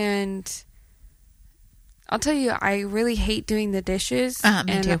 And I'll tell you, I really hate doing the dishes,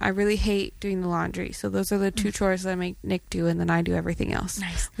 me too. I really hate doing the laundry. So those are the two chores that I make Nick do, and then I do everything else.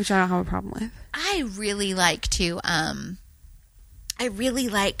 Nice. Which I don't have a problem with. I really like to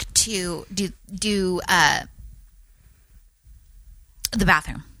do the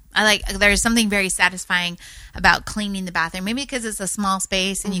bathroom. There's something very satisfying about cleaning the bathroom. Maybe because it's a small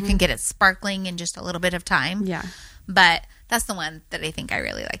space and you can get it sparkling in just a little bit of time. Yeah. But that's the one that I think I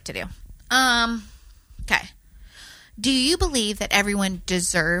really like to do. Okay. Do you believe that everyone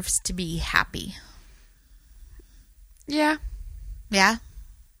deserves to be happy? Yeah. Yeah?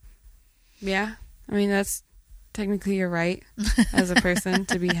 Yeah. I mean, that's technically your right as a person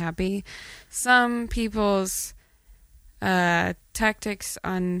to be happy. Some people's tactics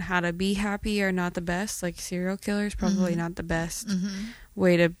on how to be happy are not the best. Like serial killers, probably not the best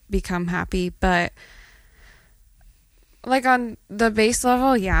way to become happy. But like on the base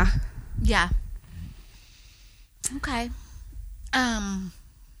level, yeah. Yeah. Okay.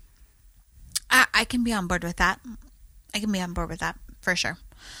 I can be on board with that. I can be on board with that for sure.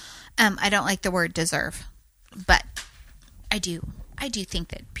 I don't like the word deserve, but I do think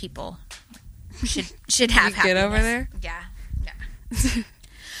that people should have happiness. Get over there? Yeah. No.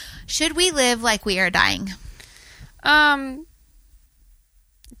 Should we live like we are dying?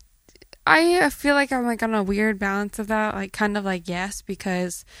 I feel like I'm like on a weird balance of that, like kind of like yes,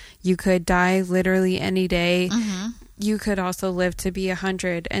 because you could die literally any day. You could also live to be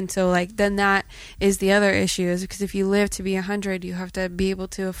 100, and so like then that is the other issue, is because if you live to be 100, you have to be able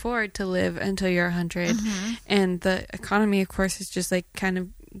to afford to live until you're 100, and the economy, of course, is just like kind of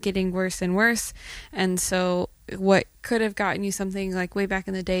getting worse and worse, and so what could have gotten you something like way back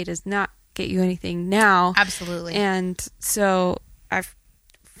in the day does not get you anything now. Absolutely. And so I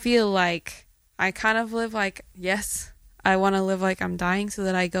feel like I kind of live like, yes, I want to live like I'm dying so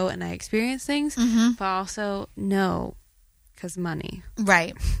that I go and I experience things, but also no, because money.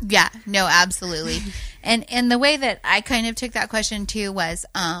 Right. Yeah. No, absolutely. And the way that I kind of took that question too was,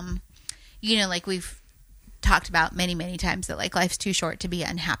 like we've talked about many, many times that like life's too short to be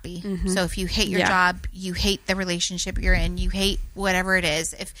unhappy. So if you hate your job, you hate the relationship you're in, you hate whatever it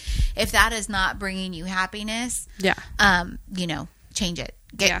is, if that is not bringing you happiness, change it.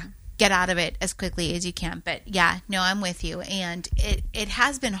 Get out of it as quickly as you can. But yeah, no, I'm with you. And it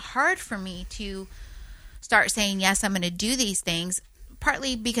has been hard for me to start saying, yes, I'm going to do these things,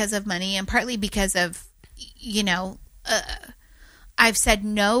 partly because of money and partly because of, I've said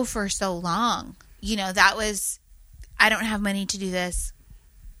no for so long. That was, I don't have money to do this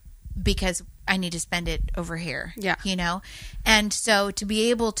because I need to spend it over here. Yeah. And so to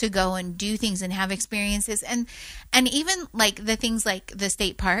be able to go and do things and have experiences and even like the things like the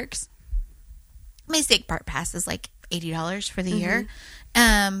state parks, my state park pass is like $80 for the year.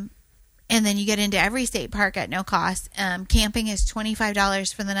 And then you get into every state park at no cost. Camping is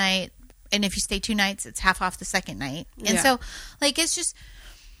 $25 for the night. And if you stay 2 nights, it's half off the second night. And so like, it's just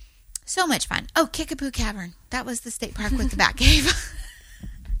so much fun. Oh, Kickapoo Cavern. That was the state park with the Bat Cave.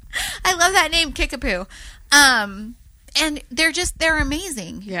 I love that name, Kickapoo. And they're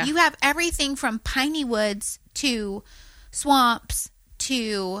amazing. Yeah. You have everything from piney woods to swamps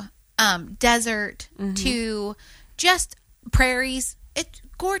to desert to just prairies. It's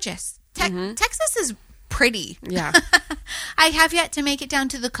gorgeous. Texas is pretty. Yeah. I have yet to make it down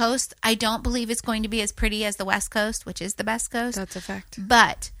to the coast. I don't believe it's going to be as pretty as the West Coast, which is the best coast. That's a fact.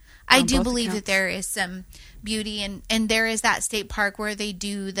 But I do both believe accounts. that there is some beauty, and there is that state park where they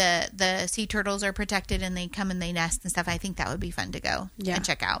do the sea turtles are protected and they come and they nest and stuff. I think that would be fun to go and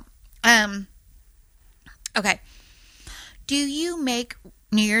check out. Okay. Do you make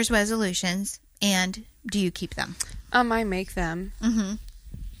New Year's resolutions and do you keep them? I make them. Mm-hmm.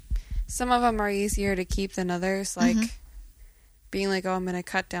 Some of them are easier to keep than others, like being like, oh, I'm going to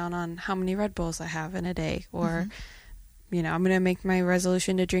cut down on how many Red Bulls I have in a day, or, you know, I'm going to make my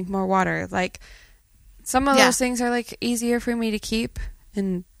resolution to drink more water. Like, some of those things are, like, easier for me to keep,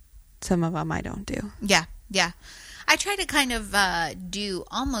 and some of them I don't do. Yeah, yeah. I try to kind of do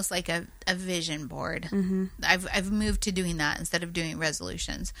almost like a vision board. Mm-hmm. I've moved to doing that instead of doing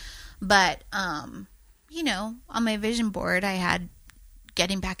resolutions. But, you know, on my vision board, I had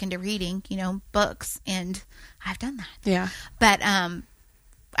getting back into reading, you know, books, and I've done that. Yeah. But I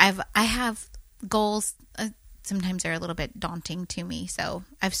have goals. Sometimes they're a little bit daunting to me, so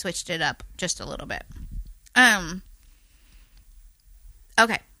I've switched it up just a little bit.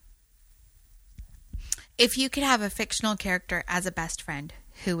 Okay. If you could have a fictional character as a best friend,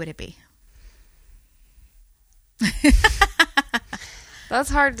 who would it be? That's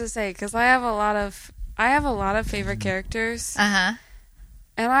hard to say because I have a lot of favorite characters. Uh-huh.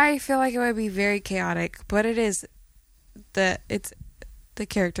 And I feel like it would be very chaotic, but it's the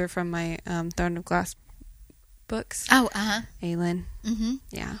character from my Throne of Glass books. Oh, uh-huh. Aelin. Mm-hmm.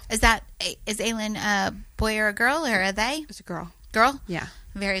 Yeah. Is Aelin a boy or a girl, or are they? It's a girl. Girl? Yeah.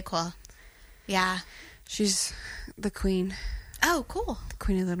 Very cool. Yeah. She's the queen. Oh, cool. The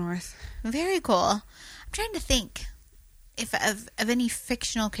queen of the north. Very cool. I'm trying to think of any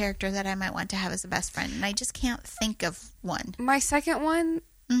fictional character that I might want to have as a best friend, and I just can't think of one. My second one,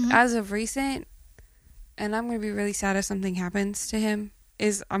 as of recent, and I'm going to be really sad if something happens to him,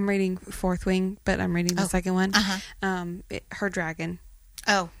 is I'm reading Fourth Wing, but I'm reading the second one. Uh-huh. Her dragon.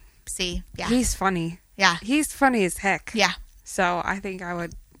 Oh, see. Yeah. He's funny. Yeah. He's funny as heck. Yeah. So I think I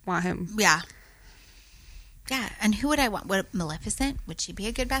would want him. Yeah. Yeah, and who would I want? Maleficent? Would she be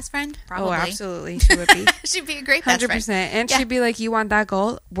a good best friend? Probably. Oh, absolutely. She would be. She'd be a great best 100%. friend. And she'd be like, you want that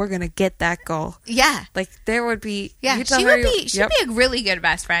goal? We're going to get that goal. Yeah. Like, there would be... Yeah, she'd be a really good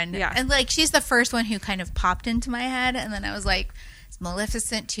best friend. Yeah. And, like, she's the first one who kind of popped into my head, and then I was like, is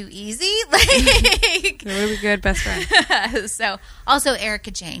Maleficent too easy? Like... Really good best friend. So, also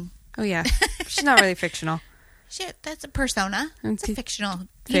Erica Jane. Oh, yeah. She's not really fictional. That's a persona. It's a fictional.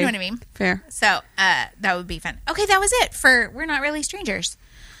 You know what I mean? Fair. So, that would be fun. Okay, that was it for We're Not Really Strangers.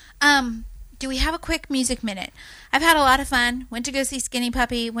 Do we have a quick music minute? I've had a lot of fun. Went to go see Skinny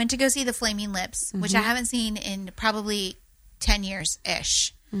Puppy. Went to go see The Flaming Lips, which I haven't seen in probably 10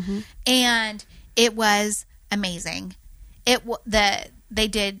 years-ish. Mm-hmm. And it was amazing. They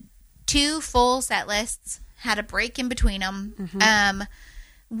did 2 full set lists, had a break in between them. Mm-hmm.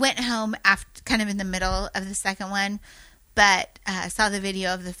 Went home after, kind of in the middle of the second one, but saw the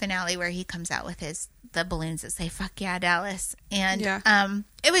video of the finale where he comes out with the balloons that say "Fuck yeah, Dallas," and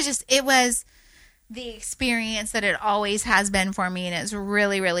it was the experience that it always has been for me, and it's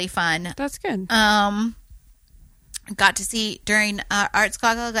really, really fun. That's good. Got to see during Arts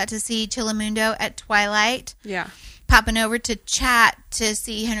Goggle. Got to see Chillamundo at Twilight. Yeah, popping over to chat to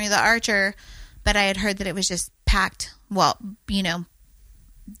see Henry the Archer, but I had heard that it was just packed. Well, you know.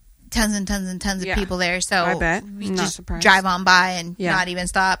 Tons and tons and tons of people there, so I bet. we Not just surprised. drive on by and not even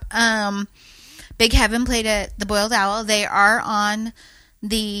stop. Big Heaven played at the Boiled Owl. They are on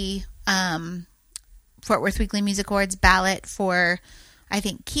the Fort Worth Weekly Music Awards ballot for, I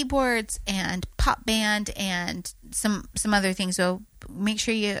think, keyboards and pop band and some other things. So make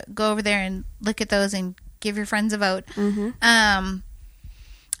sure you go over there and look at those and give your friends a vote. Mm-hmm. And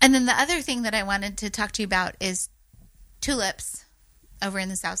then the other thing that I wanted to talk to you about is Tulips. Over in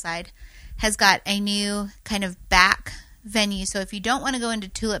the South Side, has got a new kind of back venue. So if you don't want to go into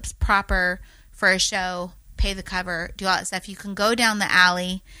Tulips proper for a show, pay the cover, do all that stuff, you can go down the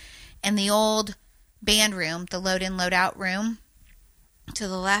alley, and the old band room, the load-in, load-out room, to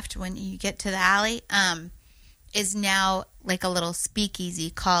the left when you get to the alley, is now like a little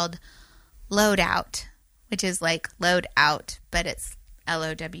speakeasy called Load Out, which is like load out, but it's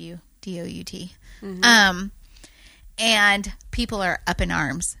Lowdout. Mm-hmm. And people are up in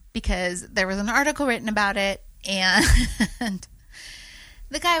arms because there was an article written about it, and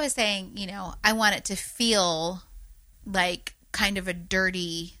the guy was saying, you know, I want it to feel like kind of a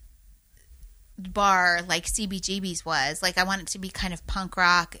dirty bar like CBGB's was. Like I want it to be kind of punk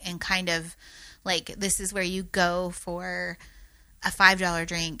rock and kind of like this is where you go for a $5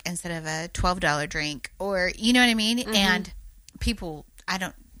 drink instead of a $12 drink, or you know what I mean? Mm-hmm. And people, I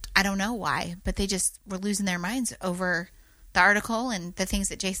don't know why, but they just were losing their minds over the article and the things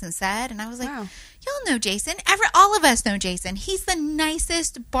that Jason said. And I was like, wow. Y'all know Jason. All of us know Jason. He's the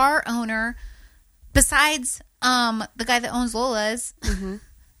nicest bar owner besides the guy that owns Lola's. Mm-hmm.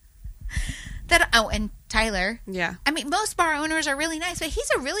 And Tyler. Yeah. I mean, most bar owners are really nice, but he's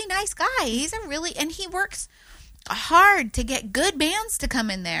a really nice guy. And he works hard to get good bands to come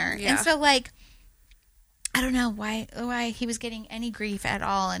in there. Yeah. And so, like, I don't know why he was getting any grief at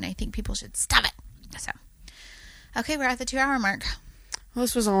all, and I think people should stop it. So, okay, we're at the 2-hour mark. Well,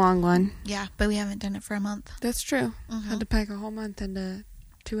 this was a long one. Yeah, but we haven't done it for a month. That's true. Mm-hmm. Had to pack a whole month into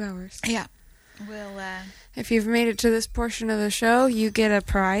 2 hours. Yeah. We'll, if you've made it to this portion of the show, you get a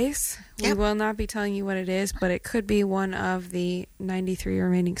prize. Yep. We will not be telling you what it is, but it could be one of the 93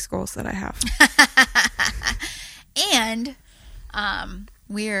 remaining skulls that I have. And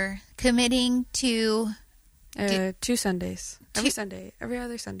we're committing to 2 Sundays. Every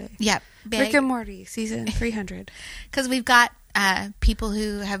other Sunday. Yep. Rick and Morty, season 300. Because we've got people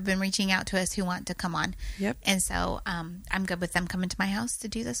who have been reaching out to us who want to come on. Yep. And so I'm good with them coming to my house to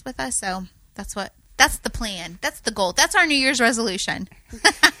do this with us. So that's the plan. That's the goal. That's our New Year's resolution.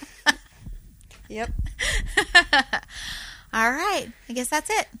 Yep. All right. I guess that's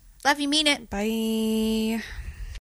it. Love you, mean it. Bye.